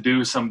about to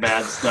do some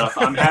bad stuff.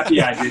 I'm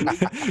happy I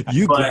didn't.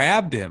 You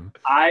grabbed him.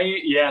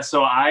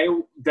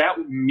 That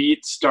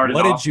meet started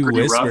off. What did you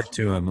whisper rough.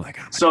 to him? Like,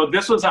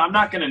 I'm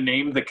not going to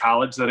name the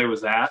college that it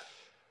was at,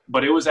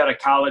 but it was at a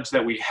college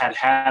that we had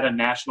a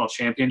national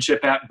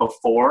championship at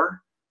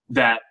before,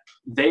 that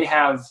they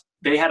had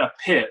a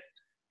pit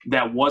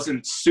that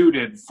wasn't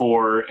suited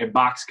for a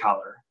box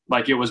collar.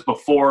 Like, it was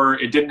before,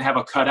 it didn't have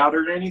a cutout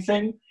or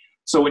anything.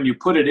 So when you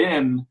put it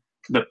in,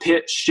 the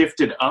pit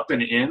shifted up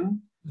and in,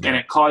 and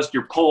it caused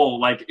your pole,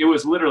 like, it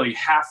was literally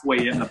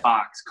halfway in the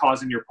box,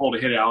 causing your pole to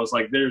hit it. I was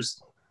like,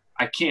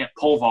 I can't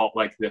pole vault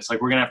like this.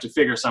 Like, we're going to have to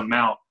figure something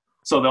out.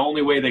 So the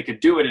only way they could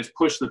do it is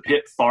push the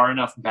pit far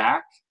enough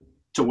back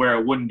to where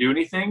it wouldn't do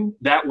anything.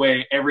 That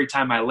way, every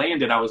time I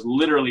landed, I was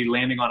literally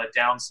landing on a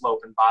downslope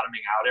and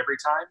bottoming out every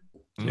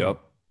time.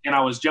 Yep. And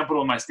I was jumping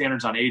with my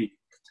standards on 80.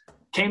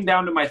 Came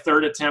down to my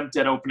third attempt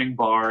at opening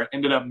bar,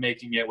 ended up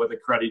making it with a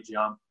cruddy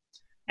jump.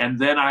 And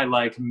then I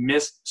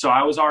missed. So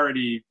I was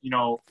already,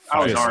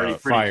 pretty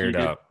fired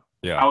up.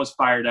 Yeah. I was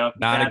fired up.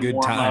 Not a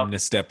good time to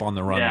step on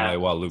the runway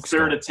while Luke's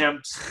third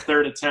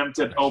attempt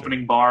at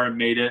opening bar and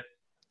made it.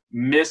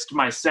 Missed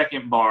my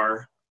second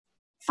bar,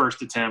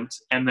 first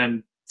attempt. And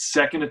then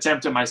second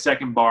attempt at my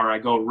second bar, I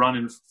go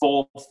running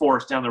full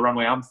force down the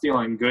runway. I'm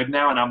feeling good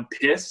now, and I'm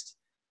pissed.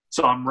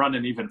 So I'm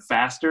running even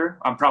faster.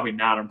 I'm probably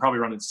not. I'm probably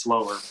running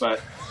slower,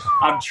 but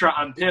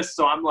I'm pissed.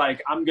 So I'm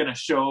like, I'm going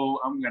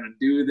to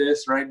do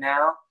this right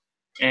now.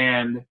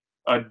 And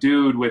a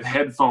dude with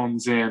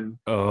headphones in,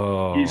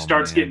 he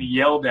starts getting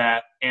yelled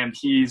at, and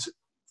he's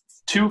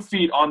 2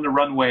 feet on the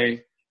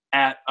runway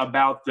at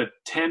about the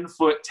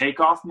 10-foot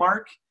takeoff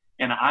mark.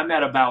 And I'm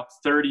at about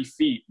 30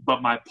 feet,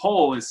 but my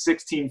pole is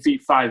 16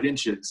 feet 5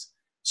 inches.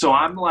 So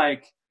I'm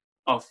like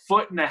a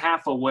foot and a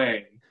half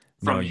away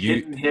from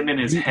hitting him in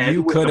his head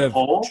with the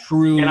pole.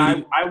 Truly,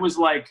 and I was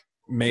like,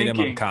 made him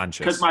unconscious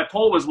because my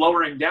pole was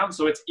lowering down,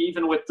 so it's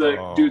even with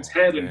the dude's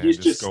head, and he's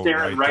just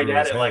staring right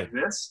at it like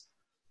this.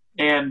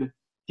 And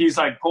he's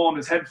like pulling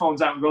his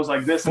headphones out and goes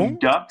like this and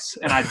ducks,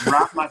 and I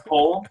drop my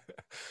pole,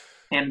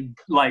 and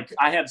like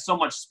I had so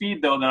much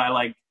speed though that I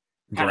like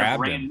kind of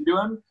ran into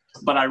him.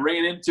 But I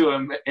ran into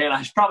him, and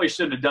I probably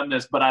shouldn't have done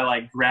this, but I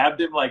like grabbed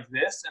him like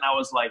this, and I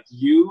was like,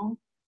 "You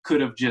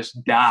could have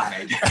just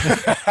died.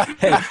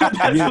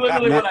 That's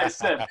literally what I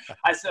said.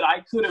 I said,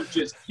 I could have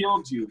just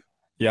killed you.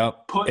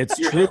 Yep. Put it's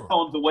your true.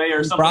 headphones away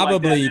or something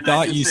probably like that.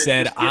 Thought you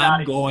said,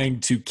 I'm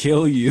going to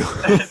kill you.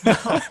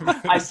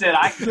 I said,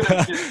 I could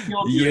have just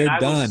killed you. You're and I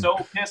done. was so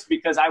pissed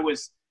because I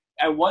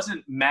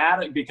wasn't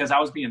mad because I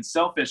was being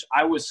selfish.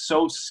 I was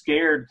so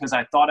scared because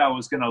I thought I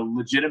was going to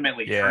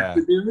legitimately hurt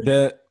the dude.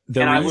 The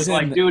I was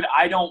like, dude,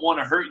 I don't want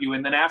to hurt you.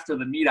 And then after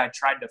the meet, I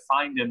tried to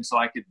find him so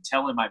I could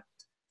tell him I'm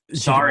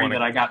sorry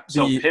that I got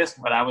so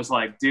pissed. But I was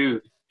like,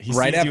 dude. He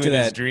right sees after you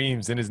in his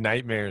dreams, in his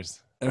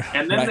nightmares.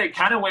 And then they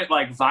kind of went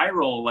like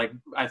viral. Like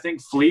I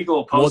think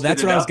Flegel posted. Well,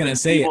 that's what I was going to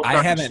say.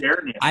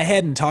 I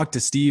hadn't talked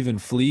to Steven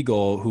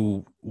Flegel,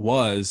 who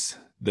was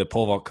the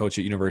pole vault coach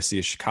at University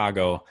of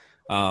Chicago.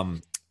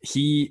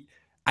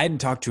 I hadn't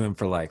talked to him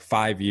for like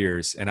 5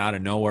 years, and out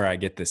of nowhere, I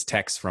get this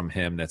text from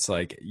him that's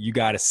like, "You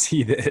got to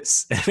see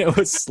this," and it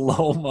was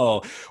slow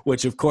mo.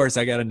 Which, of course,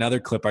 I got another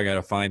clip I got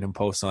to find and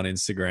post on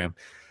Instagram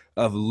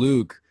of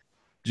Luke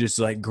just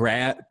like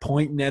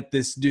pointing at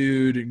this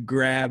dude and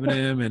grabbing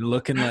him and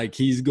looking like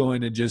he's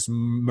going to just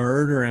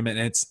murder him. And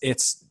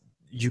it's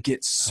you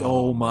get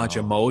so much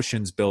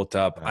emotions built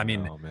up. I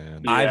mean,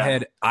 man.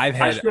 I've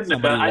had somebody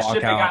walk out. I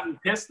shouldn't have gotten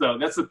pissed though.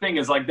 That's the thing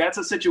is like, that's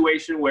a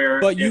situation where,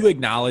 but you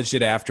acknowledged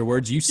it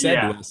afterwards. You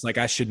said to us, like,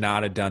 I should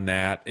not have done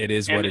that. It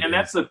is what it is. And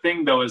that's the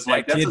thing though, is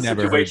like, that's a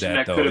situation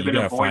that could have been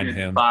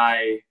avoided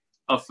by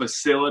a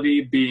facility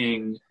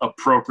being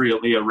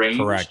appropriately arranged.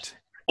 Correct.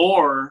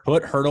 Or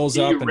put hurdles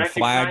up and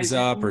flags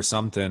up or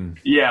something.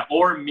 Yeah,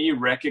 or me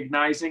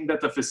recognizing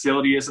that the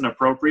facility isn't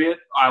appropriate.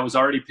 I was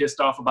already pissed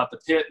off about the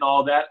pit and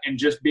all that, and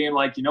just being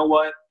like, you know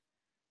what?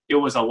 It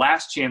was a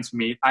last chance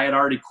meet. I had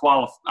already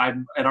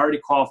qualified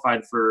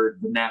for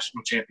the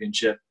national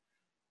championship.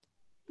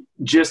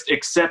 Just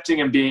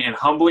accepting and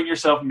humbling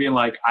yourself and being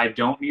like, I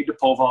don't need to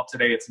pole vault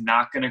today. It's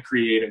not going to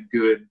create a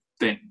good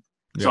thing.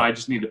 Yeah. So I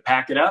just need to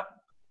pack it up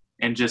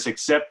and just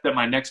accept that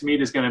my next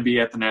meet is going to be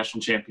at the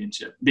national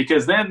championship,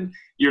 because then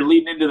you're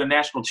leading into the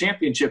national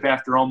championship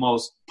after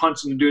almost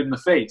punching the dude in the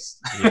face.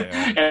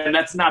 Yeah. And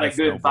that's a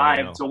good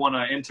vibe to want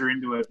to enter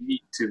into a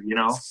meet too, you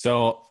know?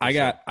 So I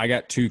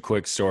got two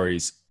quick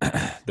stories.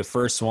 The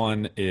first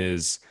one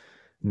is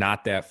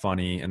not that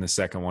funny, and the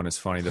second one is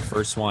funny. The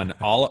first one,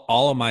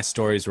 all of my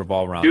stories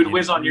revolve around. Dude,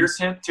 whiz on your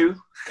tent too?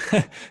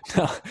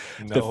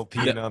 No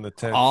peeing on the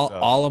tent.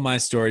 All of my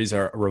stories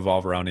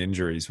revolve around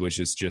injuries, which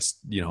is just,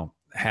 you know,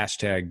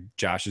 hashtag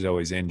Josh is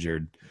always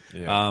injured.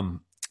 Yeah.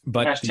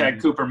 But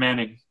hashtag Cooper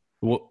Manning.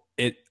 Well,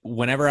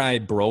 whenever I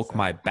broke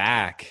my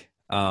back,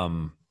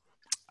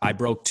 I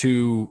broke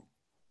two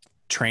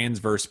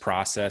transverse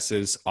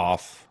processes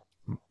off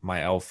my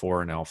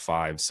L4 and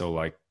L5. So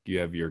like you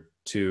have your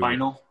two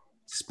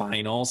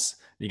spinals,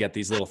 you got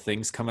these little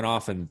things coming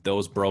off, and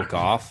those broke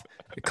off.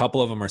 A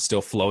couple of them are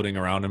still floating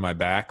around in my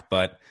back,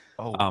 but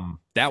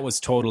that was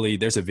totally,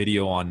 there's a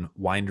video on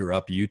Winder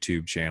Up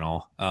YouTube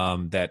channel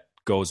that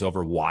goes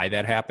over why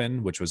that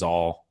happened, which was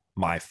all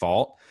my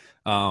fault.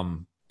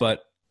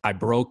 But I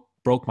broke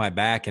my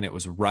back, and it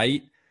was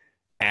right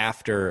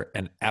after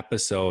an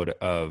episode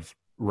of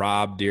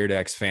Rob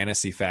Dyrdek's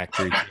Fantasy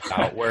Factory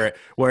out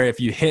where if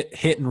you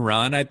hit and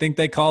run, I think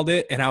they called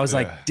it. And I was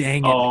like,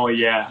 dang it. Oh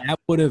yeah. That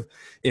would have,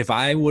 if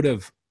I would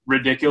have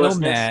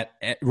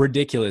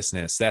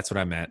ridiculousness, that's what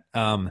I meant.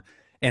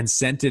 And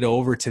sent it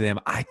over to them,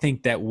 I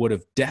think that would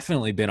have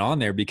definitely been on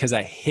there, because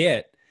I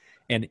hit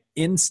and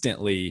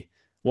instantly,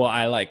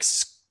 I like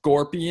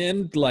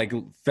scorpion, like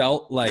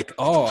felt like,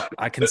 oh,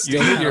 I can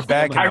still hit your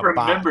back. I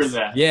remember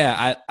that.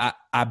 Yeah.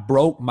 I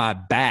broke my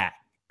back.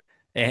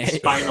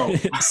 Spinal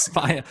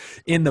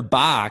in the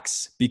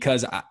box,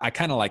 because I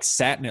kind of like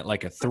sat in it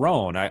like a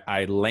throne.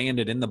 I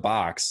landed in the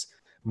box.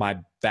 My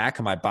back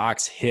of my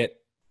box hit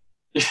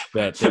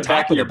the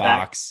top of the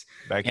box,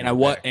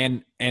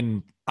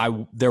 and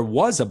there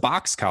was a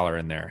box collar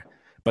in there,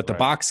 but the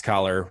box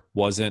collar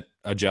wasn't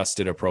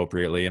adjusted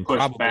appropriately, and pushed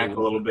probably back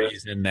a little bit,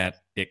 reason that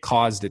it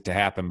caused it to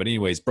happen. But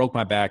anyways, broke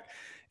my back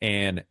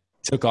and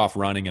took off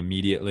running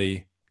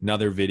immediately.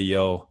 Another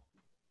video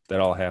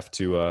that I'll have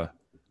to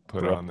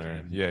put on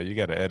there. Yeah, you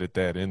got to edit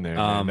that in there.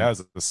 Man. That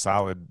was a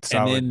solid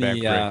and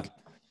then back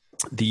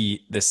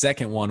break. The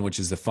second one, which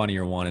is the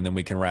funnier one, and then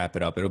we can wrap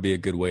it up. It'll be a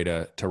good way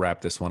to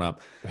wrap this one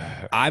up.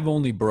 I've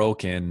only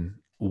broken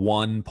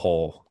one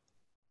pole,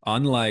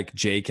 unlike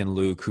Jake and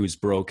Luke, who's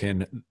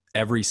broken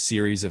every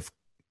series of,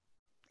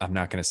 I'm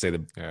not going to say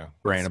the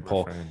brand of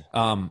pole.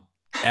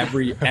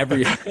 Every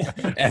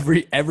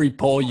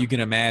pole you can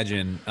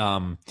imagine,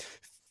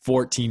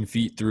 14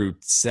 feet through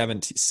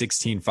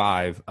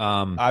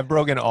 16.5. I've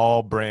broken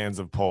all brands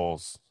of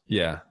poles.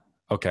 Yeah.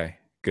 Okay,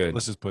 good.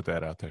 Let's just put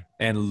that out there.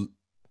 And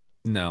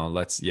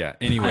anyways,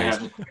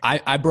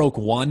 I broke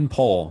one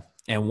pole,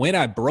 and when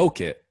I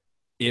broke it,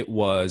 it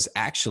was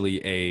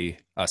actually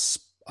a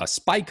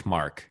spike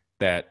mark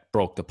that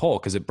broke the pole,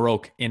 because it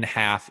broke in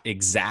half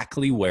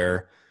exactly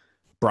where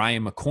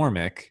Brian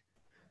McCormick,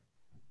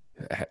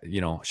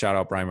 shout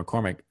out Brian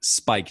McCormick,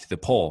 spiked the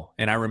pole.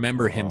 And I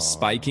remember him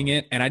spiking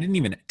it, and I didn't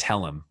even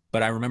tell him,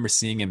 but I remember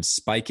seeing him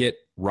spike it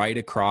right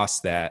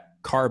across that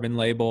carbon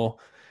label,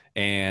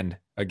 and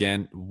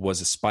again,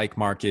 was a spike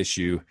mark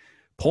issue.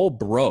 Pole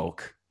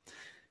broke.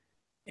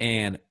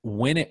 And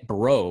when it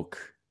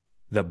broke,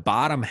 the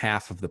bottom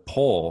half of the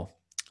pole,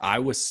 I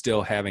was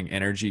still having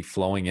energy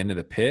flowing into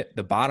the pit.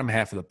 The bottom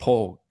half of the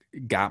pole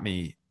got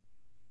me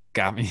in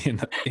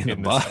the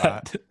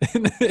butt.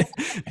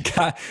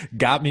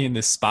 got me in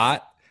the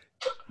spot.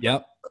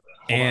 Yep.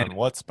 And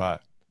what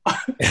spot?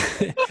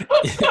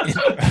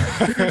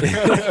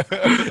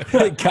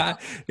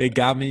 it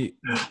got me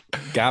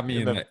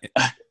in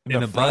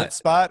the front butt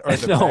spot or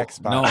the back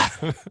spot? No,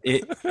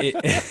 it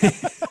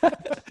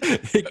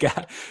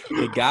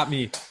got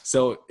me.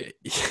 So,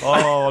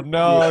 oh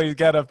no, he's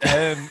got a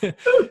pen.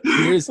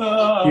 Here's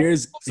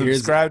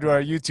subscribe to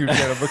our YouTube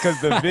channel, because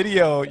the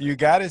video, you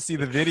got to see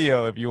the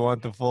video if you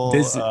want the full.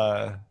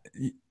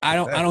 I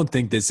don't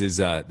think this is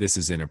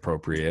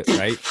inappropriate,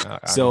 right?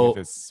 So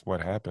this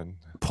what happened.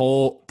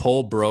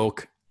 Pole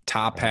broke,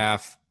 top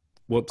half.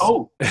 Whoops.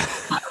 Oh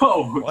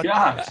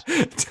gosh.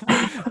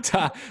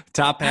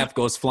 Top half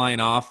goes flying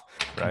off.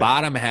 Right.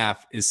 Bottom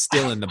half is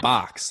still in the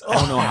box. I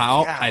don't know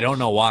how. I don't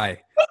know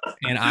why.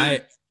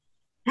 And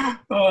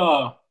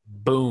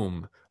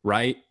boom,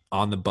 right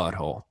on the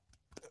butthole.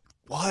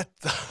 What?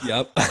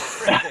 Yep.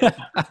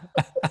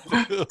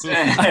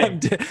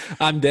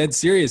 I'm dead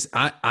serious.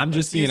 I'm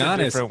just being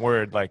honest. Different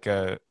word, like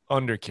a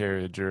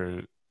undercarriage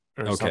or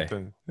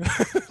something.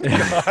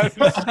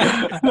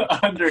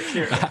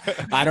 Undercarriage.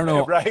 I don't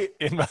know. Right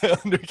in my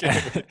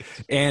undercarriage.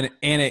 and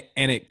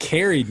it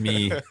carried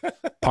me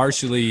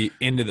partially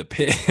into the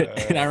pit.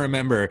 And I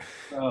remember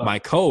my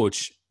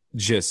coach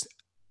just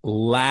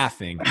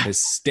laughing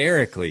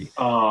hysterically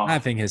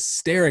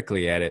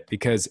at it,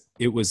 because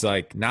it was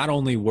like, not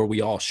only were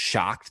we all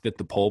shocked that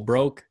the pole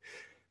broke,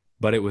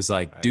 but it was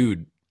like,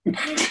 dude,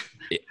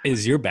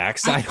 is your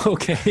backside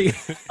okay?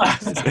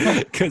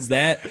 Because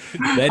that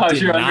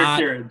did not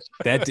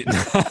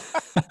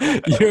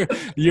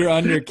your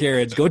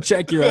undercarriage. Go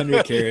check your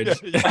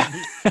undercarriage. You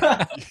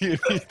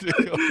need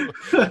to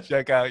go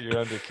check out your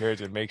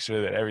undercarriage and make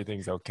sure that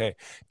everything's okay,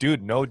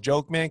 dude. No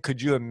joke, man.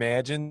 Could you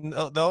imagine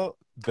though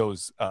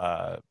those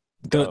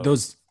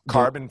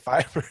carbon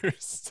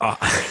fibers?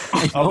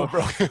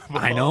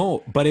 I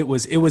know, but it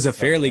was a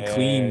fairly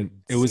clean.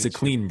 It was a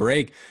clean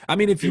break. I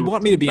mean, if you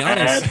want me to be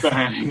honest,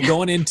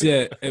 going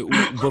into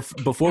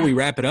before we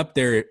wrap it up,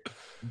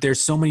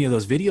 there's so many of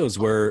those videos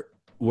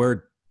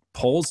where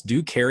poles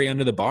do carry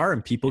under the bar,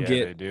 and people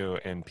they do,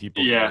 and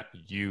people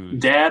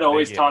Dad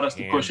always taught us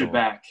to push it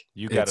back.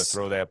 You got to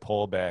throw that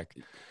pole back.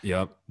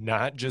 Yep.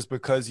 Not just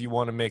because you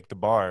want to make the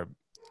bar.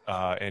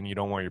 And you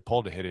don't want your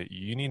pole to hit it,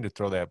 you need to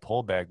throw that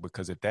pole back,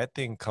 because if that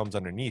thing comes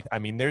underneath, I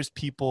mean, there's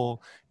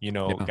people,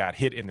 got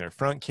hit in their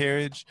front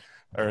carriage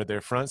or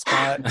their front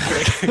spot,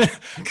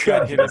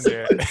 got hit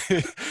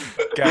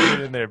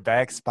in their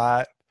back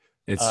spot.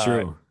 It's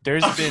true.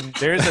 There's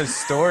a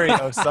story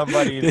of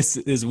somebody. This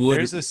is wood.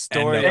 There's a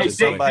story of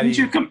somebody. Didn't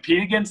you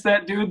compete against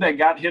that dude that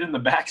got hit in the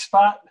back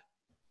spot?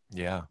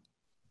 Yeah.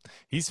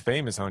 He's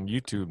famous on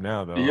YouTube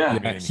now, though. Yeah, I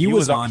mean, he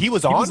was on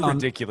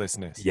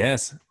Ridiculousness.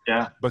 Yes,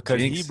 yeah, because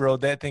he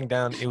rode that thing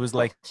down. It was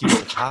like he was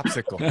a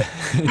popsicle.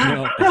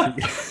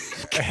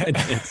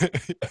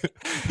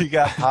 He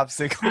got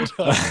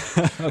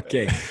popsicle.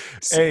 Okay.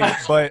 Hey,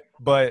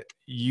 but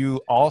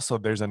you also,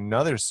 there's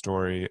another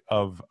story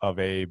of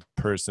a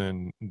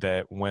person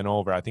that went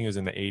over. I think it was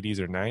in the 80s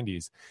or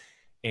 90s,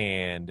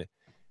 and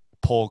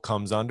pole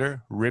comes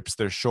under, rips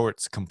their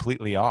shorts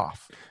completely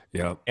off.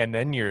 Yep. And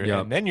then you're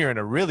in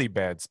a really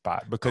bad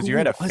spot, because you're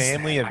at a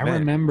family event. I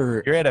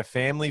remember you're at a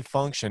family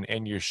function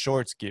and your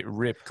shorts get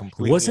ripped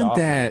completely off.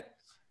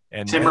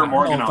 And Timur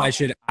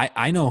Morganov?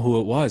 I know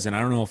who it was, and I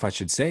don't know if I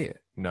should say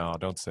it. No,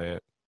 don't say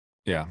it.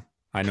 Yeah,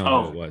 I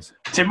know who it was.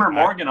 Timur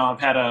Morganov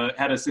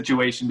had a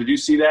situation. Did you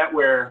see that,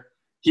 where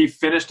he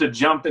finished a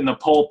jump and the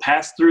pole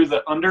passed through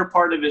the under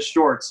part of his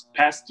shorts,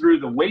 passed through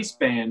the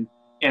waistband,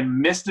 and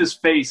missed his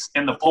face,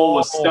 and the pole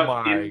was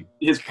stuck in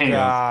his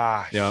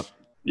pants. Yep.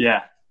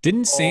 Yeah.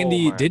 Didn't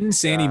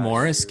Sandy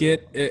Morris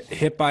get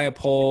hit by a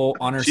pole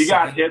on her? She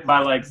got hit by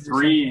like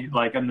 3,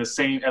 like in the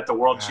same at the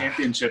World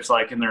Championships,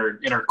 like in her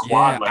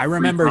quad. Yeah, like I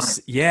remember.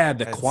 the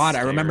That's quad.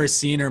 Scary. I remember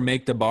seeing her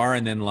make the bar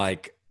and then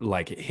like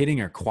hitting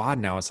her quad.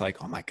 Now it's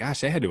like, oh my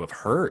gosh, that had to have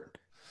hurt.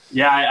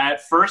 Yeah,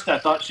 at first I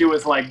thought she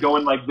was like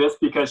going like this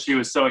because she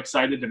was so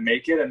excited to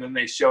make it, and then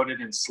they showed it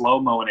in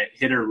slow-mo and it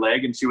hit her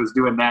leg, and she was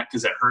doing that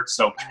because it hurt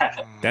so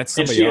bad. That's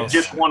somebody else. She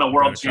had just won a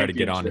World Championship. Try to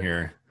get on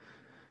here.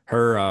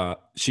 Her,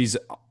 she's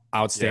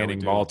outstanding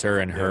vaulter,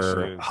 and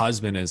her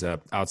husband is a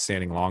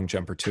outstanding long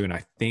jumper too, and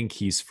I think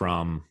he's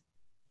from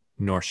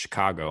North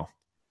Chicago.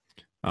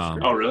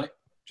 Oh, really?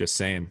 Just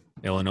saying,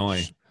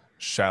 Illinois.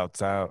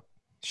 Shouts out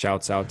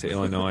to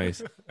Illinois.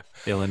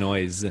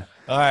 Illinois.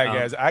 All right,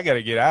 guys, I got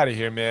to get out of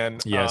here, man.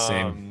 Yeah,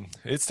 same.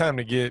 It's time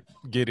to get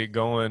it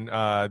going.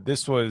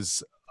 This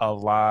was a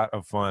lot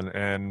of fun,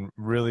 and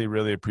really,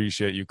 really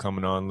appreciate you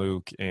coming on,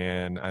 Luke.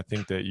 And I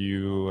think that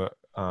you,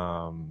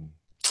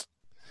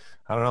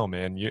 I don't know,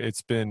 man.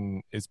 It's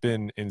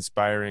been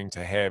inspiring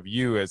to have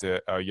you as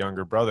a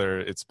younger brother.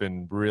 It's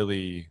been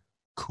really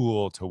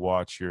cool to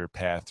watch your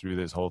path through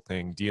this whole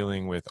thing,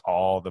 dealing with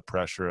all the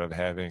pressure of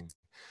having,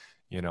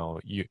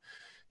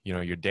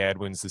 your dad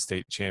wins the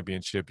state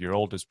championship, your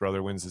oldest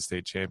brother wins the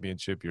state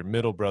championship, your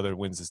middle brother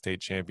wins the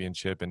state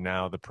championship, and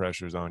now the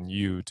pressure's on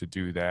you to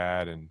do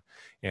that, and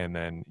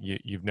then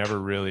you've never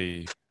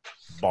really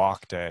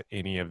balked at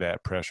any of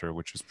that pressure,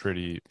 which was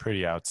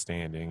pretty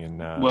outstanding. And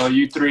well,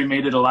 you three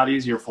made it a lot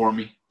easier for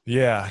me.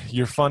 Yeah,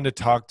 you're fun to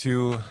talk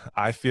to.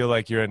 I feel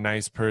like you're a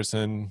nice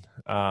person.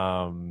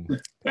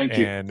 Thank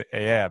you. And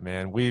yeah,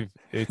 man,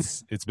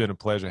 it's been a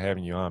pleasure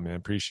having you on, man.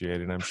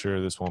 Appreciate it. I'm sure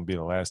this won't be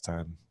the last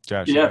time.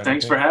 Josh. Yeah,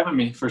 thanks for having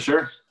me, for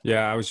sure.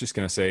 Yeah, I was just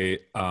gonna say,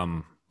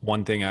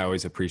 one thing I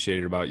always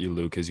appreciated about you,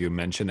 Luke, is you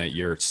mentioned that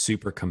you're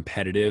super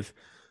competitive,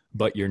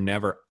 but you're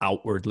never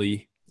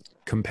outwardly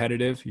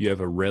competitive. You have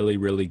a really,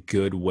 really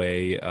good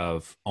way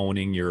of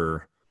owning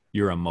your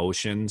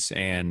emotions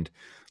and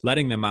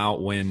letting them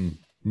out when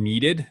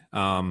needed.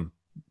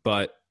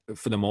 But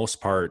for the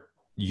most part,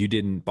 you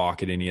didn't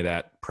balk at any of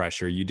that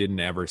pressure. You didn't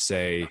ever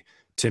say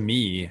to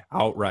me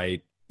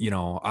outright,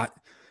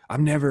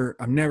 I'm never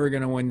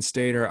going to win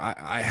state, or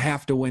I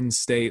have to win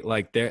state.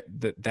 Like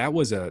that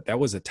was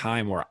a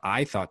time where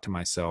I thought to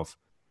myself,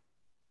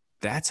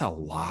 that's a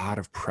lot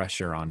of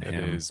pressure on him.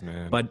 It is,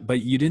 man.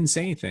 But you didn't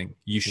say anything.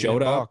 You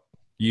showed up,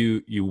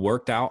 you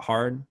worked out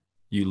hard,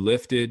 you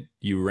lifted,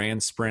 you ran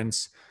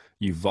sprints,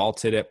 you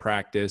vaulted at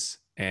practice,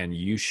 and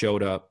you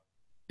showed up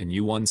and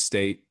you won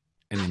state,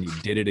 and then you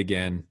did it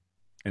again,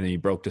 and then you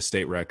broke the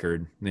state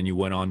record, and then you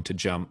went on to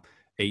jump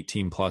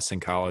 18 plus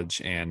in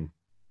college, and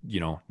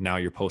now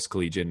you're post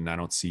collegiate, and I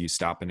don't see you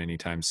stopping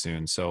anytime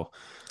soon. So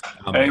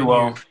you made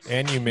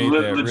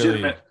that legitimate.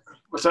 really,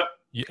 What's up?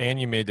 And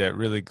you made that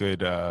really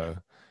good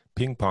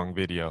ping pong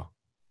video.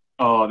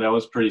 Oh, that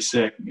was pretty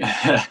sick.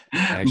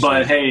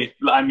 But hey,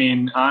 I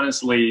mean,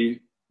 honestly,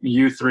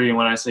 you three, and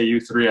when I say you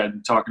three,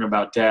 I'm talking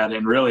about Dad,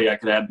 and really I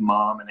could add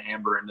Mom and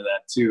Amber into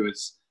that too.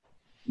 Is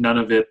none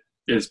of it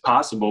is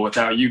possible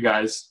without you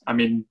guys. I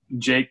mean,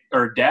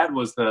 Dad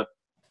was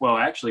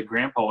actually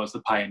Grandpa was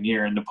the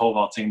pioneer in the pole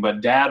vaulting, but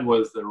Dad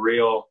was the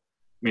real.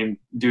 I mean,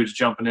 dude's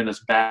jumping in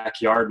his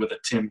backyard with a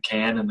tin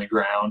can in the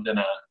ground and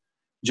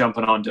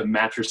jumping onto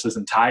mattresses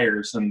and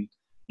tires, and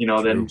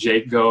then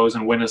Jake goes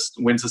and wins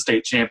the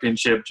state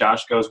championship.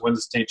 Josh goes, wins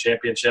the state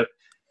championship.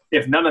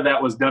 If none of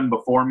that was done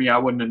before me, I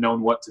wouldn't have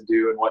known what to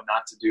do and what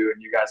not to do.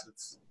 And you guys have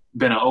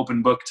been an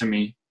open book to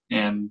me.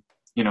 And,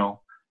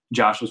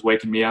 Josh was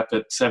waking me up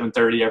at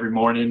 7:30 every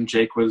morning.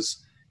 Jake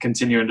was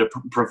continuing to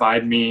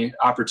provide me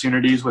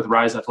opportunities with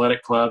Rise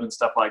Athletic Club and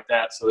stuff like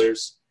that. So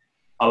there's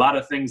a lot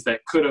of things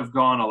that could have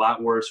gone a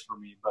lot worse for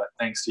me, but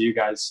thanks to you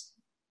guys,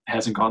 it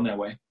hasn't gone that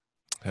way.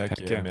 Heck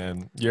yeah,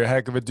 man. You're a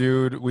heck of a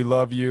dude. We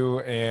love you.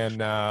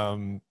 And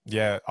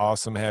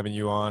awesome having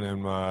you on.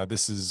 And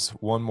this is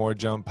One More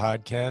Jump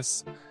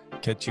podcast.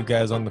 Catch you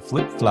guys on the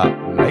flip flop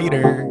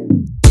later.